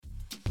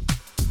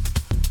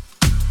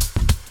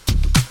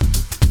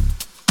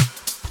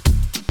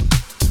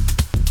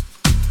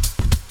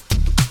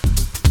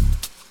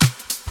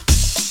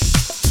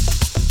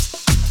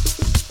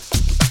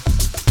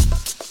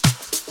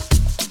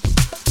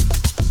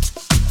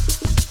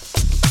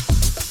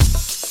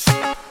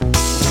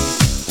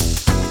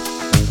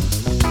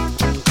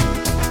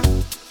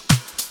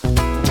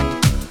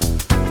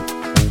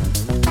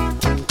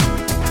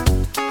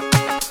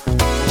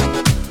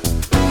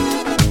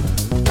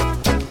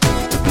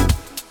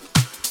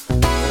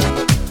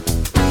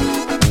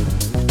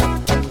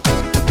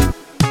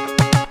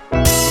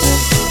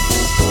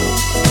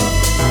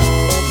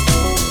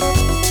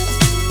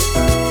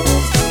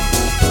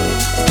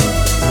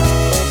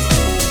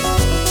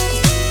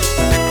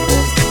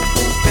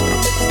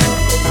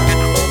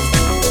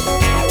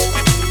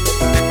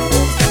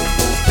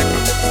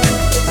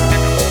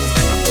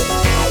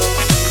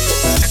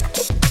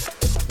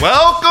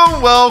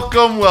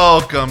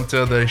Welcome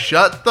to the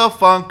Shut the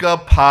Funk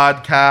Up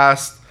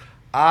podcast.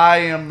 I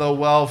am the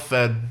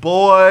well-fed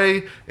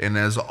boy, and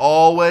as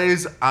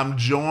always, I'm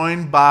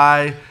joined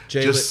by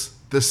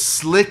the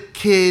slick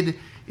kid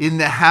in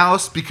the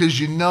house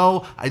because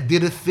I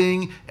did a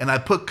thing and I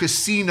put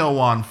casino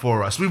on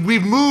for us.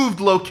 We've moved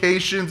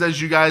locations,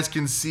 as you guys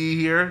can see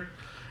here,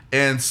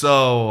 and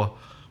so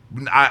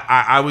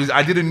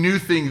I did a new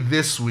thing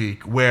this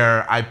week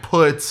where I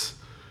put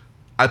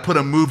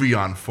a movie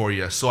on for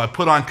you. So I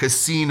put on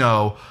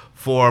Casino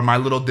for my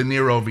little De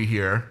Niro over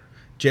here.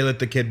 Jaylit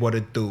the Kid, what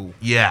it do?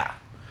 Yeah.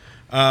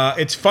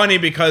 It's funny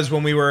because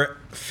when we were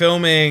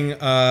filming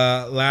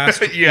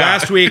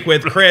last week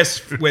with Chris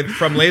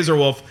from Laser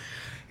Wolf,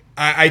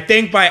 I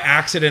think by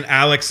accident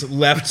Alex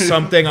left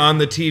something on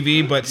the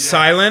TV but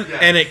silent,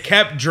 and it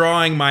kept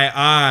drawing my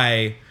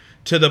eye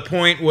to the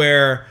point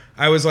where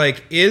I was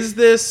like, is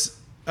this,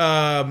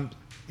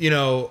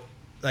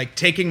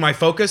 taking my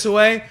focus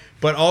away?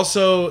 But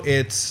also,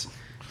 do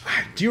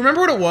you remember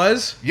what it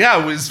was?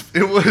 Yeah, it was.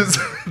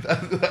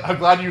 I'm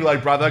glad you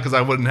brought that because I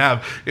wouldn't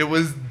have. It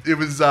was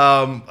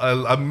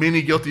a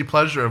mini guilty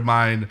pleasure of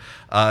mine.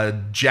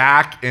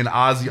 Jack and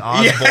Ozzy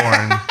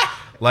Osbourne,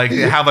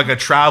 they have a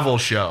travel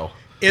show.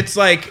 It's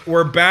like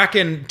we're back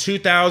in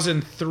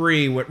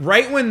 2003,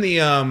 right when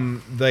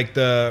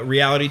the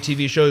reality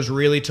TV shows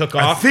really took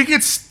off. I think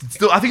it's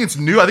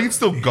new. I think it's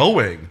still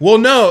going. Well,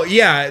 no,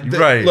 yeah,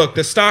 right. Look,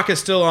 the stock is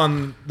still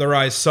on the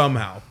rise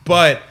somehow,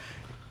 but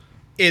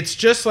it's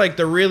just like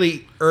the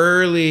really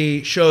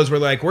early shows where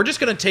we're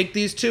just gonna take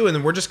these two and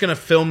then we're just gonna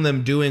film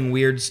them doing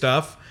weird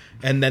stuff,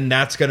 and then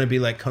that's gonna be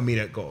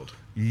comedic gold.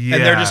 Yeah.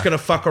 And they're just going to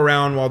fuck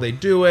around while they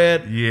do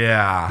it.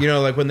 Yeah.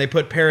 When they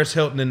put Paris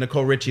Hilton and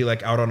Nicole Richie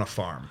out on a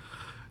farm.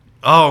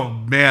 Oh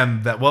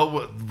man, that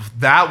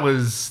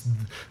was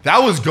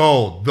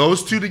gold.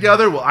 Those two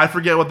together. Well, I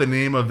forget what the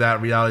name of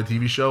that reality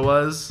TV show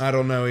was. I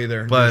don't know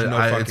either. But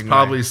it's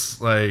probably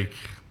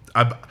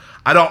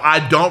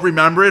I don't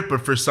remember it,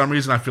 but for some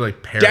reason I feel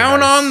like Paradise.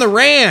 Down on the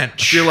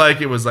Ranch. I feel like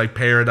it was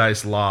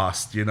Paradise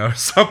Lost,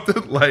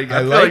 something like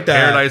I feel like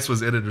that. Paradise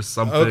was in it or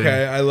something.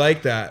 Okay, I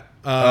like that.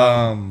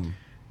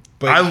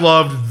 But I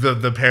loved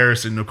the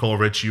Paris and Nicole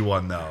Richie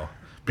one though,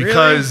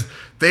 because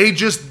they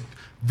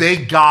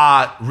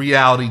got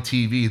reality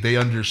TV. They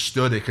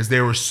understood it because they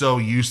were so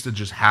used to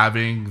just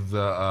having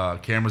the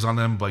cameras on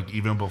them,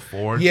 even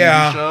before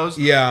TV shows.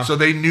 Yeah. So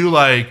they knew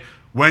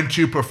when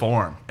to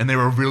perform, and they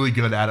were really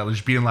good at it.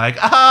 Just being my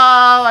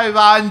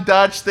Von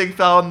Dutch thing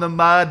fell in the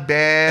mud,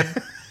 babe.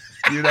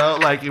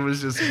 It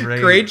was just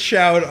great. Great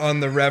shout on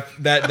the ref.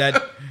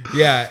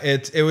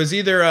 It was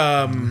either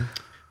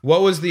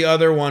what was the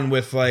other one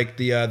with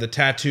the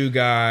tattoo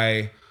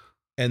guy,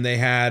 and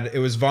it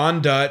was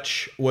Von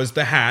Dutch was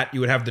the hat.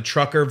 You would have the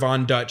trucker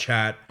Von Dutch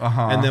hat,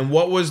 and then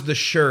what was the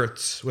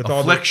shirts with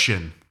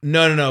Affliction?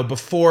 No,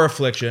 before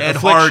Affliction. Ed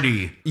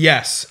Hardy.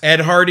 Yes,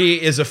 Ed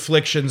Hardy is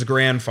Affliction's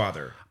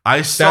grandfather.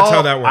 That's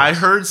how that works. I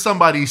heard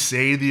somebody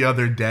say the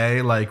other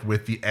day,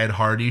 with the Ed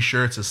Hardy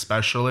shirts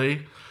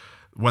especially,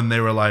 when they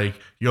were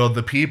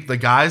the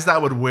guys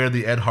that would wear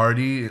the Ed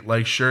Hardy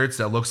shirts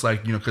that looks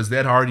because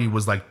Ed Hardy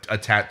was a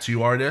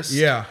tattoo artist.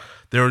 Yeah.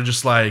 They were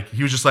just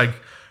he was just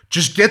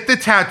just get the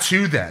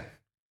tattoo then.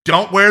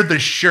 Don't wear the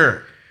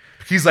shirt.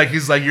 He's like,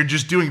 you're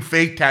just doing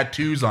fake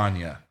tattoos on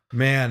you.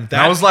 Man,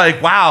 I was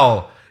like,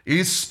 wow,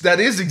 that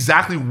is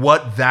exactly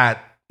what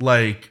that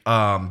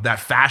that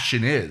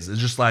fashion is. It's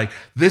just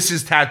this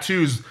is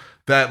tattoos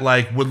that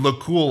would look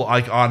cool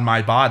on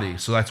my body,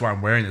 so that's why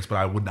I'm wearing this. But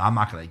I'm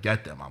not gonna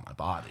get them on my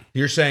body.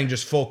 You're saying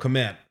just full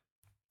commit.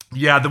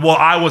 Yeah,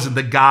 I wasn't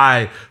the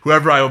guy.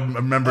 Whoever I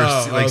remember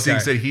seeing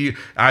said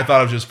I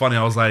thought it was just funny.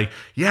 I was like,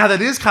 yeah,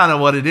 that is kind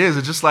of what it is.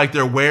 It's just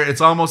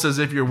it's almost as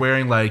if you're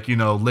wearing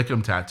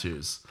Lickum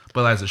tattoos,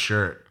 but as a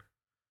shirt.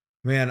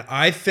 Man,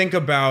 I think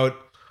about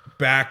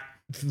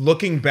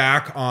looking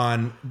back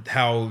on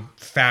how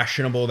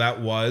fashionable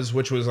that was,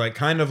 which was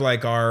kind of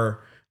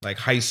our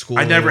high school.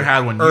 I never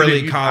had one.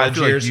 Early college I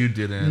feel years. You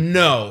didn't.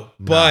 No,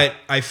 but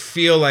I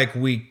feel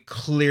we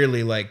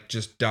clearly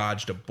just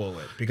dodged a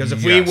bullet, because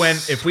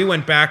if we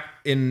went back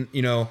in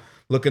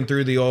looking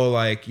through the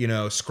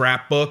old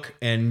scrapbook,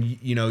 and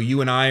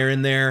you and I are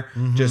in there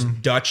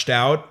just Dutched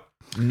out.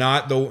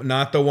 Not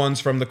the ones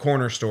from the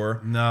corner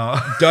store. No.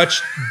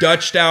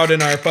 Dutched out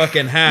in our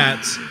fucking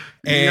hats,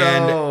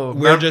 and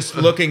we're just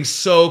looking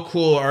so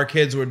cool. Our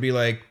kids would be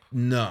like,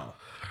 no.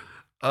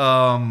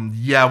 That's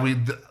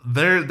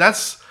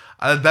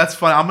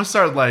fun. I'm gonna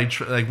start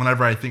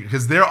whenever I think,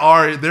 because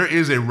there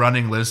is a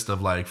running list of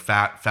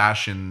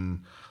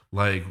fashion,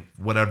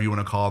 whatever you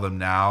want to call them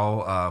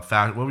now.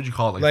 What would you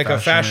call it? A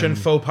fashion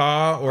faux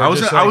pas, or I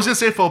was gonna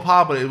say faux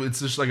pas, but it's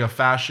just a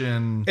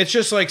fashion. It's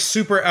just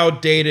super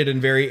outdated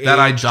and very aged that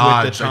I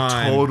dodged. With the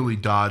time. I totally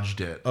dodged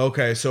it.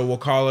 Okay, so we'll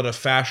call it a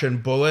fashion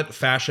bullet,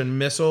 fashion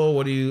missile.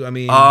 What do you? I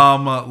mean,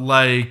 what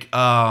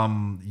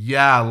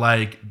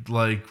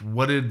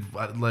did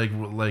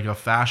a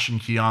fashion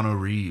Keanu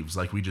Reeves?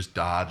 We just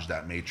dodged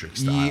that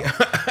Matrix style.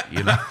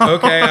 Yeah.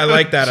 Okay, I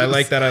like that. I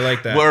like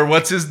that. Or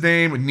what's his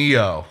name?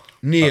 Neo.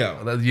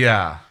 Neo.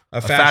 Yeah.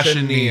 A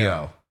fashion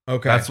Neo.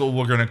 Okay. That's what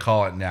we're going to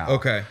call it now.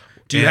 Okay.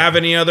 Do you have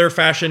any other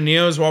fashion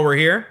Neos while we're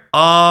here?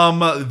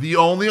 The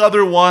only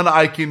other one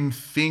I can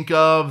think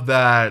of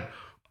that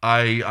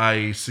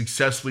I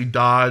successfully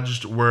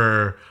dodged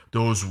were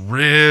those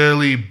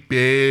really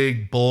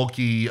big,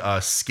 bulky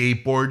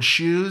skateboard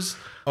shoes.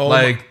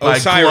 Like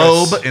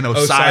Osiris. Globe and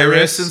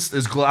Osiris.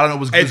 I don't know,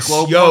 was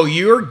Globe? Yo,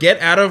 you're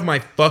get out of my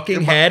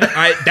fucking head.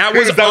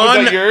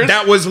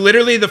 That was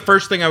literally the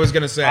first thing I was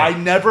gonna say. I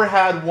never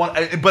had one,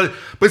 but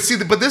this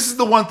is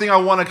the one thing I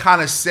want to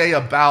kind of say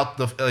about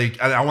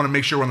I want to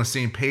make sure we're on the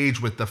same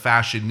page with the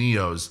fashion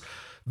Neos.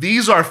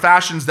 These are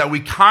fashions that we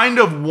kind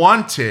of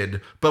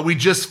wanted, but we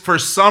just for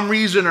some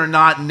reason or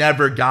not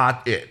never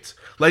got it.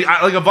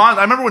 I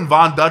remember when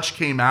Von Dutch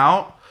came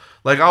out.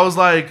 I was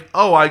like,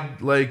 oh,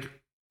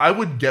 I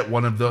would get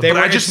one of those, but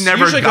I just never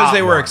got usually because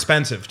they were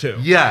expensive too.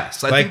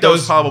 Yes, I think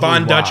those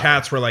Von Dutch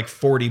hats were like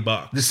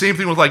 $40. The same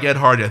thing with Ed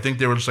Hardy. I think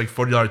they were just like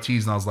 $40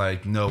 tees, and I was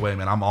like, no way,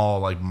 man. I'm all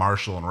like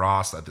Marshall and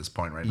Ross at this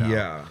point right now.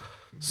 Yeah.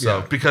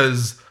 So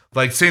because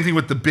same thing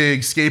with the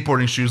big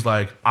skateboarding shoes.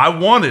 I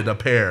wanted a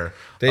pair.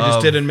 They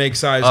just didn't make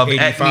size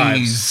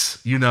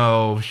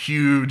 85s.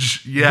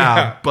 Huge.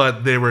 Yeah,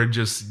 but they were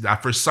just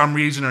for some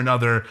reason or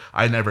another,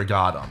 I never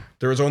got them.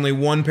 There was only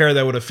one pair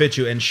that would have fit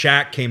you, and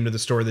Shaq came to the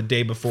store the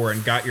day before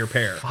and got your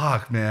pair.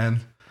 Fuck,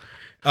 man.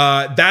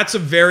 That's a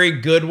very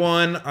good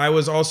one. I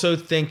was also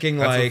thinking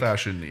that's a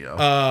fashion Neo.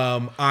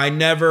 I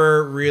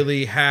never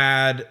really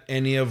had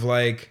any of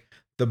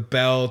the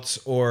belts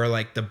or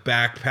the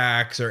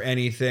backpacks or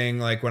anything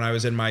when I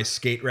was in my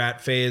skate rat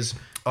phase.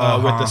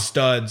 With the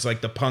studs,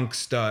 the punk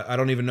stud. I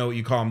don't even know what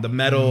you call them. The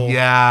metal.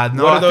 Yeah,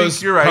 no, what are I those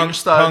think you're right. Punk,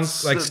 studs,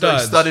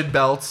 studs. Studded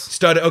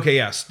belts. Okay,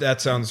 yes,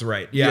 that sounds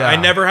right. Yeah, I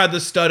never had the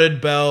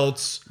studded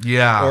belts.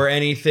 Yeah. Or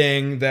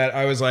anything that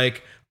I was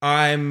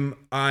I'm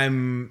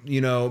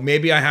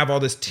maybe I have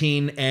all this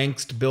teen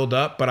angst build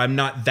up, but I'm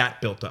not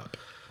that built up.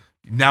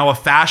 Now, a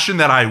fashion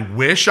that I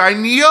wish I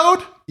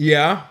neo'd?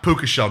 Yeah.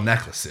 Puka shell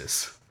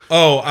necklaces.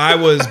 Oh, I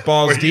was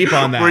balls deep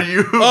on that. Were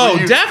you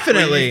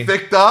definitely. Were you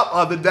thicked up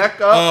on the deck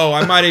up? Oh,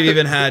 I might have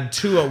even had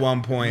two at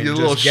one point. You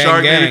little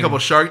shark, maybe a couple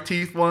shark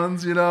teeth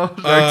ones, In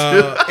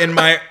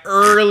my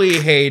early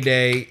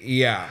heyday,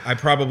 yeah, I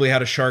probably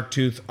had a shark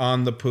tooth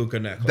on the puka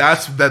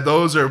necklace.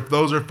 Those are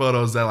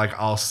photos that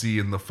I'll see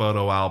in the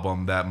photo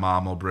album that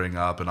mom will bring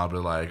up, and I'll be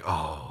like,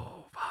 oh.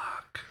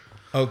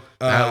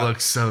 That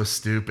looks so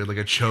stupid, like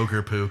a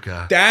choker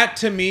puka. That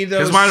to me, though,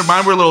 because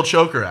mine were a little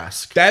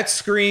choker-esque. That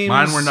screams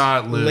mine were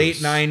not loose. Late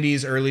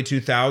 90s, early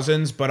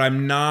 2000s, but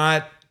I'm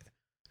not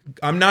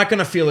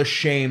gonna feel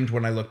ashamed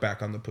when I look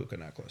back on the puka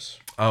necklace.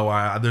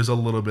 Oh, there's a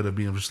little bit of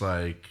me. I'm just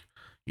I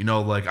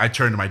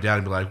turn to my dad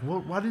and be like,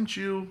 well, why didn't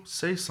you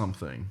say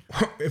something?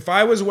 If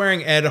I was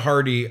wearing Ed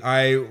Hardy,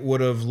 I would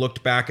have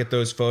looked back at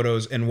those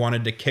photos and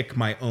wanted to kick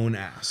my own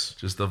ass.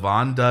 Just the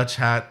Von Dutch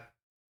hat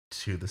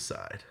to the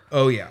side.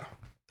 Oh yeah.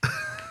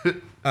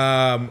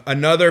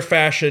 Another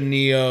fashion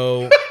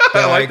Neo.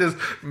 I like this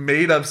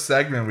made up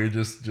segment we're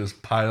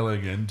just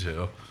piling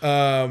into.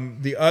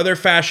 The other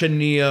fashion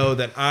Neo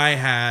that I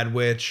had,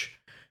 which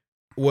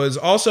was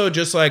also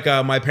just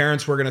my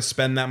parents were gonna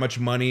spend that much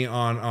money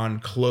on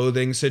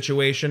clothing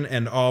situation,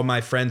 and all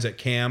my friends at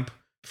camp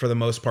for the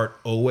most part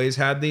always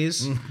had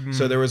these. Mm-hmm.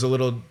 So there was a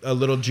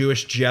little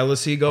Jewish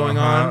jealousy going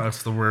on.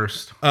 That's the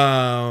worst.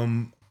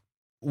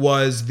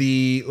 Was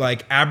the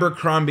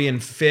Abercrombie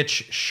and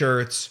Fitch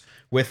shirts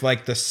with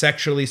the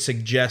sexually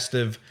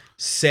suggestive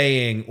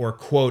saying or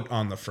quote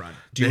on the front.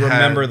 Do you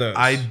remember those?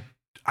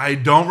 I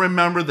don't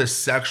remember the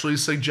sexually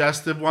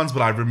suggestive ones,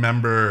 but I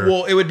remember.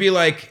 Well, it would be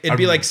like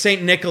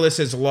St.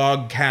 Nicholas's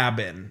log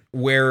cabin,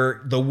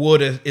 where the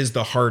wood is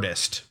the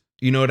hardest.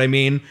 You know what I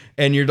mean?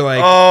 And you're is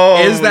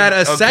that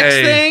a sex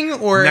thing,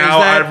 or now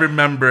is that, I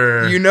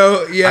remember?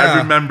 Yeah, I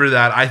remember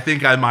that. I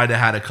think I might have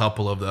had a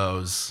couple of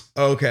those.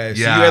 Okay,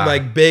 so you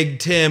had Big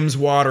Tim's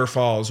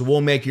waterfalls.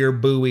 We'll make your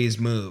buoys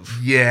move.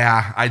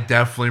 Yeah, I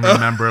definitely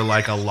remember a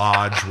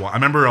lodge one. I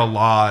remember a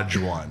lodge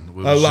one.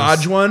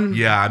 Lodge one?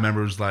 Yeah, I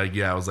remember it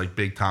was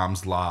Big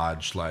Tom's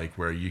Lodge,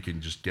 where you can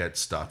just get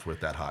stuffed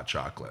with that hot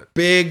chocolate.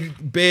 Big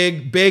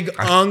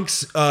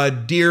Unc's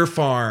Deer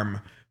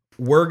Farm.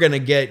 We're gonna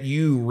get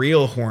you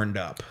real horned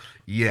up.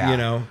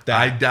 Yeah,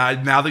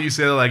 that. Now that you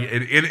say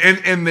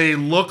that, and they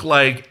look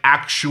like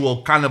actual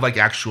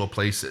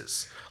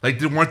places.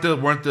 Weren't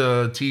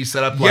the tees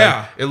set up?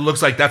 It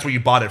looks like that's where you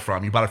bought it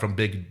from. You bought it from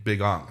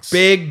Big Unc's.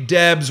 Big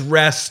Deb's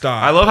Rest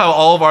Stop. I love how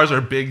all of ours are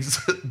big.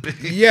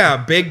 Yeah,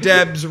 Big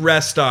Deb's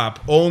Rest Stop.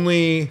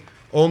 Only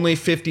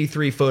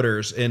 53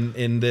 footers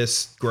in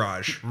this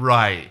garage.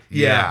 Right.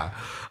 Yeah.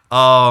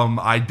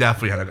 I'm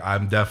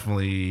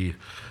definitely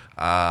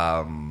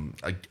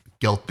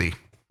guilty.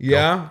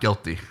 Yeah?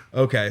 Guilty.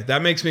 Okay,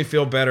 that makes me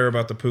feel better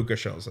about the puka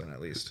shells then, at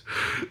least.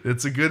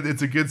 It's a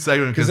good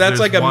segment because that's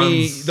like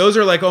me. Those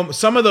are like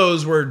some of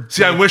those were.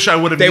 See, I wish I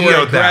would have. They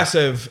were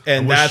aggressive,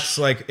 and that's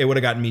like it would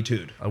have gotten me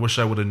too'd. I wish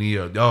I would have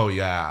neoed. Oh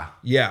yeah,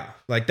 yeah.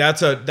 Like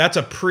that's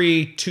a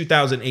pre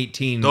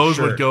 2018. Those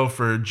would go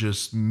for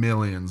just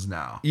millions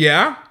now.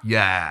 Yeah.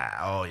 Yeah.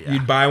 Oh yeah.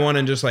 You'd buy one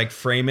and just like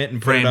frame it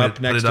and put it up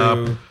next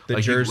to the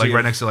like, jersey, like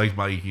right next to like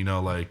my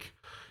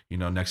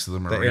next to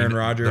the Aaron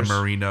Rodgers, the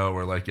Merino,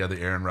 or like the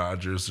Aaron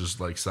Rodgers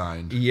just like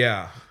signed.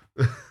 Yeah.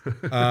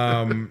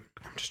 I'm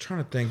just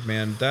trying to think,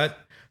 man. That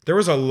there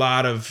was a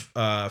lot of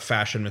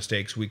fashion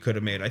mistakes we could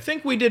have made. I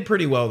think we did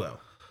pretty well though.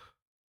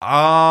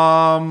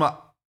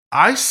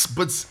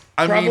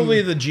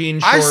 Probably the jean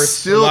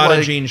shorts. A lot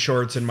of jean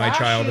shorts in my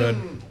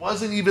childhood.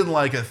 Wasn't even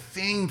like a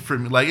thing for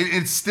me. Like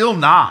it's still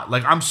not.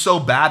 Like I'm so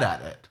bad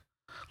at it.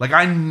 Like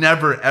I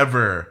never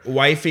ever.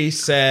 Wifey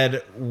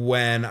said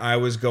when I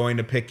was going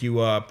to pick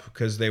you up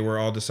because they were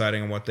all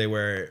deciding on what they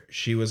wear.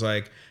 She was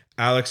like,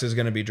 "Alex is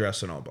going to be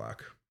dressed in all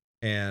black,"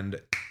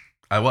 and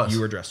I was. You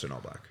were dressed in all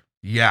black.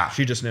 Yeah,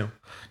 she just knew.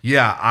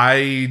 Yeah,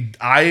 I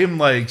am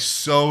like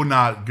so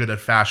not good at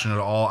fashion at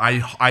all.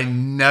 I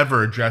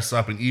never dress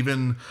up, and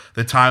even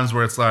the times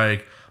where it's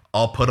like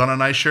I'll put on a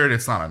nice shirt,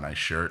 it's not a nice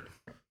shirt.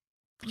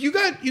 You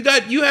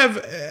have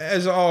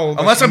as all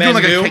unless I'm doing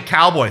like a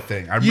cowboy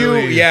thing.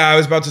 I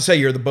was about to say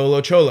you're the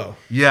Bolo Cholo.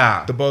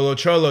 Yeah, the Bolo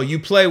Cholo. You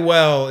play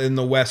well in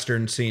the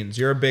Western scenes.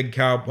 You're a big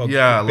cowpoke.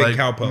 Yeah, big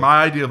cowpoke.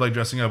 My idea of like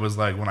dressing up is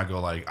like when I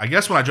go like I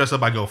guess when I dress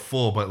up I go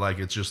full, but like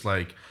it's just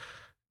like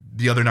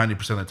the other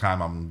 90% of the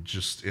time I'm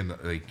just in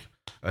like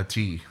a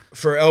tee.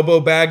 For Elbow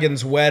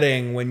Baggins'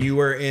 wedding, when you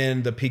were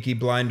in the Peaky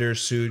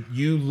Blinders suit,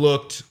 you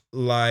looked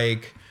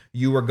like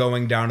you were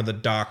going down to the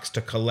docks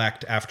to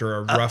collect after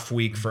a rough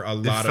week for a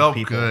lot of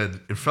people. It felt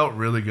good. It felt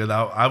really good.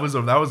 That was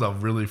a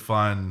really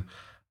fun.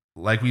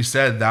 Like we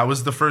said, that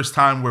was the first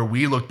time where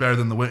we looked better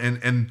than the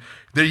and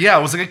there. Yeah,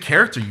 it was like a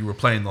character you were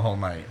playing the whole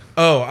night.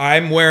 Oh,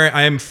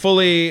 I'm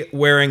fully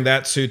wearing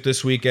that suit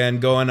this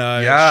weekend. Going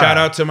shout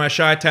out to my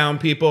Chi-Town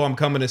people. I'm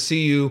coming to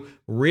see you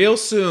real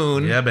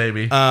soon. Yeah,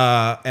 baby.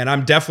 And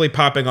I'm definitely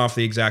popping off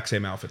the exact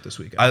same outfit this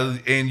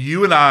weekend. And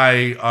you and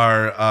I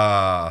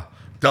are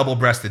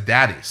double-breasted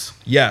daddies.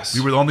 Yes,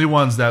 we were the only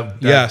ones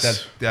that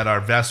our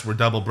vests were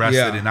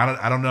double-breasted. Yeah. And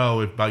I don't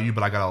know about you,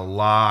 but I had a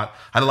lot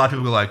of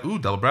people go like, "Ooh,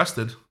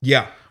 double-breasted."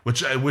 Yeah,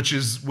 which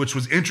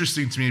was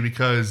interesting to me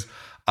because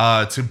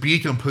to be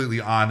completely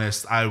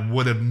honest, I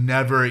would have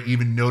never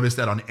even noticed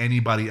that on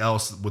anybody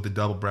else with the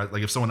double breast.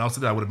 Like if someone else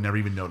did it, I would have never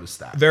even noticed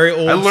that. Very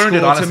old. I learned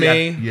it honestly, to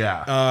me.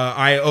 Yeah.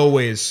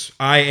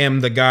 I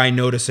am the guy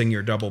noticing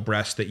your double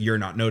breast that you're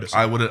not noticing.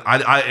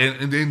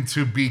 And then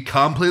to be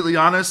completely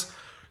honest,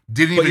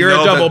 didn't even know. But you're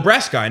a double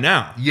breast guy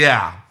now.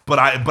 Yeah. But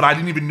I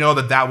didn't even know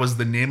that was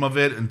the name of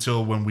it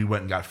until when we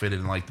went and got fitted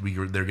and like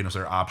they're giving us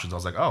our options. I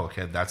was like, oh,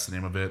 okay, that's the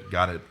name of it.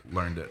 Got it.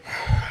 Learned it.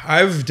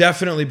 I've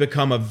definitely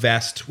become a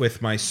vest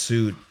with my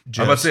suit.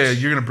 I'm about to say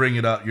you're gonna bring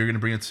it up. You're gonna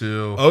bring it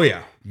to. Oh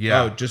yeah.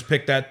 Yeah. Oh, just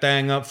pick that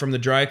thing up from the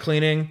dry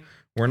cleaning.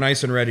 We're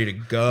nice and ready to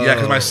go. Yeah,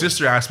 because my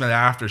sister asked me that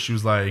after. She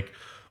was like,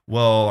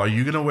 well, are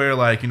you gonna wear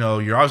like,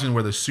 you're always gonna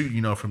wear the suit,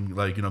 from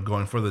like,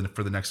 going for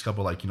the next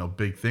couple like,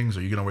 big things.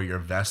 Are you gonna wear your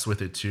vest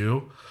with it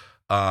too?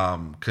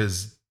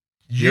 Because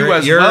you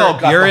got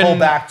the whole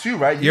back too,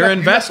 right? You're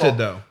invested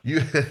though.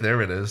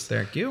 There it is.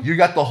 Thank you. You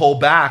got the whole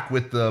back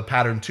with the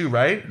pattern too,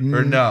 right?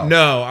 Or no?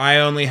 No, I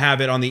only have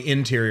it on the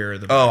interior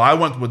of the vest. Oh, I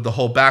went with the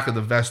whole back of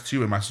the vest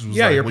too, and my sister was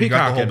like, you're peacocking. You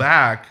got the whole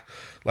back.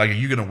 Like, are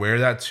you gonna wear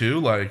that too?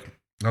 Like,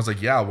 I was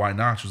like, yeah, why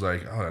not? She was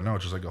like, oh, no,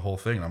 it's just like a whole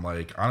thing. And I'm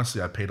like,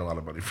 honestly, I paid a lot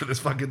of money for this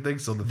fucking thing.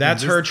 So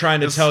that's her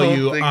trying to tell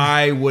you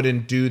I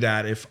wouldn't do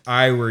that if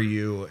I were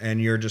you, and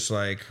you're just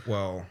like,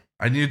 well,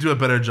 I need to do a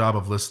better job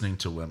of listening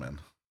to women.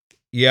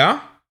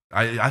 Yeah.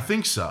 I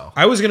think so.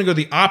 I was gonna go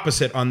the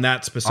opposite on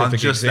that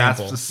specific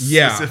example.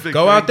 Specific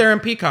go out there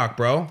and peacock,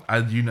 bro.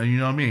 You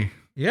know me.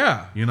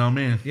 Yeah, you know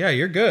me. Yeah,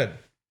 you're good.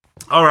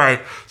 All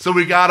right, so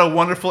we got a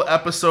wonderful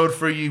episode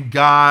for you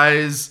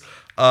guys.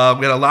 We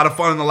had a lot of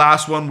fun in the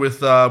last one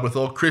with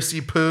old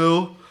Chrissy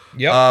Poo.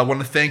 Yep. Want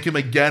to thank him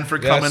again for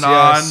coming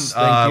on.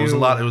 Thank you. It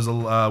was a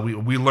lot.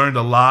 We learned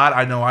a lot.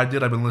 I know I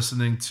did. I've been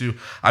listening to.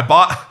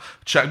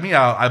 Check me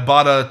out. I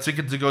bought a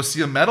ticket to go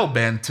see a metal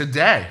band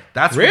today.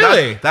 That's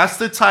really. That's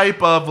the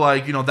type of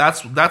like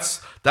That's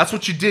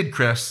what you did,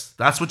 Chris.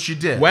 That's what you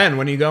did. When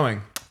are you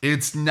going?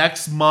 It's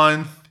next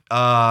month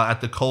at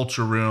the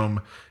Culture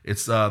Room.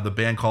 It's the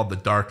band called The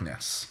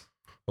Darkness.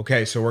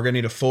 Okay, so we're gonna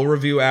need a full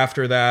review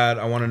after that.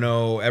 I want to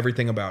know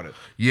everything about it.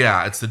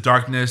 Yeah, it's The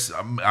Darkness.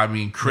 I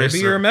mean, Chris.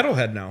 Maybe you're a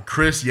metalhead now.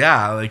 Chris,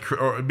 yeah,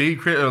 or maybe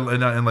Chris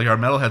and like our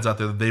metalheads out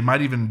there, they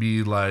might even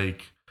be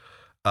like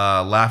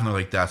laughing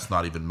like that's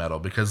not even metal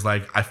because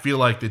like I feel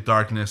like The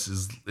Darkness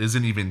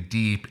isn't even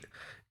deep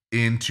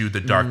into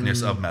the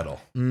darkness of metal.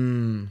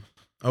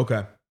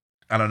 Okay.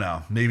 I don't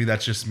know. Maybe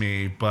that's just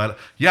me, but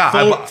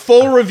yeah,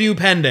 full review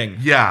pending.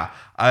 Yeah.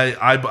 They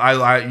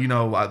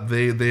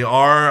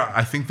are.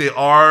 I think they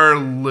are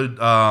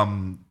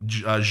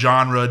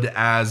genred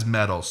as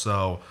metal.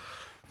 So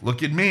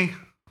Look at me.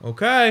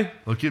 Okay.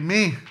 Look at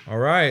me. All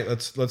right.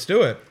 Let's do it. Let's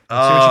see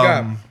what you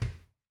got.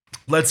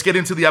 Let's get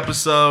into the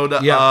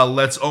episode. Yeah.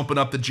 Let's open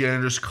up the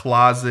janitor's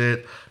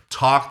closet.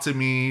 Talk to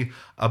me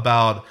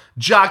about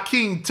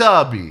King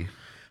Tubby.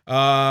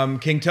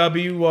 King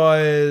Tubby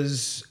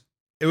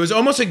it was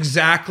almost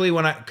exactly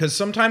because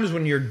sometimes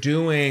when you're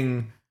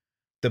doing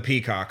the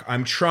Peacock,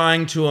 I'm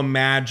trying to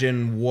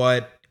imagine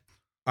what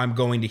I'm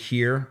going to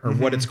hear or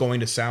what it's going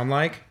to sound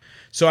like.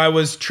 So I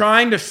was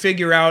trying to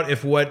figure out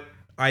if what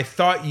I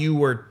thought you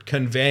were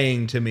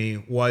conveying to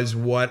me was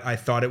what I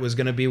thought it was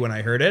going to be when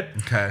I heard it.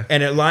 Okay.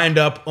 And it lined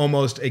up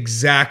almost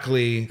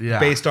exactly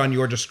based on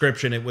your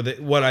description with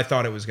what I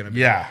thought it was going to be.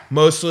 Yeah.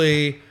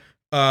 Mostly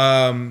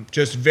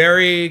just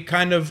very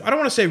kind of, I don't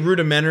want to say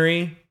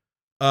rudimentary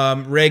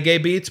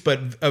reggae beats, but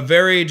a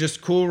very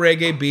just cool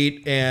reggae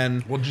beat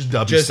and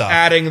just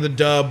adding the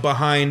dub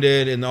behind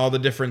it and all the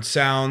different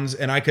sounds.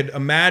 And I could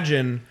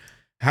imagine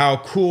how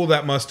cool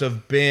that must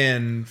have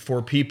been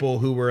for people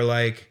who were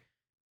like,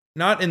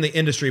 not in the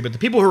industry, but the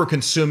people who were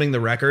consuming the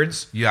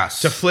records.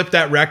 Yes. To flip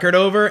that record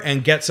over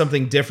and get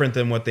something different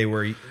than what they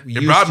were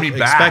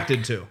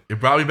expected to. It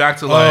brought me back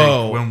to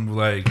when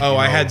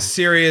I had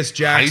serious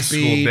Jack's high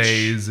school Beach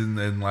days and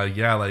then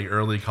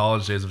early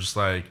college days of just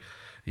like,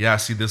 yeah,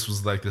 see, this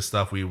was like the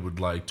stuff we would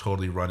like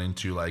totally run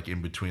into like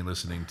in between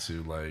listening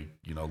to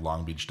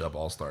Long Beach Dub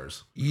All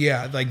Stars.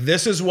 Yeah, like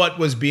this is what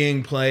was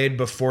being played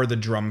before the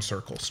drum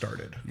circle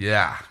started.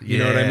 Yeah. You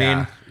know what I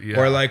mean?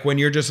 Yeah. Or like when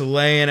you're just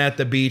laying at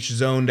the beach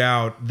zoned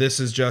out, this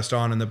is just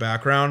on in the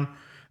background.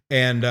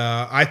 And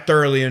I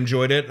thoroughly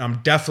enjoyed it. I'm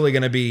definitely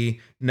going to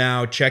be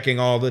now checking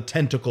all the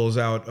tentacles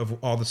out of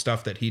all the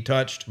stuff that he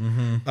touched.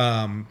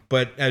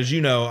 But as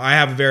you know, I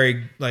have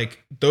very,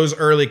 those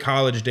early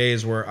college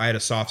days where I had a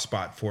soft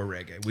spot for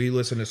reggae. We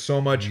listened to so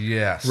much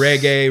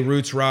reggae,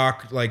 roots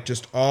rock, like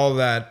just all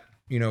that,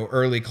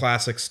 early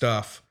classic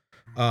stuff.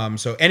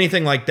 So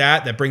anything like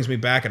that brings me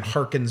back and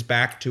harkens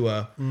back to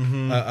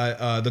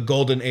the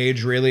golden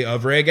age really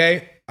of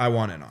reggae, I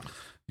want in on.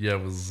 Yeah,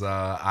 it was.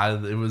 I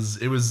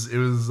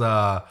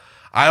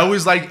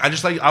always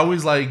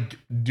like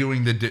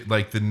doing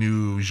the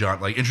new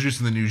genre, like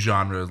introducing the new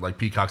genre, like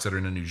peacocks that are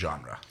in a new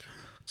genre.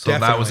 So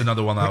That was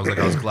another one that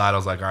I was glad. I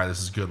was like, all right,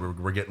 this is good.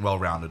 We're getting well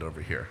rounded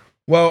over here.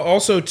 Well,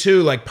 also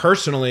too, like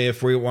personally,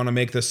 if we want to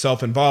make this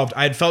self-involved,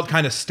 I had felt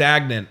kind of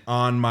stagnant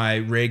on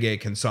my reggae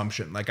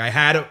consumption. Like I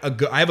have a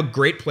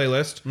great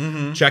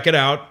playlist. Check it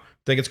out.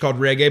 I think it's called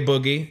Reggae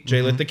Boogie,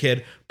 J-Lit the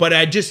Kid. But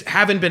I just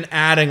haven't been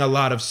adding a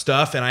lot of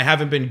stuff, and I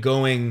haven't been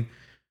going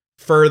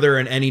further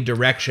in any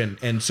direction.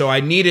 And so I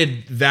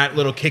needed that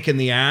little kick in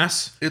the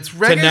ass.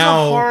 Reggae's a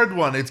hard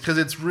one. It's because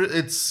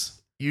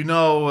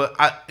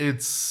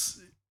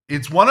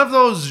it's one of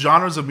those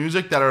genres of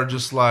music that are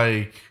just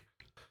like,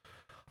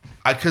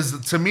 because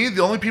to me,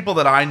 the only people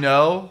that I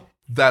know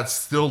that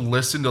still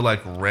listen to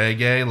like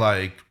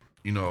reggae,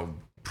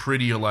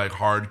 pretty like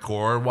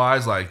hardcore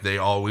wise, like they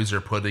always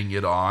are putting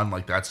it on,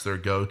 like that's their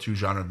go-to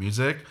genre of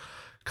music,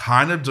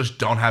 kind of just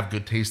don't have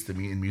good taste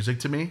in music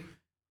to me.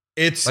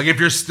 It's like if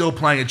you're still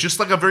playing, it's just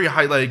like a very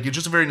high, like it's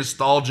just a very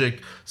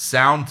nostalgic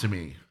sound to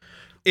me.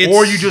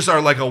 Or you just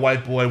are like a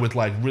white boy with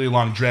like really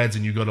long dreads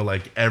and you go to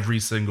like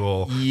every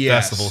single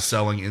festival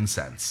selling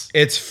incense.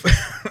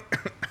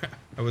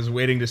 I was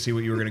waiting to see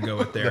what you were going to go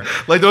with there.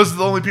 Like those are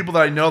the only people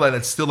that I know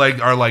that still like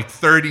are like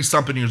 30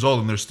 something years old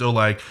and they're still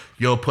like,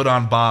 yo, put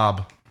on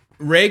Bob.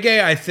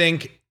 Reggae, I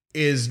think,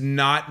 is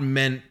not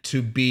meant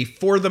to be,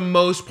 for the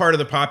most part of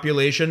the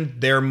population,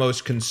 their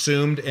most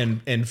consumed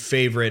and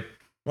favorite.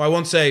 Well, I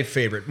won't say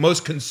favorite,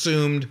 most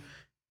consumed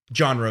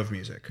genre of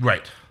music.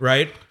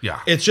 Right? Yeah.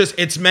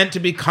 It's meant to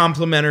be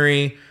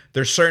complimentary.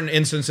 There's certain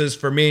instances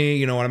for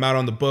me, when I'm out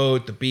on the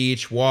boat, the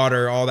beach,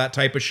 water, all that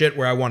type of shit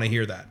where I want to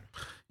hear that.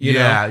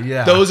 Yeah.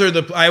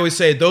 I always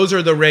say those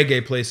are the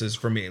reggae places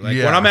for me. Like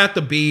when I'm at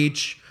the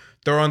beach,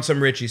 throw on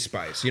some Richie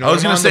Spice. I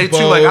was going to say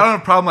too, like I don't have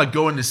a problem like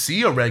going to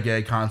see a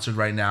reggae concert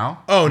right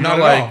now. Oh,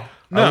 not at all.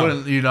 No. I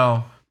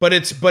wouldn't, But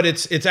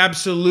it's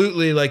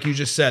absolutely like you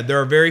just said.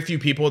 There are very few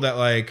people that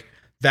like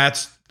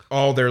that's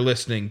all they're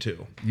listening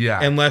to.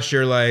 Yeah. Unless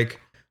you're like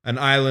an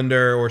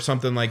islander or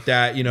something like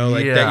that,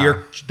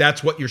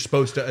 that's what you're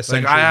supposed to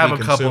essentially like I have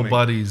be a couple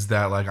buddies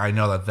that like I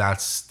know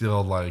that's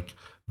still like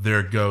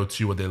their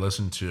go-to, what they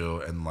listen to,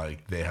 and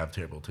like they have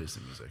terrible taste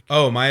in music.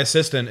 Oh, my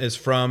assistant is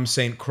from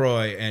St.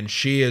 Croix, and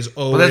she is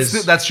always.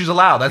 But that's she's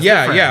allowed. That's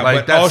different.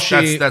 Like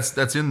but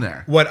that's in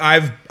there. What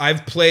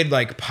I've played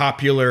like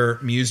popular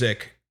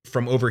music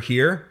from over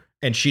here,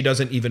 and she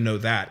doesn't even know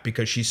that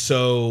because she's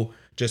so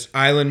just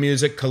island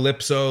music,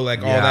 calypso, like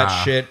all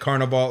that shit,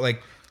 carnival,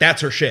 like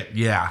that's her shit.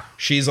 Yeah,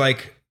 she's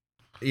like,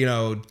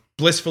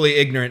 blissfully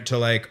ignorant to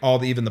like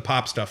even the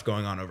pop stuff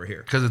going on over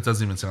here because it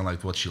doesn't even sound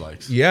like what she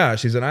likes. Yeah,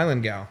 she's an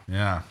island gal.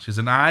 Yeah, she's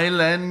an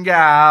island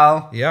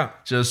gal. Yeah,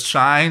 just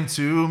trying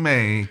to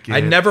make it. I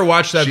never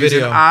watched that video.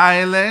 She's an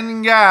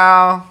island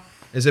gal.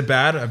 Is it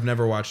bad? I've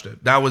never watched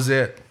it. That was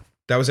it.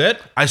 That was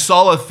it? I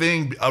saw a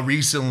thing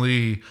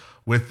recently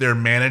with their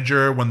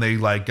manager when they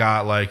like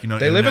got like, you know,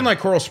 they live in like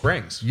Coral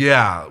Springs.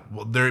 Yeah,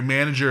 well, their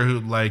manager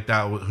who like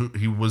that who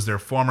he was their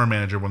former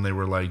manager when they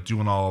were like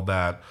doing all of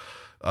that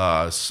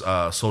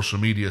social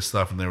media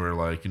stuff, and they were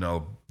like, you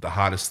know, the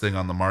hottest thing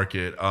on the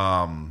market.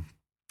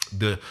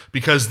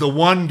 Because the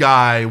one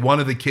guy, one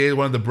of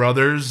the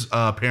brothers,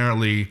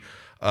 apparently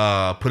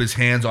put his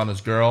hands on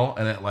his girl,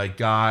 and it like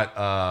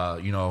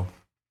got you know.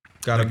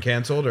 Got him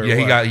canceled, or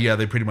yeah,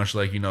 they pretty much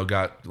like, you know,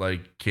 got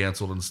like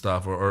canceled and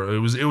stuff, or it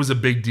was a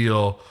big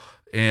deal,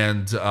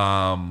 and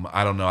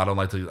I don't know, I don't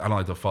like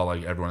to follow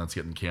like everyone that's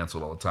getting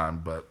canceled all the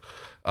time, but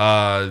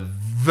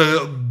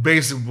the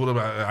basic,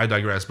 I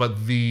digress.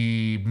 But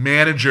the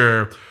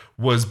manager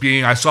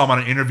I saw him on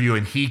an interview,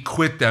 and he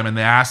quit them, and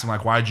they asked him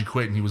like, why'd you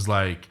quit, and he was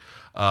like,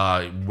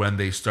 when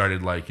they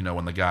started, like, you know,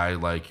 when the guy,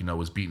 like, you know,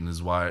 was beating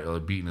his wife,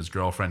 beating his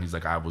girlfriend, he's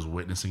like, I was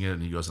witnessing it,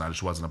 and he goes, and I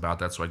just wasn't about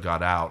that, so I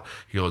got out.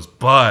 He goes,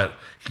 but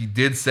he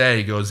did say,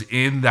 he goes,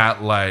 in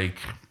that like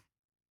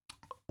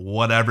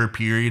whatever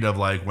period of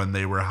like when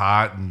they were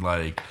hot, and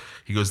like,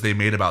 he goes, they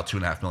made about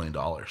 $2.5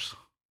 million.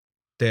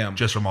 Damn.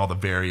 Just from all the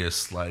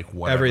various like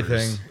whatevers.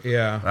 Everything,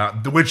 yeah.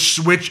 Which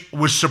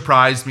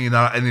surprised me,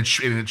 and it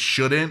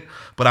shouldn't.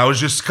 But I was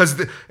just, because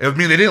I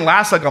mean, they didn't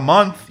last like a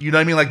month. You know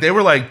what I mean? Like they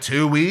were like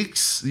 2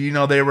 weeks. You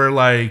know, they were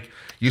like,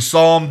 you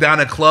saw them down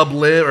at Club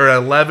Lit or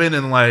 11,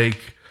 and like,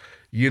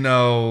 you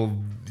know,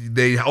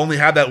 they only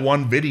had that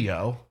one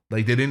video.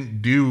 Like they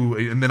didn't do,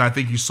 and then I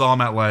think you saw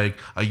them at like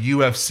a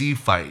UFC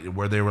fight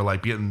where they were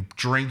like getting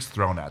drinks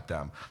thrown at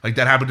them. Like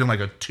that happened in like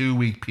a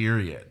 2-week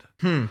period.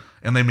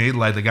 And they made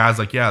like, the guy's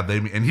like, yeah,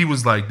 and he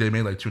was like, they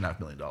made like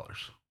 $2.5 million.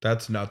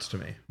 That's nuts to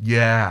me.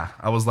 Yeah,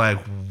 I was like,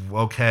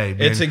 okay,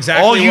 man. It's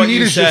exactly all you what need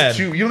you is said.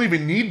 you don't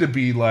even need to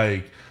be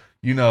like,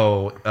 you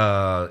know,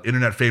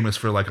 internet famous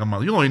for like a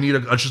month. You only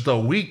need just a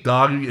week,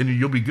 dog, and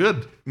you'll be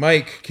good.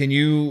 Mike, can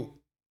you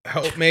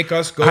help make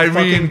us go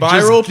fucking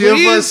viral, just give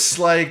please? us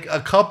like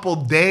a couple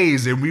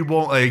days, and we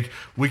won't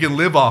we can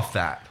live off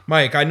that.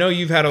 Mike, I know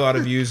you've had a lot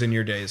of views in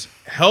your days.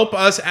 Help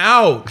us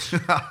out.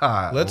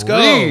 Let's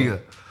go.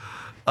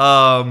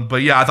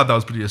 But yeah, I thought that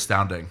was pretty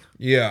astounding.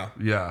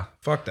 Yeah.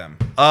 Fuck them.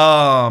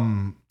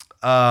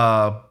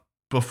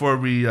 Before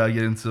we get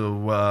into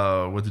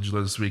what did you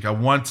learn this week, I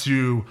want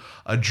to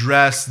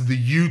address the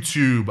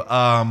YouTube.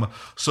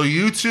 So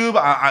YouTube,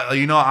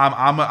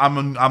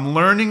 I'm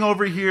learning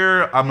over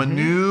here. I'm a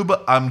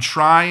noob. I'm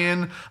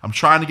trying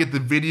to get the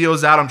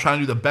videos out. I'm trying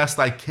to do the best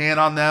I can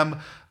on them.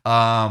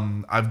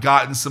 I've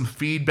gotten some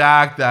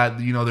feedback that,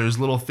 you know, there's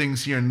little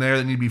things here and there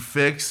that need to be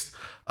fixed.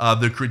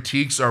 The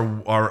critiques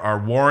are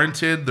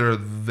warranted.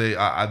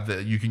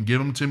 You can give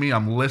them to me.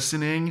 I'm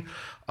listening.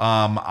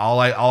 All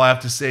I have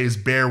to say is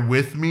bear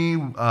with me.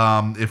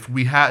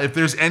 If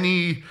there's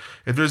any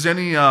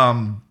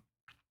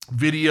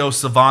video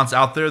savants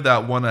out there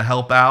that want to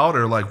help out,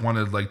 or like want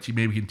to like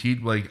maybe can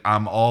teach, like,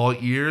 I'm all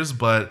ears.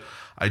 But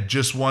I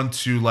just want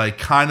to like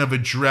kind of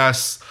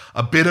address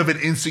a bit of an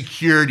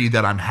insecurity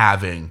that I'm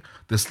having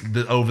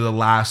over the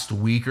last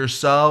week or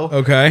so,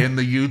 okay, in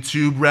the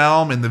YouTube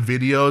realm, in the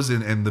videos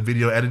and the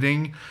video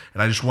editing.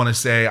 And I just want to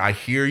say, I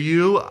hear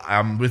you,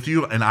 I'm with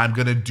you, and I'm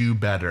going to do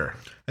better.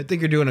 I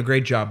think you're doing a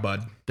great job,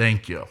 bud.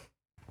 Thank you.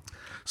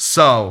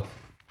 So,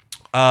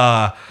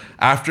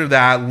 after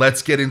that,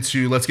 let's get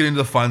into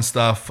the fun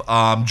stuff.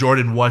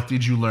 Jordan, what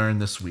did you learn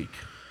this week?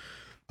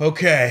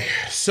 Okay,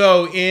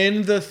 so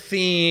in the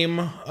theme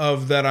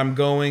of that, I'm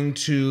going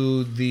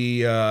to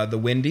the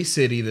Windy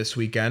City this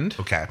weekend.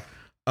 Okay.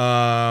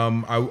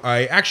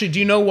 I actually, do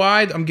you know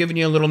why? I'm giving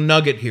you a little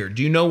nugget here.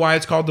 Do you know why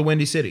it's called the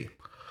Windy City?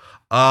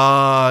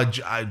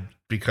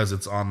 Because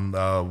it's on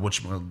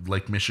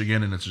Lake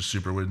Michigan, and it's just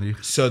super windy.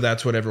 So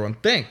that's what everyone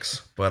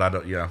thinks. But I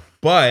don't. Yeah.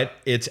 But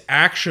it's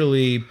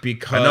actually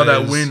because I know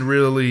that wind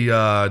really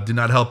did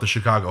not help the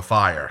Chicago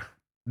fire.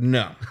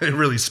 No, it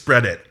really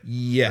spread it.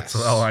 Yes,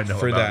 that's all I know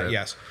for about that. It.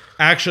 Yes,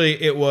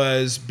 actually, it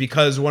was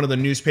because one of the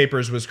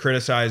newspapers was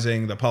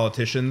criticizing the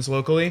politicians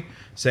locally,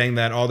 saying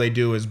that all they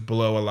do is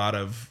blow a lot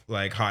of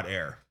like hot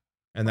air,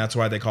 and that's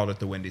why they called it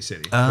the Windy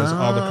City, because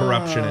all the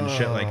corruption and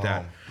shit like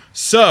that.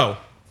 So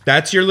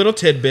that's your little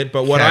tidbit.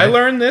 But what I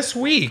learned this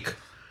week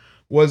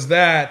was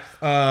that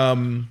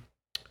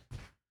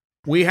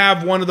we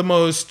have one of the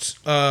most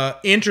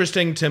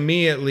interesting, to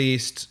me at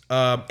least,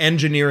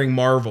 engineering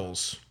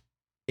marvels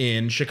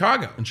in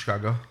Chicago.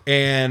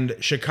 And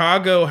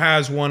Chicago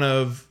has one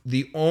of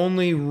the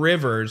only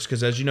rivers,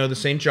 because as you know, the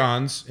St.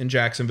 John's in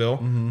Jacksonville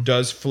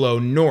does flow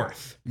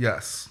north.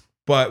 Yes.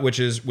 But which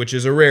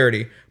is a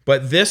rarity.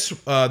 But this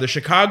the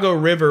Chicago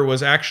River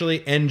was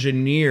actually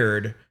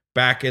engineered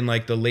back in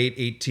like the late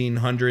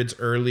 1800s,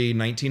 early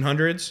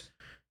 1900s,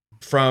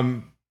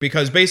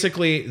 because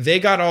basically they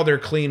got all their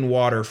clean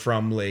water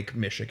from Lake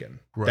Michigan.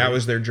 Right. That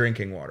was their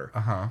drinking water.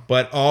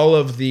 But all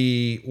of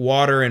the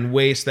water and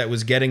waste that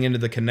was getting into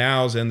the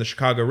canals and the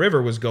Chicago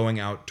River was going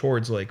out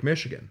towards Lake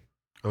Michigan.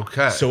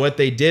 Okay. So what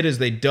they did is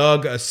they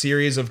dug a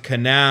series of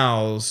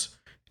canals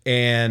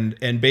and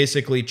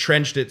basically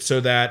trenched it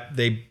so that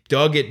they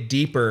dug it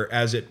deeper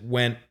as it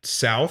went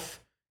south,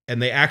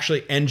 and they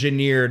actually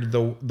engineered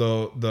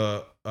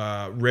the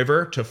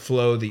river to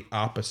flow the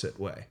opposite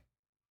way.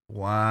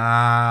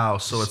 Wow.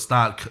 So it's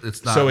not.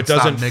 So it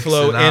doesn't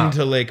flow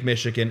into Lake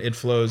Michigan. It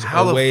flows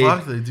away. How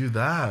the fuck do they do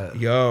that?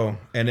 Yo,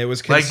 and it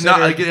was considered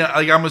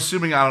like I'm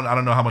assuming I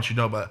don't know how much you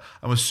know, but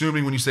I'm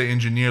assuming when you say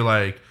engineer,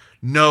 like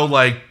no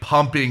like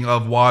pumping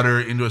of water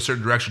into a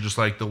certain direction, just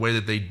like the way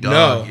that they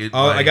dug.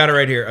 No, I got it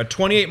right here. A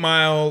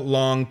 28-mile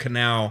long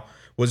canal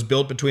was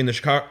built between the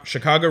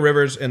Chicago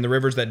rivers and the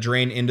rivers that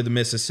drain into the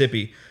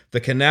Mississippi.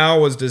 The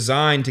canal was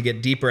designed to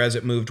get deeper as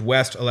it moved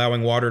west,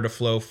 allowing water to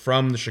flow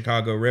from the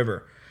Chicago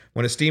River.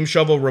 When a steam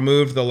shovel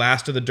removed the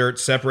last of the dirt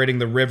separating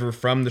the river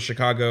from the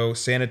Chicago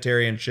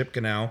Sanitary and Ship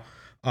Canal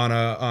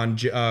on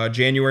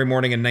January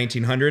morning in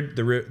 1900,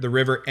 the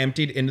river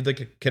emptied into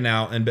the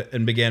canal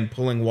and began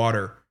pulling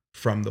water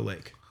from the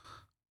lake.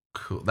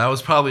 Cool. That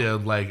was probably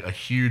a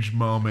huge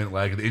moment.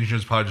 Like the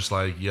engineers probably just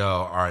like, yo,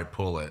 all right,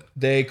 pull it.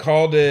 They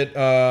called it.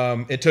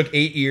 It took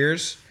 8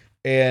 years,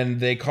 and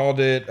they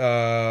called it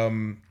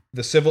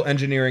the Civil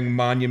Engineering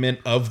Monument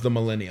of the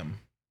Millennium.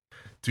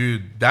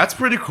 Dude, that's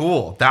pretty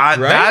cool.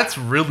 That's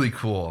really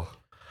cool.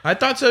 I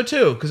thought so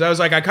too, because I was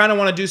like, I kind of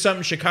want to do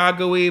something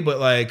Chicago-y, but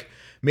like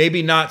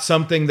maybe not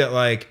something that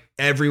like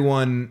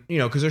everyone,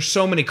 because there's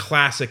so many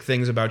classic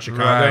things about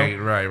Chicago.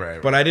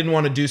 Right. But I didn't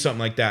want to do something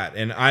like that.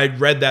 And I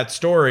read that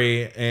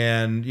story,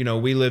 and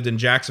we lived in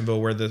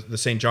Jacksonville where the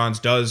St. John's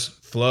does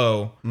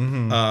flow,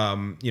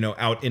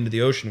 out into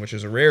the ocean, which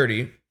is a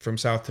rarity from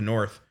south to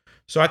north.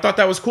 So I thought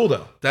that was cool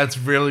though. That's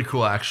really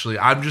cool, actually.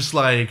 I'm just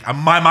like,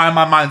 my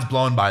mind's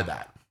blown by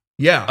that.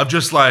 Yeah. Of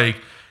just like...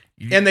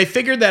 And they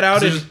figured that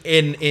out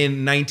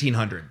in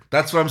 1900.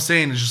 That's what I'm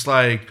saying. It's just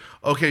like,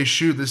 okay,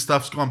 shoot, this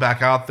stuff's going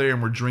back out there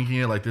and we're drinking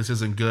it. Like, this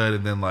isn't good.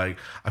 And then, like,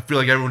 I feel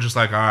like everyone's just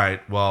like, all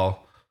right,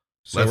 well,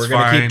 so we're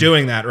going to keep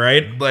doing that,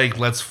 right? Like,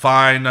 let's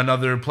find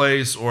another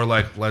place, or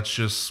like,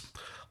 let's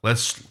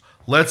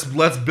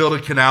build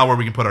a canal where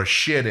we can put our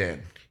shit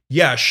in.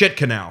 Yeah, shit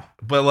canal.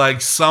 But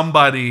like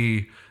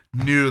somebody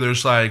knew,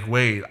 there's like,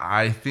 wait,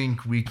 I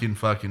think we can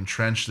fucking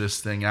trench this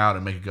thing out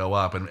and make it go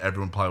up, and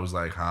everyone probably was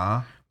like,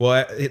 huh?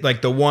 Well,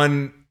 like the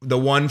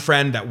one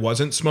friend that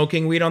wasn't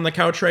smoking weed on the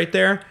couch right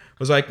there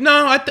was like,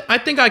 no, I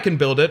think I can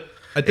build it.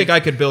 I think I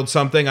could build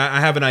something. I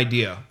have an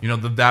idea.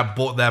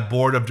 That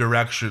board of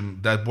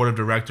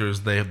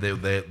directors,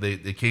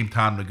 they came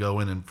time to go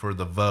in and for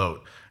the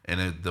vote, and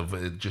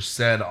it just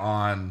said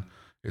on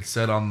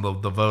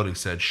the vote, it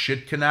said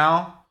shit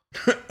canal.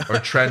 or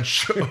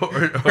trench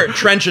or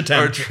trench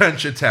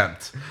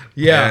attempt.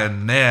 Yeah.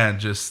 And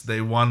man,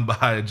 they won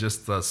by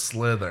just a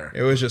slither.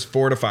 It was just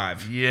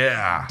 4-5.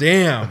 Yeah.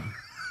 Damn.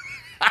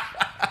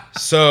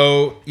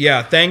 So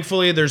yeah,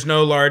 thankfully there's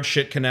no large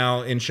shit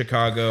canal in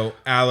Chicago.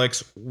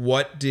 Alex,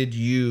 what did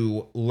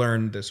you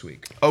learn this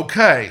week?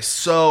 Okay,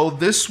 so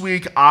this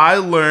week I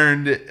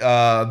learned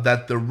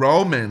that the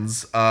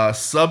Romans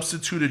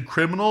substituted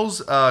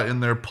criminals in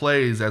their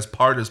plays as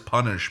part as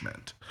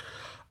punishment.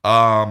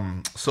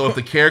 So if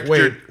the character...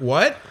 Wait,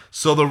 what?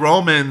 So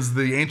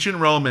the ancient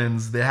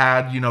Romans, they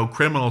had,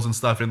 criminals and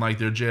stuff in like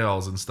their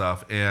jails and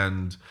stuff.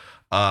 And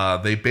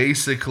they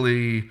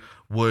basically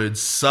would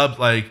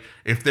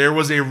if there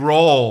was a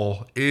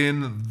role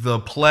in the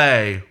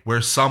play where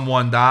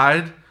someone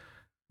died,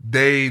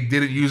 they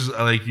didn't use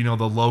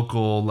the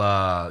local,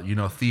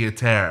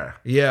 theater.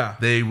 Yeah.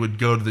 They would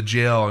go to the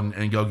jail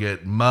and go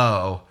get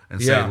Mo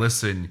and say,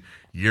 listen,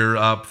 you're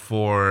up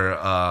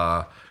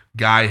for...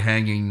 guy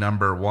hanging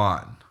number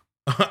 1.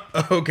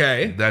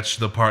 Okay. That's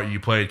the part you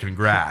played.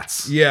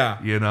 Congrats. Yeah.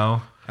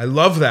 I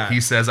love that.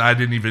 He says, I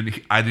didn't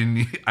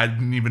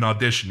even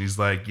audition. He's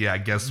like, yeah,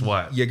 guess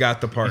what? You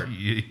got the part.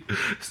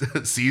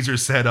 Caesar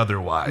said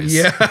otherwise.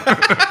 Yeah.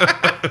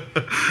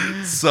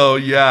 So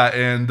yeah,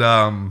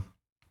 and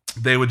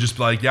they would just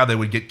be like, they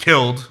would get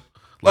killed.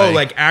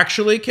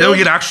 Actually killed? They would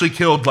get actually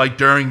killed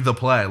during the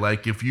play.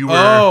 Like if you were...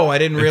 Oh, I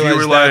didn't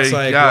realize that's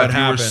what happened. If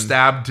you were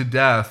stabbed to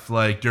death,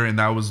 during...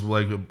 That was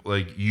like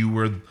you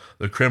were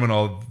the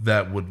criminal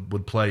that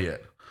would play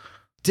it.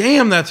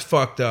 Damn, that's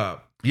fucked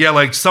up.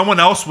 Yeah, someone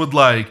else would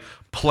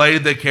play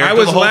the character. I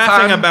was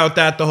laughing about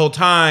that the whole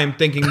time,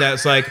 thinking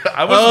that's I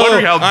was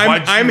wondering how...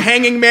 I'm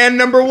hanging man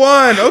number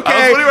 1.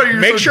 Okay,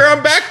 make sure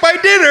I'm back by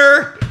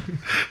dinner.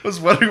 I was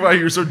wondering why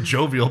you were so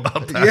jovial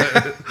about that.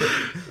 Yeah.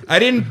 I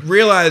didn't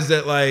realize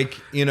that,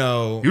 he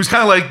was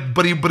kind of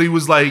but he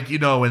was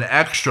an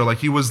extra.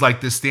 He was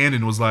this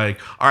stand-in was all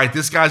right,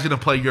 this guy's gonna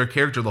play your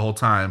character the whole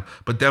time.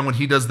 But then when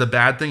he does the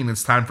bad thing and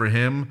it's time for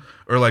him,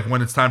 or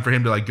when it's time for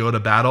him to go to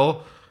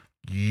battle,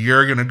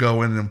 you're gonna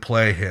go in and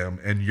play him,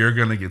 and you're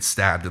gonna get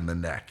stabbed in the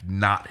neck,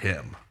 not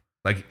him.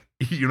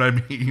 You know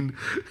what I mean?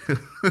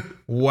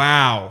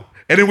 Wow.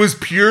 And it was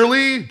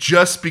purely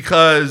just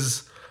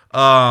because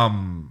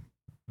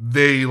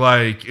they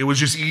like it was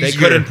just easier. They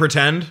couldn't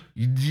pretend.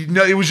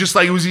 No, it was just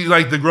like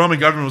the Roman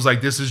government was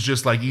like, this is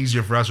just like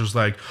easier for us. It was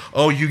like,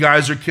 oh, you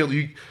guys are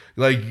killing.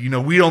 Like,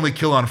 we only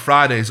kill on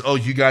Fridays. Oh,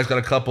 you guys got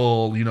a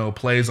couple,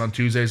 plays on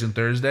Tuesdays and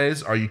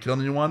Thursdays. Are you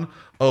killing anyone?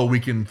 Oh,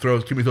 can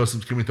we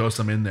throw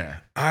some in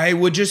there? I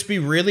would just be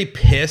really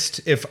pissed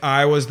if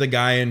I was the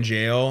guy in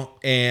jail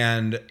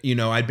and,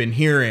 I'd been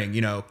hearing,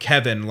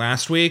 Kevin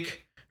last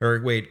week,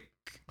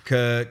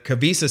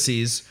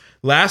 Kavisaces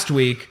last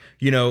week,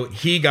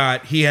 he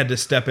had to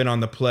step in on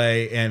the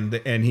play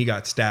and he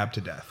got stabbed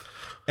to death.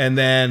 And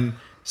then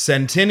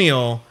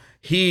Centennial,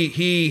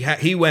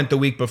 he went the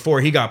week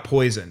before, he got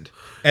poisoned.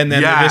 And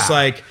then they're just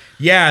like,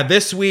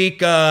 this week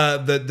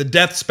the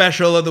death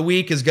special of the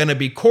week is gonna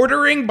be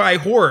quartering by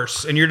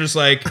horse, and you're just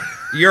like,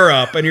 you're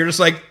up, and you're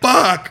just like,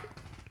 fuck.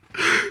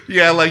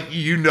 Yeah, like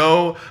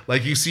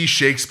you see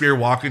Shakespeare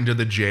walk into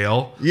the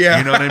jail. Yeah,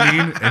 you know what I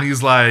mean? And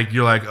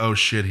you're like, oh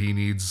shit,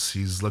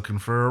 he's looking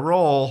for a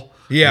role.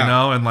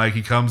 Yeah, and like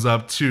he comes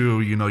up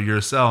to your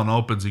cell and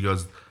opens. He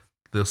goes,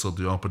 this'll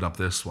do. Open up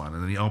this one,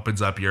 and then he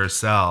opens up your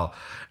cell,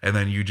 and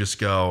then you just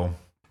go.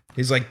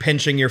 He's like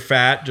pinching your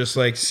fat, just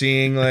like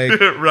seeing like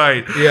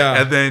right,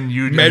 yeah, and then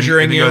you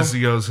measuring you.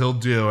 He goes, he'll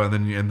do, and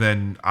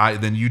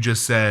then you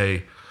just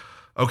say,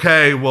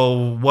 okay,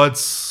 well,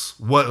 what?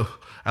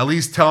 At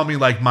least tell me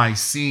like my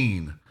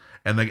scene,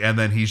 and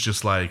then he's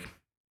just like,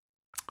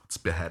 it's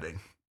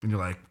beheading, and you're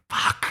like,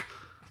 fuck,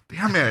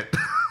 damn it,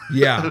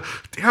 yeah,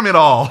 damn it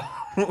all.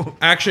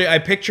 Actually, I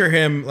picture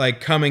him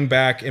like coming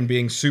back and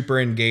being super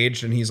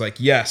engaged, and he's like,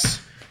 yes.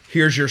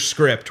 Here's your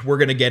script. We're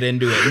gonna get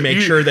into it and make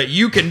sure that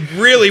you can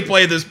really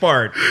play this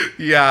part.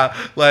 Yeah,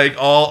 like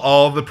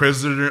all the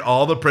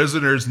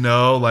prisoners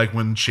know, like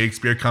when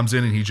Shakespeare comes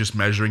in and he's just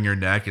measuring your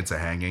neck, it's a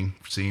hanging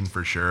scene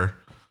for sure.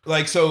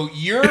 Like, so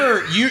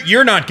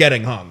you're not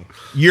getting hung.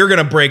 You're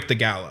gonna break the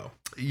gallows.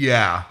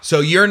 Yeah. So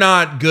you're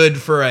not good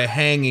for a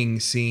hanging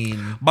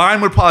scene.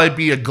 Mine would probably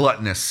be a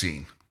gluttonous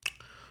scene.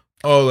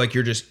 Oh, like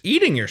you're just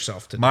eating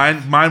yourself to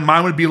death.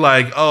 Mine would be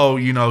like, oh,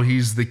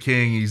 he's the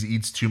king. He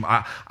eats too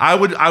much. I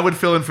would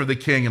fill in for the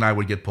king, and I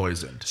would get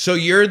poisoned. So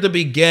you're the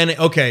beginning.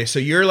 Okay, so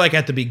you're like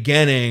at the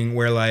beginning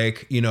where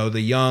like the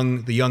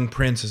young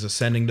prince is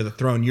ascending to the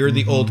throne. You're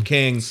the old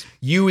king.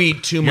 You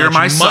eat too much. You're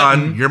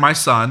my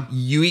son.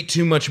 You eat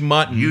too much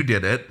mutton. You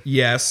did it.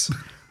 Yes.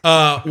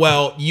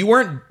 Well, you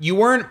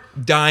weren't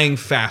dying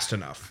fast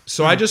enough.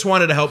 So I just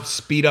wanted to help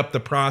speed up the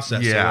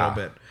process a little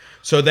bit.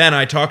 So then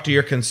I talk to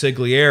your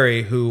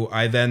consigliere, who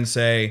I then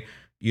say,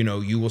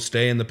 you will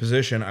stay in the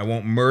position. I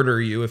won't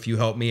murder you if you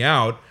help me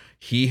out.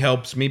 He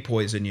helps me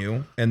poison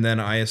you, and then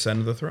I ascend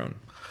to the throne.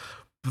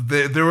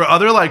 There were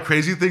other like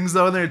crazy things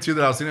though in there too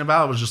that I was thinking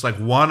about. It was just like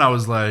one, I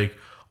was like,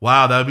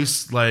 wow, that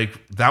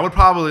would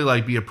probably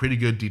like be a pretty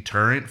good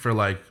deterrent for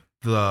like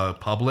the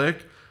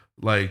public.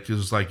 Like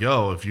it's like,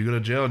 yo, if you go to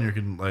jail and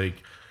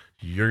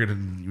you're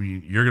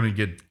gonna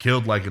get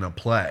killed like in a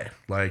play,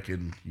 like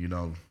in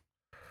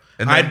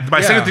And then my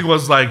second thing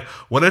was like,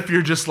 what if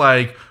your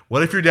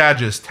dad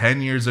just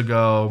 10 years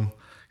ago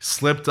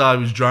slipped up,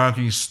 he was drunk,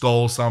 and he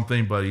stole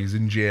something, but he's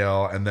in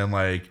jail, and then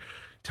like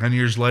 10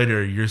 years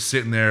later, you're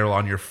sitting there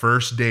on your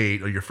first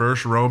date or your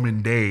first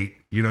Roman date.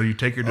 You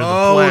take her to the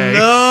play.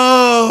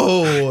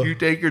 Oh no! You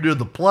take her to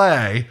the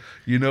play.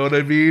 You know what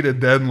I mean?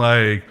 And then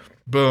like,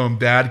 boom,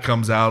 dad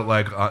comes out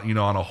like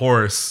on a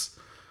horse,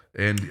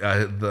 and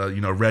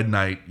the Red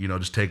Knight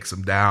just takes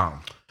him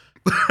down.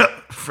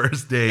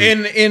 First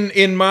date.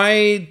 In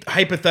my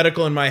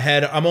hypothetical in my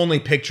head, I'm only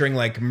picturing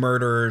like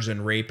murderers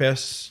and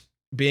rapists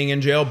being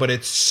in jail, but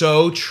it's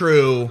so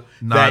true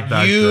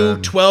that you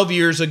 12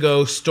 years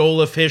ago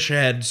stole a fish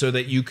head so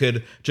that you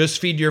could just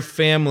feed your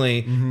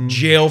family,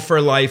 jail for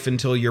life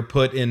until you're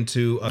put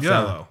into a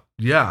fellow.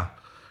 Yeah.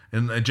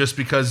 And just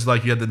because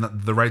like you had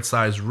the right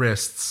size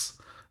wrists,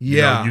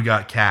 you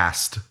got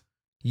cast.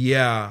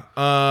 Yeah.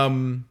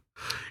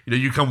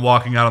 You come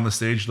walking out on the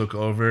stage, look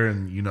over,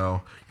 and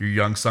your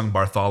young son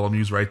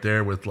Bartholomew's right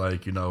there with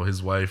like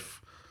his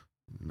wife,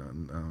 I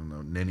don't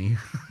know, Ninny.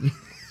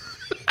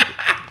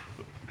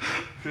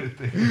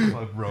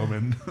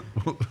 Roman.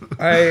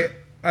 I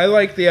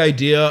like the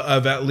idea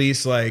of at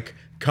least like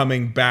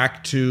coming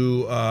back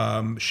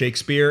to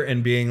Shakespeare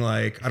and being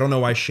like, I don't know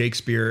why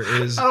Shakespeare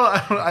is.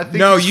 I think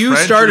no, you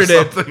French started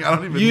it. I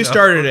don't even you know.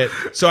 started it.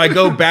 So I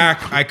go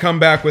back. I come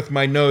back with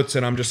my notes,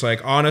 and I'm just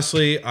like,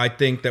 honestly, I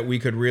think that we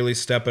could really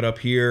step it up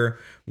here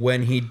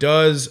when he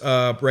does.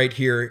 Right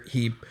here,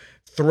 he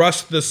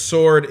thrust the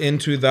sword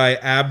into thy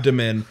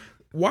abdomen.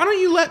 Why don't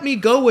you let me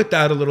go with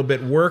that a little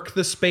bit? Work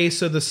the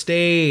space of the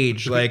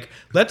stage. Like,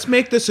 let's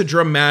make this a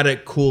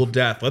dramatic, cool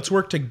death. Let's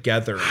work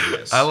together on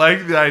this. I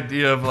like the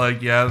idea of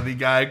like, the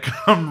guy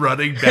come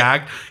running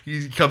back.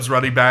 He comes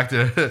running back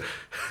to,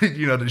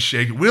 to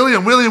shake.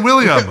 William. Willie!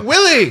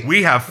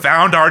 We have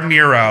found our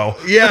Nero.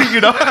 Yeah.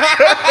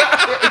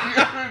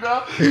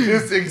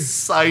 Just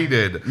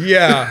excited.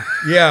 Yeah.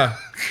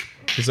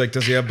 He's like,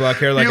 does he have black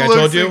hair like He I looks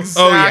told you?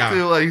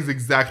 Exactly like he's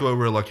exactly what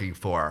we're looking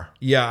for.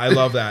 Yeah, I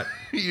love that.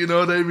 You know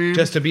what I mean?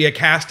 Just to be a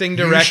casting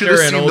director. You should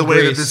have seen the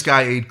way Grease. that this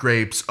guy ate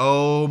grapes.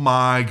 Oh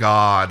my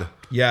god.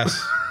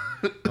 Yes.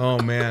 Oh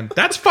man,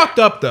 that's fucked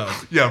up though.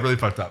 Yeah, really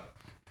fucked up.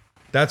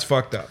 That's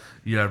fucked up.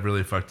 Yeah,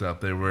 really fucked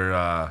up. They were,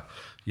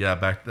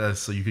 back then,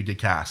 so you could get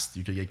cast.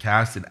 You could get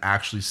cast and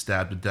actually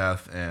stabbed to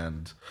death.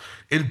 And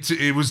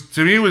it was,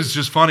 to me, it was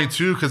just funny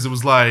too, because it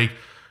was like,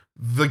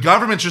 the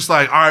government's just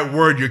like, all right,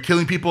 word, you're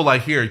killing people,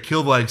 like, here,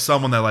 kill like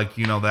someone that, like,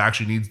 you know, that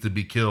actually needs to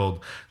be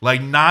killed.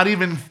 Like, not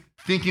even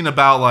thinking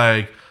about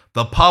like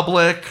the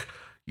public,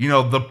 you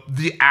know,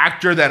 the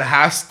actor that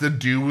has to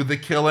do with the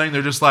killing.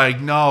 They're just like,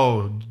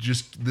 no,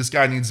 just this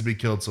guy needs to be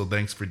killed, so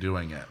thanks for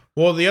doing it.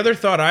 Well, the other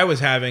thought I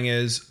was having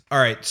is, all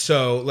right,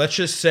 so let's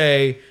just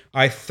say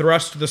I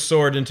thrust the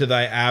sword into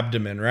thy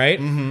abdomen, right?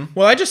 Mm-hmm.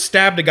 Well, I just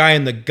stabbed a guy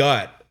in the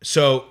gut.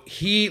 So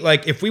he,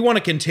 like, if we want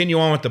to continue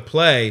on with the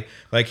play,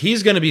 like,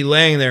 he's going to be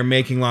laying there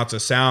making lots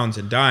of sounds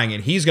and dying,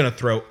 and he's going to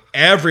throw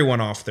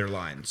everyone off their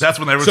lines. That's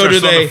when they start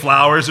throwing the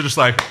flowers. They're just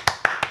like,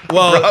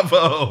 well,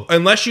 bravo.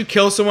 Unless you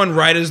kill someone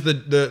right as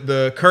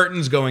the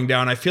curtain's going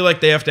down, I feel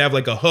like they have to have,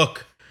 like, a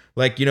hook.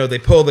 Like, you know, they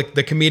pull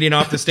the comedian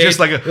off the stage. Just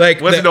like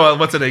what's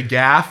it, a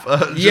gaff?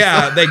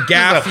 They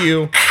gaff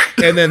you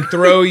and then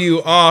throw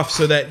you off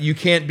so that you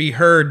can't be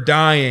heard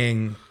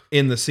dying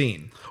in the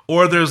scene.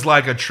 Or there's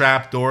like a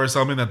trap door or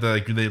something that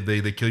they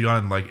kill you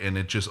on, and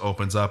it just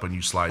opens up and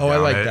you slide down. I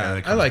like it, that. And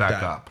it comes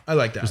back up. I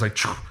like that. It's like,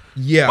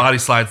 yeah, body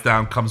slides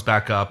down, comes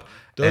back up.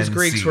 Those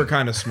Greeks were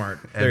kind of smart.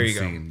 There you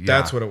go. Yeah.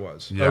 That's what it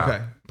was. Yeah.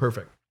 Okay,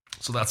 perfect.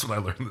 So that's what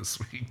I learned this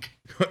week.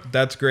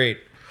 That's great.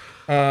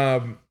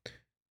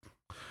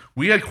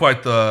 We had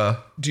quite the...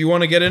 Do you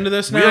want to get into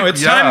this now?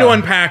 It's time to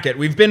unpack it.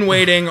 We've been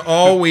waiting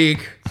all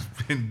week.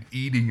 It's been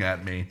eating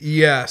at me.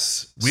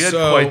 Yes. We had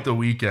quite the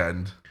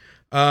weekend.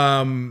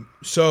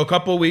 So a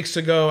couple weeks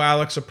ago,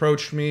 Alex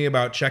approached me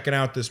about checking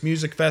out this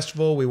music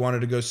festival we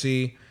wanted to go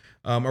see.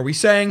 Are we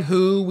saying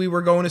who we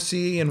were going to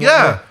see? And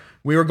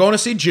we were going to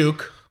see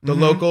Juke, the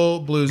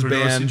local blues band.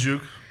 Going to see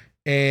Juke.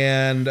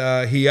 And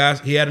he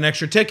had an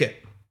extra ticket.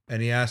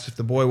 And he asked if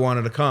the boy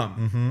wanted to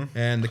come.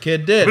 And the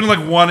kid did. I've been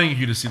like wanting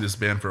you to see this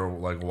band for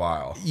like a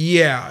while.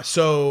 Yeah.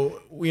 So,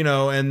 you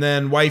know, and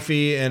then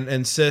Wifey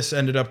and Sis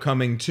ended up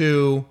coming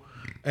too.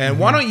 And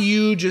why don't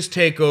you just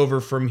take over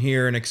from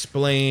here and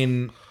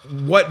explain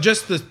what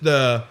just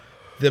the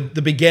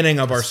beginning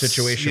of our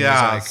situation was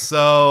like?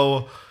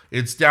 So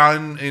it's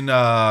down in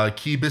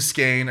Key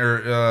Biscayne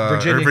or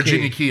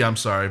Virginia Key. I'm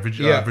sorry,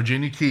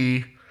 Virginia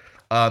Key.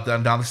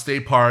 Down the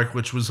state park,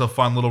 which was a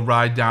fun little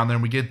ride down there.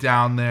 And we get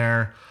down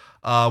there.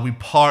 We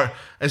park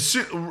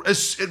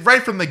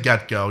right from the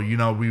get go. You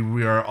know,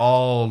 we're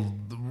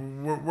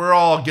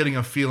all getting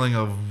a feeling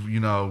of,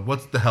 you know,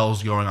 what the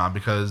hell's going on,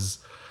 because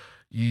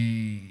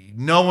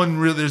no one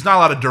really, there's not a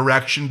lot of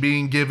direction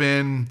being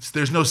given.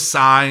 There's no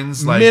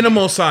signs, like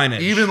minimal signage.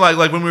 Even like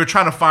when we were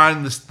trying to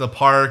find the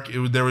park,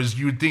 you would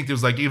think there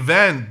was like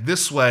event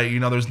this way. You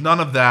know, there's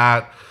none of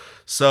that.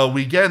 So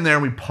we get in there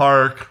and we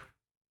park.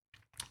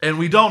 And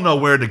we don't know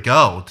where to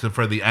go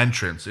for the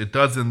entrance.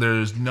 There's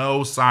no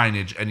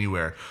signage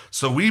anywhere.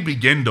 So we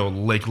begin to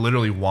like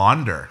literally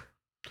wander.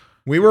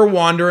 We were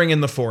wandering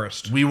in the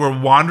forest.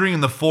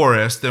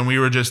 And we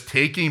were just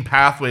taking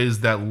pathways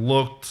that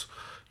looked,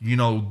 you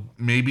know,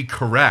 maybe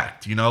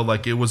correct. You know,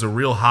 like it was a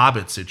real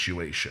Hobbit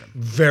situation.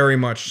 Very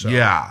much so.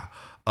 Yeah.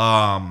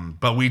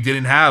 But we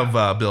didn't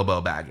have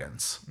Bilbo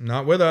Baggins.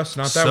 Not with us.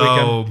 Not that weekend.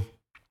 So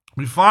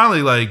we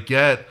finally like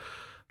get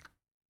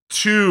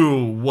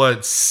to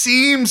what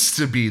seems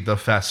to be the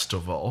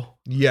festival.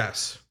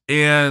 Yes.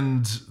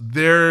 And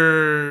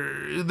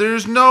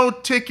there's no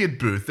ticket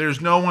booth. There's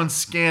no one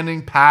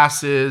scanning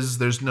passes.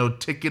 There's no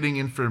ticketing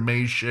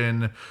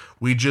information.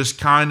 We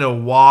just kind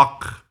of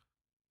walk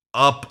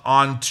up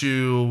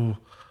onto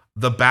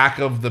the back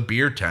of the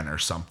beer tent or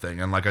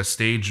something, and like a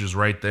stage is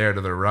right there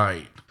to the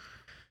right.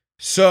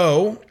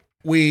 So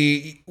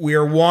we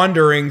are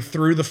wandering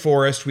through the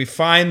forest. We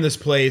find this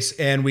place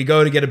and we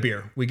go to get a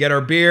beer. We get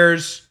our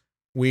beers.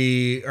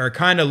 We are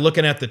kind of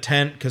looking at the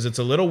tent because it's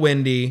a little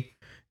windy,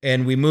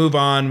 and we move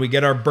on. We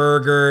get our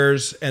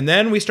burgers, and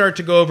then we start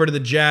to go over to the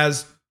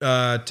jazz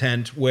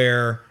tent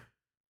where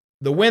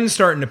the wind's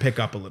starting to pick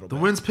up a little bit.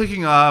 The wind's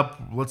picking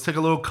up. Let's take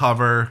a little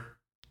cover.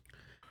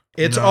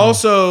 It's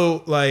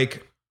also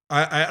like,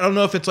 I don't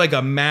know if it's like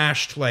a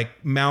mashed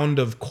like mound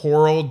of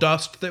coral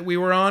dust that we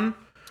were on,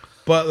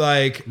 but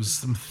like it was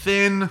some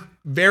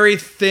very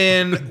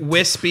thin,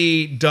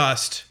 wispy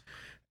dust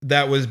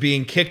that was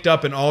being kicked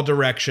up in all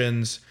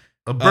directions.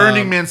 A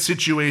Burning Man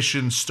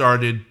situation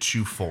started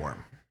to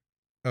form.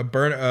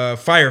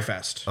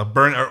 Firefest.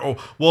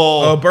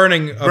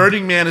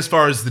 Burning Man as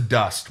far as the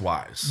dust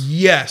wise.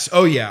 Yes.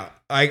 Oh yeah.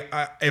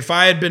 If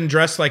I had been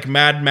dressed like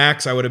Mad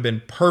Max, I would have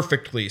been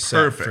perfectly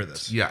set for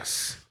this.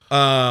 Yes.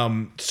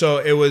 So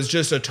it was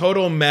just a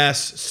total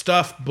mess,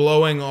 stuff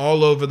blowing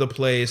all over the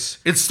place.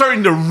 It's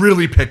starting to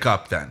really pick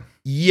up then.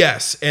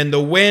 Yes, and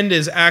the wind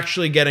is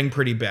actually getting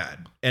pretty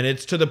bad. And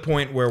it's to the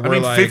point where we're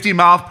like 50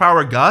 mile per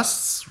hour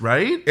gusts,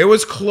 right? It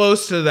was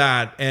close to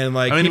that. And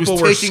like people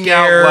were taking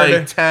out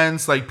like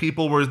tents, like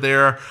people were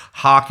there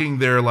hawking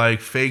their like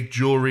fake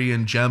jewelry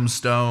and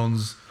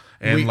gemstones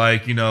and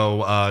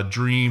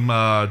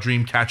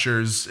dream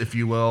catchers, if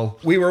you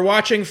will. We were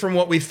watching from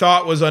what we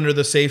thought was under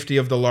the safety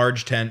of the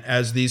large tent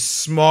as these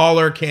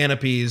smaller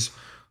canopies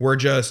were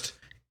just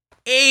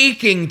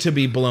aching to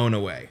be blown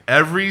away.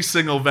 Every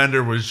single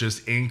vendor was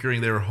just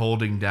anchoring. They were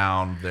holding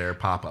down their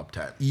pop-up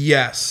tent.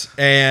 Yes.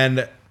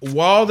 And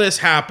while this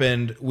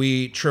happened,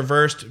 we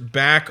traversed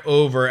back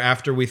over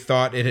after we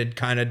thought it had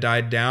kind of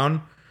died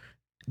down.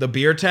 The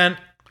beer tent,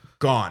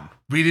 gone.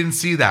 We didn't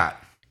see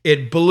that.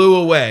 It blew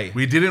away.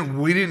 We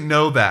didn't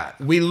know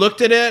that. We looked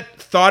at it,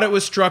 thought it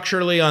was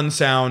structurally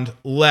unsound,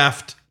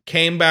 left,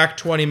 came back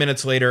 20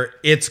 minutes later.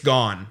 It's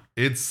gone.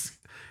 It's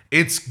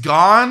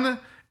gone.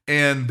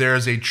 And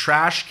there's a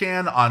trash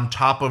can on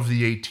top of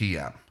the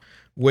ATM.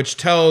 Which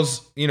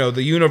tells,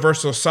 the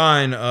universal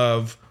sign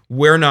of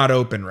we're not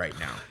open right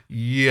now.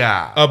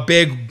 Yeah. A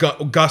big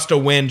gust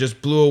of wind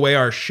just blew away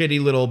our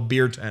shitty little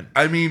beer tent.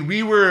 I mean,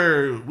 we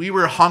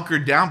were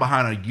hunkered down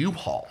behind a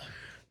U-Haul.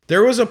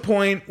 There was a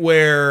point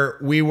where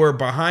we were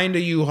behind a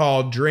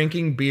U-Haul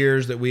drinking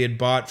beers that we had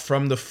bought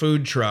from the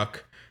food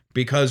truck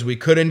because we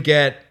couldn't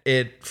get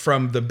it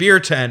from the beer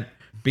tent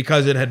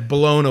because it had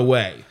blown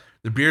away.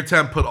 The beer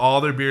tent put all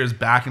their beers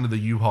back into the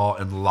U-Haul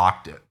and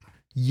locked it.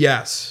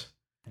 Yes.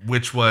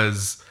 Which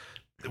was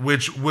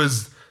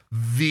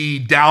the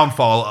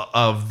downfall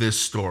of this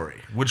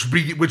story.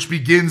 Which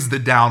begins the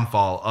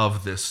downfall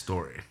of this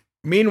story.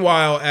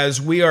 Meanwhile, as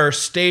we are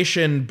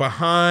stationed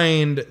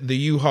behind the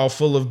U-Haul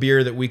full of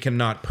beer that we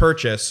cannot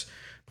purchase,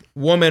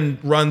 woman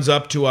runs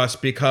up to us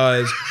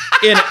because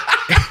in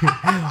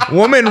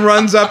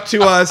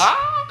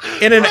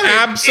an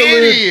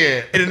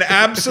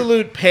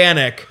absolute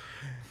panic.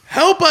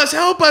 Help us!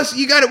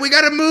 We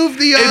gotta move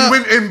the.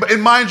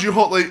 And mind you,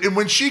 and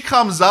when she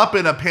comes up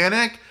in a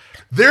panic,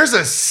 there's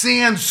a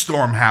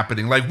sandstorm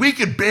happening. Like we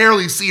could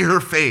barely see her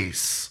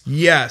face.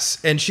 Yes,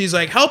 and she's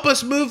like, "Help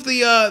us move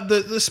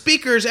the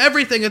speakers,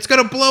 everything. It's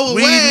gonna blow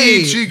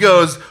away." She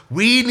goes,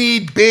 "We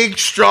need big,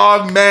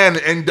 strong men,"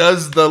 and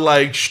does the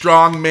like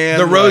strong man,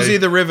 the Rosie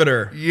the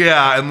Riveter.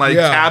 Yeah, and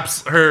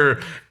taps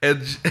her,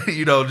 and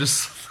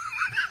just.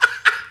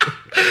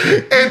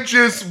 And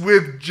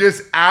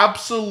with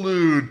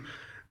absolute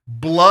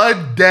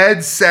blood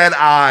dead set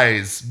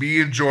eyes,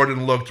 me and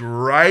Jordan looked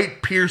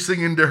right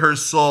piercing into her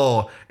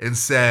soul and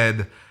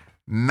said,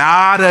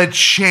 "Not a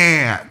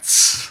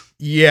chance."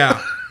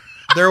 Yeah.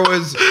 There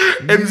was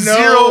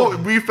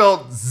we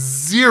felt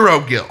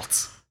zero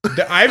guilt.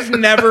 I've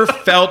never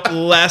felt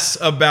less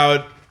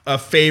about a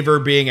favor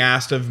being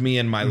asked of me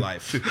in my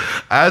life.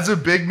 As a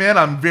big man,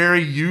 I'm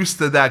very used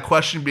to that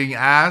question being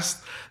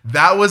asked.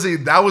 That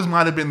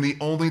might have been the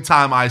only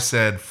time I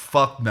said,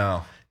 "Fuck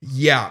no."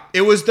 Yeah.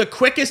 It was the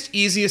quickest,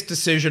 easiest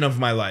decision of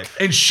my life.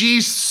 And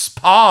she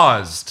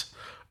paused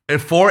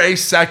for a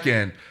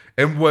second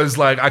and was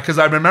like, because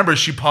I remember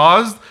she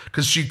paused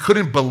because she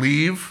couldn't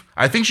believe,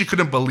 I think she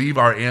couldn't believe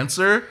our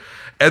answer.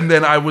 And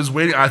then I was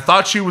waiting. I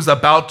thought she was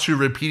about to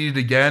repeat it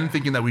again,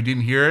 thinking that we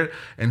didn't hear it.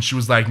 And she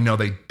was like, "No,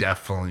 they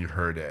definitely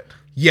heard it."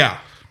 Yeah.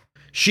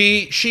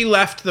 She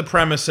left the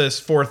premises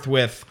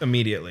forthwith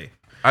immediately.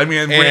 I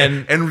mean,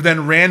 and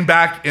then ran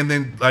back,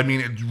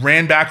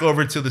 ran back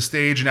over to the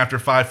stage, and after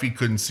 5 feet,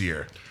 couldn't see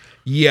her.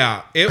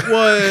 Yeah, it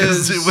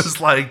was. It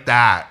was like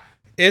that.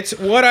 It's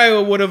what I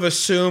would have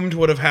assumed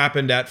would have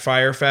happened at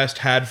Fyre Fest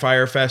had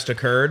Fyre Fest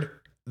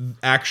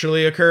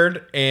actually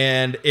occurred,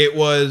 and it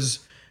was.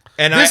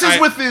 And this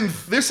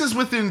is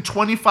within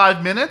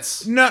 25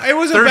 minutes. No, it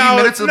was 30 about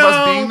minutes of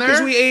us being there.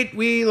 Because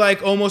we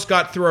almost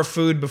got through our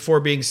food before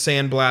being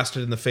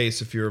sandblasted in the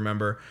face, if you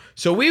remember.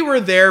 So we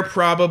were there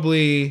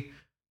probably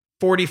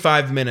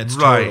 45 minutes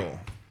total. Right.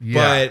 Yeah.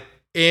 But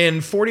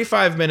in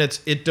 45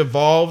 minutes, it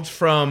devolved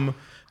from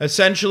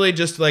essentially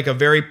just like a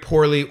very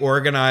poorly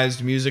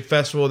organized music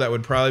festival that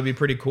would probably be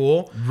pretty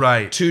cool.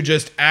 Right. To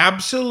just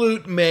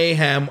absolute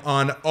mayhem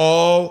on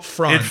all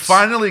fronts. It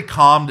finally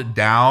calmed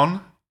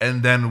down,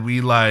 and then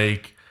we kind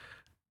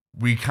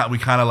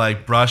of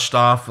like brushed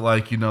off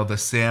the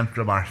sand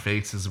from our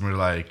faces, and we're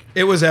like,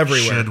 it was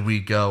everywhere. Should we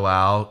go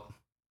out?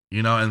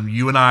 And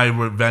you and I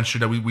were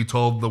ventured that we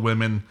told the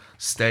women,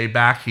 "Stay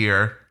back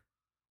here.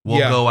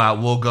 We'll go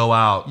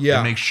out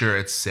and make sure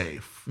it's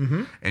safe."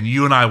 Mm-hmm. And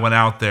you and I went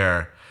out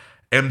there,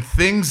 and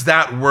things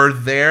that were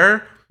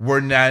there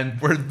were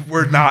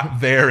not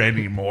there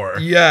anymore.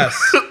 Yes.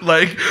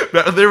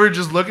 They were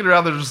just looking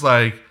around. They're just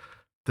like,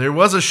 there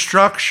was a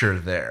structure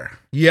there.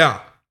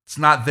 Yeah. It's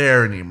not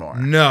there anymore.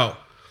 No.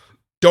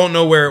 Don't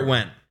know where it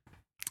went.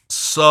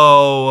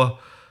 So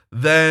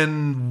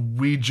then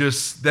we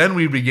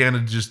began to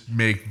just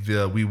make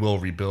the "we will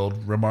rebuild"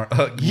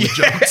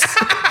 jokes.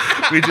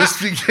 We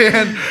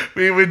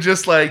would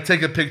just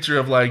take a picture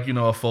of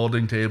a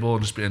folding table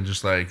and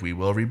just "we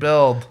will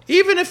rebuild."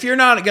 Even if you're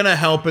not going to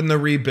help in the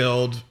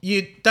rebuild,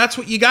 that's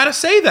what you got to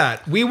say,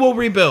 that we will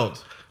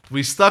rebuild.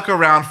 We stuck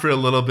around for a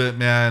little bit,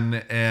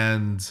 man,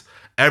 and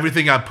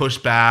everything got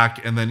pushed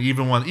back. And then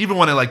even when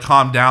it like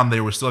calmed down,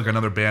 there was still like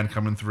another band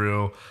coming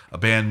through, a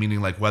band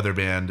meaning like weather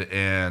band.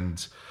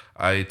 And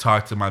I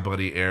talked to my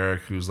buddy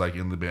Eric, who's like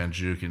in the band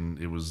Juke, and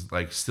it was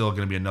like still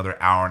going to be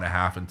another hour and a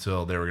half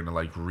until they were going to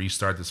like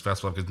restart this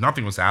festival because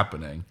nothing was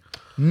happening.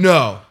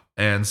 No.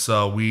 And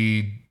so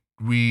we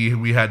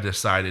had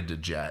decided to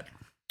jet.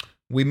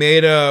 We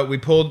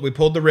pulled the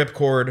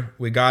ripcord.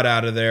 We got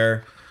out of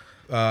there.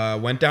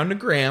 Went down to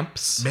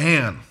Gramps.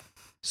 Man.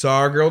 Saw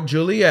our girl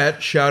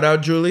Juliet. Shout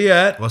out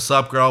Juliet. What's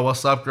up, girl?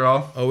 What's up,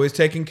 girl? Always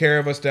taking care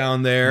of us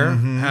down there.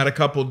 Mm-hmm. Had a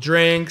couple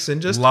drinks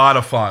and just a lot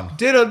of fun.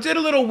 Did a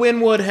little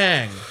Wynwood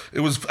hang.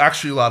 It was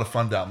actually a lot of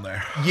fun down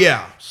there.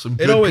 Yeah. Some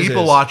good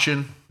people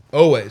watching.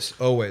 Always.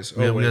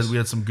 We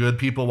had some good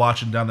people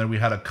watching down there. We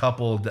had a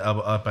couple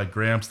up at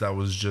Gramps that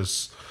was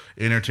just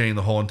entertaining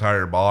the whole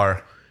entire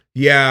bar.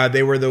 Yeah,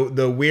 they were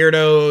the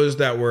weirdos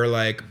that were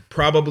like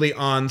probably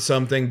on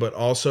something but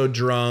also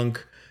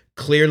drunk,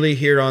 clearly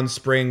here on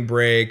spring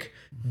break,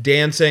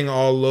 dancing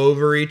all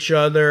over each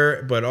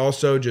other but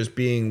also just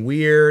being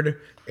weird.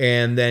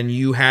 And then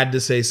you had to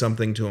say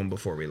something to them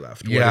before we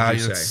left. What did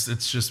you say?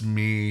 It's just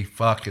me.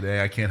 Fuck it,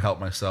 I can't help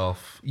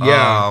myself.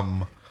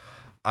 Yeah.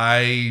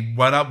 I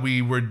went up.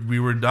 We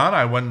were done.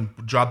 I went and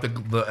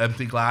dropped the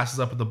empty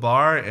glasses up at the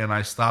bar, and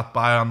I stopped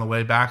by on the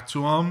way back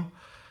to them.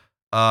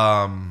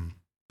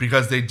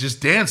 Because they just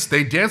danced.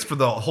 They danced for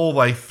the whole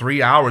like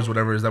 3 hours,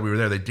 whatever it is that we were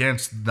there. They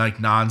danced like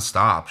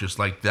nonstop, just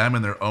like them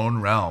in their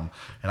own realm.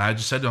 And I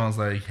just said to them, I was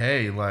like,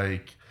 hey,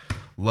 like,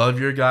 love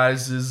your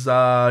guys'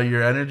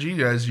 your energy.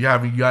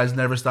 You guys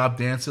never stop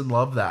dancing.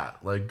 Love that.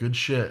 Like, good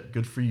shit.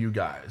 Good for you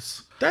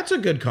guys. That's a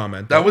good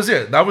comment. That was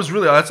it.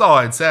 That's all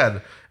I'd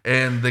said.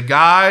 And the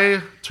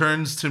guy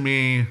turns to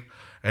me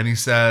and he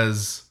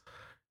says,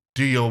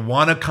 do you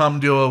want to come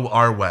to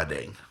our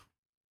wedding?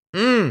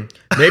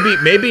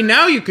 Maybe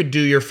now you could do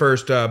your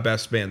first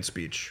best man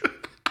speech.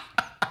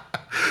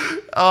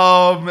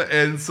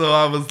 And so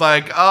I was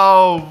like,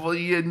 oh, well,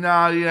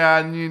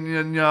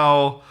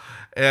 no.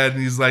 And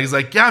he's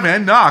like, yeah,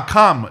 man, nah,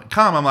 come.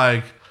 I'm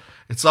like,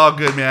 it's all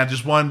good, man. I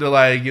just wanted to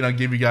like,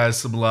 give you guys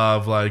some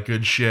love, like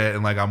good shit.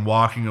 And like, I'm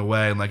walking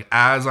away. And like,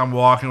 as I'm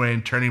walking away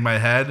and turning my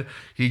head,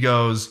 he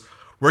goes,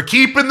 we're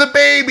keeping the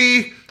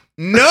baby.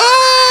 No!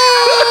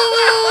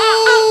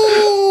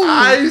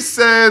 I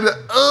said,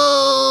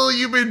 oh,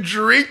 you've been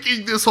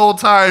drinking this whole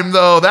time,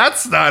 though.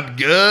 That's not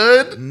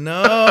good.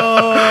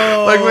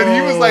 No. Like when he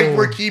was like,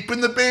 we're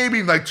keeping the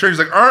baby. Like, Trey's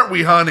like, aren't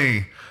we,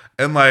 honey?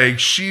 And like,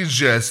 she's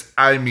just,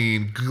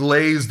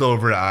 glazed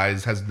over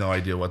eyes, has no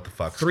idea what the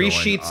fuck's going on. 3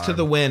 sheets to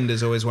the wind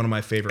is always one of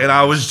my favorite. And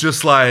I was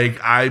just like,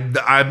 I'm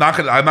not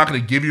gonna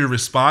give you a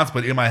response,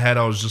 but in my head,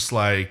 I was just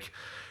like,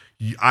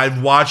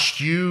 I've watched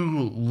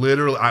you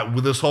literally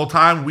this whole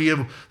time.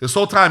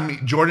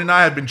 Jordan and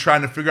I have been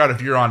trying to figure out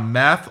if you're on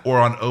meth or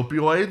on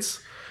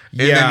opioids, and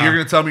then you're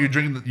gonna tell me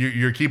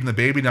you're keeping the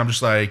baby. And I'm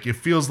just like, it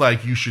feels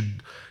like you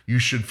should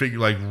figure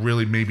like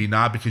really maybe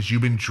not, because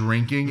you've been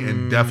drinking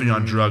and definitely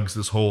on drugs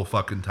this whole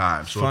fucking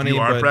time. So funny, if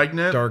you are but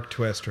pregnant, dark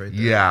twist right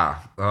there. Yeah.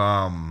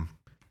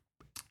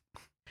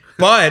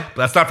 But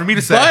that's not for me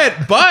to say.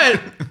 But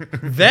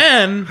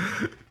then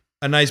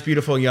a nice,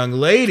 beautiful young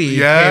lady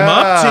came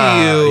up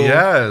to you.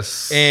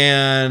 Yes.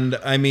 And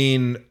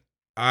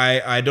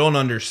I don't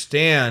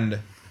understand.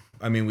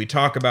 We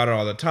talk about it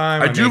all the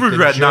time. I do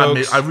regret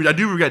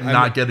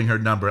not getting her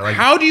number. Like,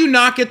 how do you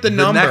not get the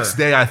number? The next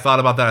day I thought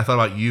about that. I thought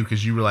about you,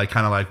 because you were like,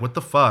 kind of like, what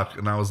the fuck?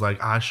 And I was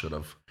like, I should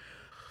have.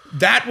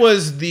 That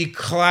was the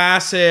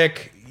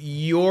classic,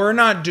 you're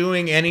not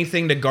doing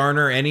anything to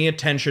garner any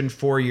attention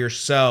for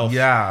yourself.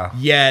 Yeah.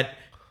 Yet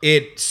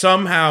it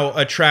somehow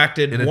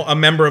attracted a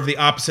member of the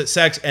opposite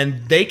sex,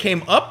 and they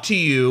came up to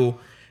you,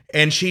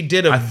 and she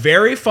did a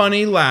very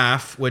funny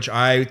laugh, which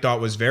I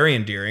thought was very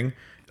endearing,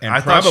 and I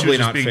probably thought she was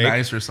not just being fake.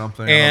 Nice or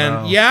something.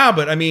 And yeah,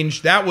 but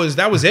that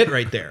was it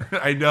right there.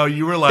 I know,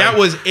 you were like, that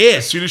was it.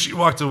 As soon as she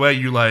walked away,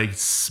 you like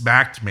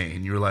smacked me,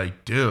 and you were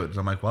like, dude. And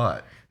I'm like,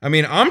 what?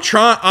 I'm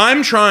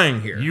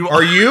trying here.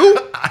 Are you?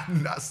 I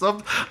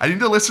need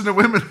to listen to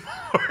women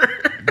more.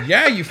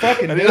 Yeah, you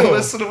fucking do. I need to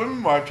listen to women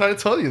more. I'm trying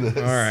to tell you this.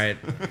 All right,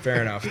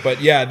 fair enough.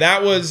 But yeah,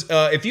 that was.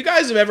 If you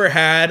guys have ever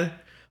had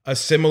a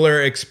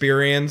similar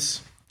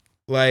experience,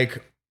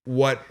 like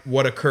what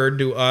occurred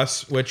to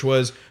us, which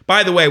was,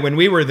 by the way, when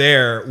we were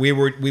there, we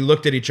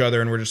looked at each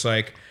other and we're just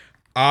like,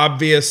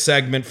 obvious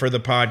segment for the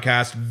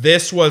podcast.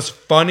 This was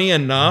funny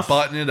enough,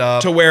 button it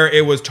up to where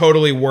it was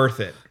totally worth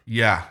it.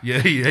 Yes.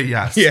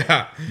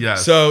 Yeah.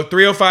 So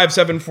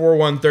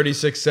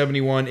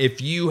 305-741-3671.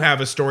 If you have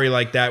a story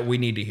like that, we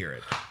need to hear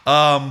it.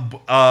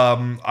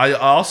 I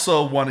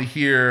also want to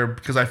hear,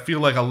 because I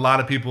feel like a lot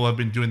of people have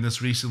been doing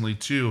this recently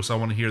too, so I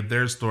want to hear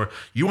their story.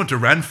 You went to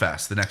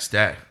Renfest the next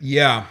day.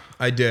 Yeah,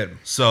 I did.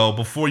 So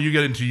before you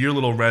get into your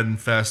little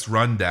Renfest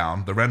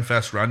rundown,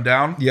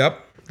 Yep,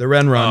 the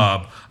Ren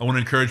Run. I want to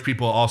encourage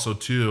people also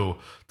too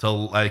to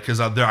like, because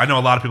I know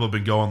a lot of people have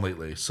been going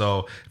lately.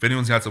 So if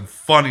anyone's got some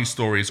funny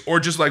stories,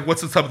 or just like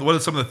what are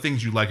some of the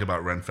things you like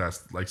about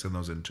Renfest, like send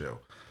those in too.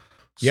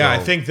 Yeah, I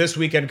think this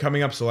weekend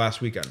coming up is the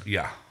last weekend.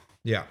 Yeah.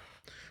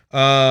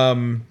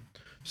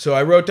 So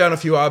I wrote down a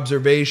few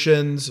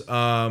observations.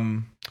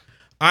 I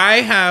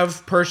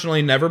have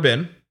personally never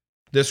been.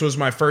 This was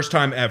my first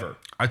time ever.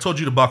 I told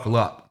you to buckle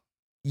up.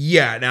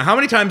 Yeah. Now, how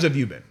many times have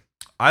you been?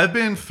 I've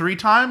been 3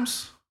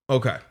 times.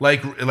 Okay.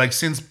 Like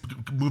since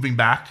moving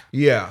back.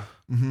 Yeah.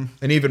 Mm-hmm.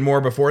 And even more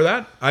before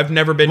that? I've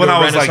never been when to a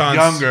I was Renaissance.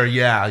 like younger,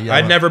 yeah.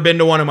 I'd never been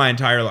to one in my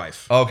entire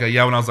life. Okay,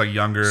 yeah, when I was like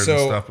younger and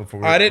stuff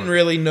before. I didn't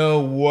really know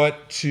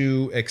what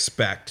to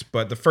expect,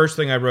 but the first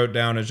thing I wrote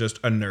down is just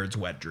a nerd's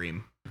wet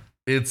dream.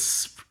 Did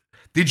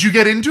you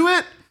get into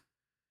it?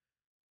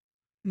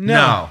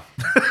 No.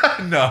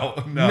 No.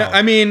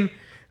 I mean,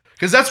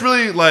 because that's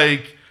really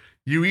like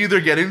you either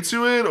get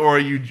into it or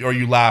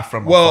you laugh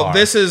from afar.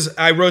 Well,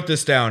 I wrote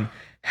this down.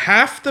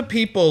 Half the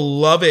people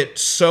love it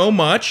so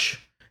much,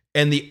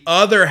 and the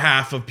other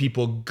half of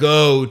people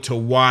go to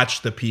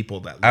watch the people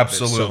that love it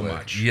so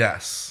much.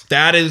 Yes.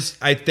 That is,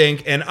 I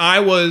think, and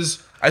I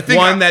was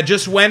one that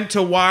just went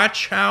to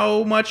watch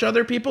how much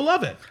other people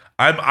love it.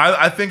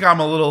 I think I'm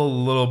a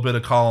little bit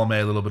of column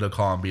A, a little bit of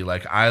column B.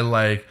 Like I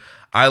like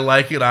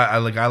it. I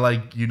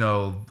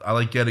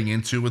like getting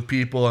into it with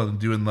people and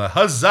doing the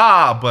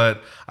huzzah,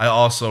 but I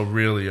also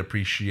really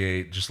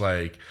appreciate just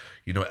like,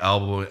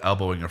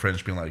 elbowing a friend,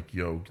 just being like,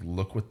 yo,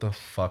 look what the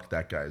fuck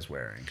that guy's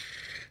wearing.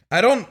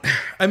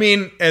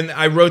 And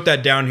I wrote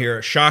that down here.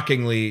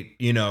 Shockingly,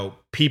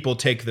 people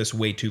take this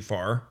way too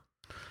far.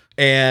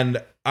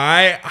 And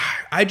I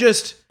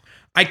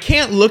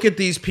can't look at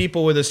these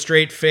people with a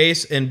straight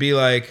face and be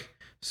like,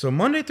 so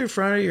Monday through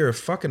Friday, you're a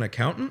fucking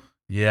accountant?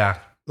 Yeah.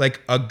 Like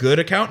a good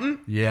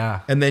accountant? Yeah.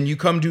 And then you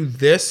come do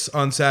this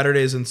on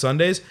Saturdays and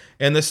Sundays.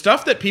 And the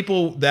stuff that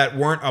people that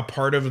weren't a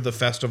part of the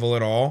festival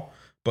at all,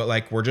 but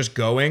like were just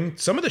going,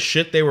 some of the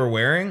shit they were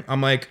wearing,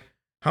 I'm like,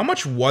 how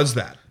much was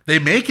that? They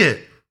make it.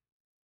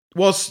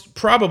 Well,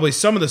 probably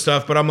some of the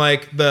stuff, but I'm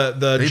like the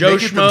Joe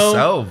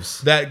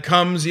Schmo that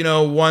comes,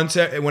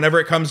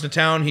 whenever it comes to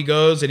town, he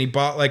goes and he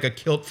bought like a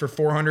kilt for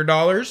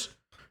 $400.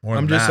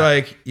 I'm just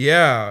like,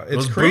 yeah,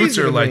 it's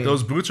crazy.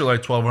 Those boots are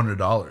like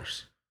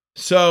 $1,200.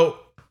 So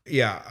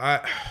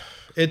yeah,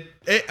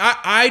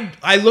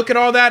 I look at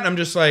all that and I'm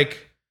just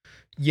like,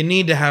 you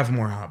need to have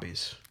more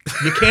hobbies.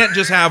 You can't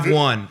just have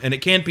one, and it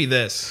can't be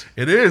this.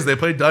 It is. They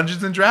play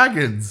Dungeons and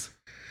Dragons.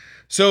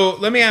 So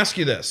let me ask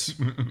you this: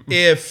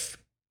 if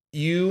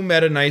you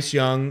met a nice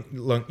young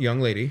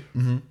lady,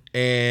 mm-hmm.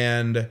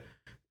 and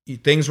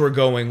things were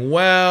going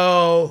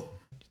well,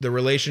 the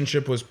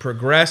relationship was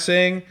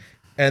progressing,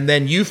 and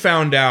then you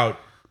found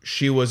out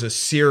she was a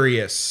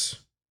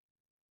serious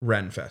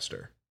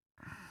Renfester.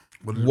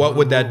 What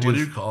would that do? What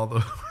do you call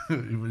them? A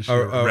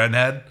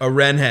Renhead? A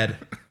Renhead,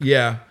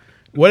 yeah.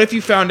 What if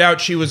you found out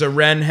she was a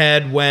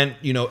Renhead, went,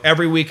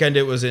 every weekend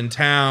it was in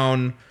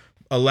town,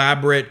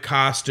 elaborate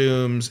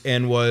costumes,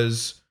 and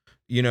was,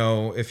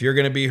 if you're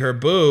going to be her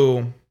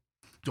boo.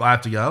 Do I have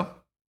to go?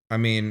 I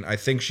mean, I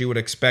think she would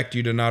expect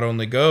you to not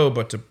only go,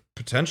 but to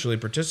potentially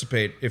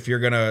participate if you're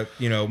going to,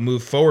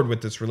 move forward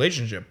with this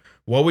relationship.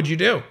 What would you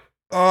do?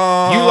 You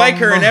like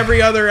her in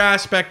every other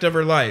aspect of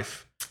her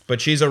life, but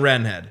she's a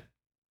Renhead.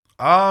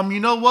 You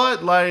know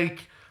what?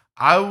 Like,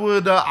 I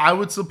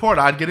would support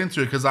it. I'd get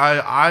into it because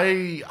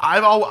I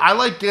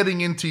like getting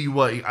into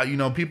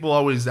what people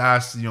always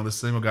ask the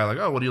single guy like,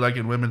 oh, what do you like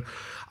in women?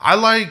 I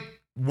like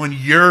when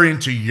you're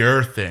into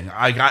your thing.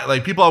 I got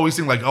like people always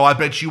think like, oh, I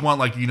bet you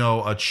want like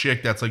a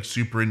chick that's like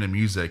super into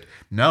music.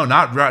 No,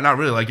 not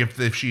really. Like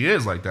if she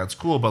is like that's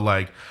cool, but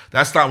like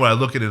that's not what I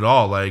look at at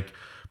all. Like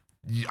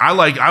I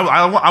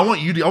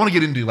want to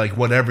get into like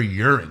whatever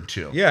you're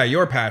into. Yeah,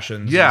 your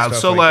passions. Yeah,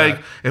 so like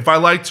if I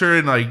liked her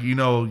and like and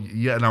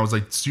I was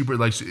like super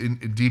like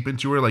deep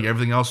into her, like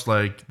everything else,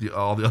 like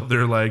all the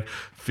other like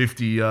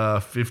 50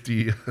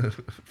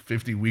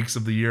 weeks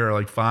of the year are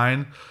like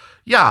fine.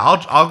 Yeah,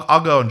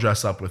 I'll go and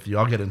dress up with you.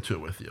 I'll get into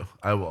it with you.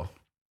 I will.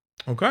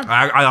 Okay.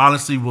 I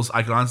honestly will.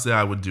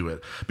 I would do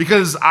it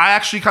because I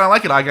actually kind of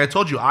like it. Like I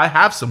told you, I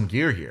have some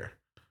gear here.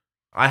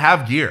 I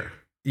have gear.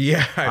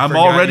 Yeah, I'm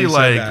already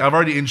like I've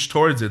already inched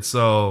towards it.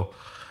 So,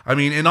 I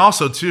mean, and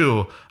also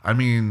too, I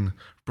mean,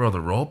 bro,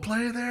 the role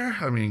play there.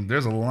 I mean,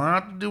 there's a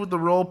lot to do with the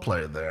role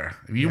play there.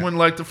 You wouldn't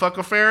like to fuck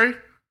a fairy?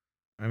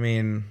 I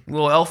mean, a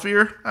little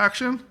elfier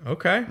action.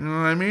 Okay, you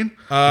know what I mean?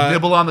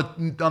 Nibble on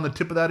the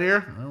tip of that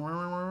ear.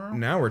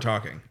 Now we're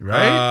talking,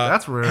 right?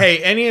 That's where.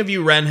 Hey, any of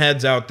you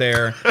Renheads out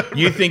there,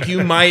 you think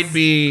you might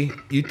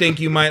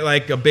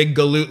like a big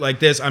galoot like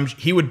this?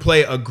 He would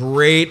play a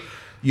great.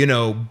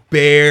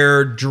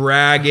 Bear,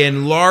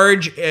 dragon,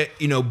 large,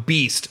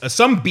 beast,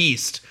 some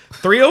beast.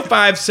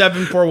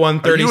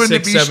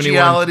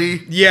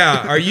 305-741-3671.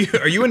 Yeah, are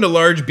you into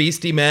large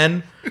beastie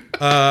men?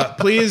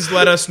 Please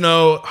let us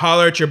know.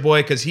 Holler at your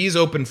boy because he's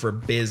open for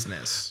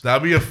business.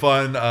 That'd be a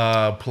fun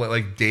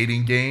like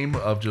dating game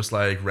of just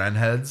like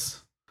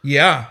Renheads.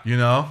 Yeah.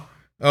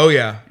 Oh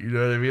yeah. You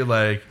know what I mean?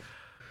 Like,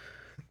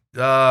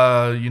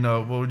 what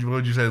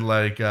would you say?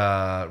 Like,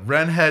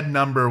 Renhead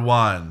number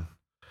 1.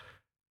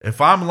 If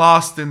I'm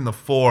lost in the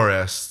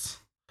forest,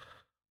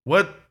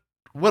 what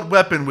what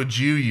weapon would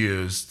you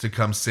use to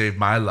come save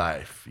my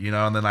life? You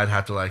know, and then I'd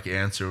have to like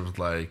answer with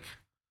like,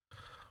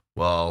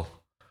 well,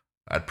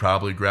 I'd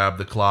probably grab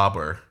the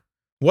clobber.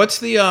 What's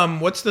the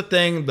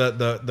thing,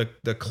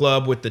 the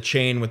club with the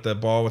chain with the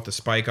ball with the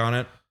spike on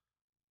it?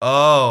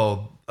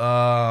 Oh,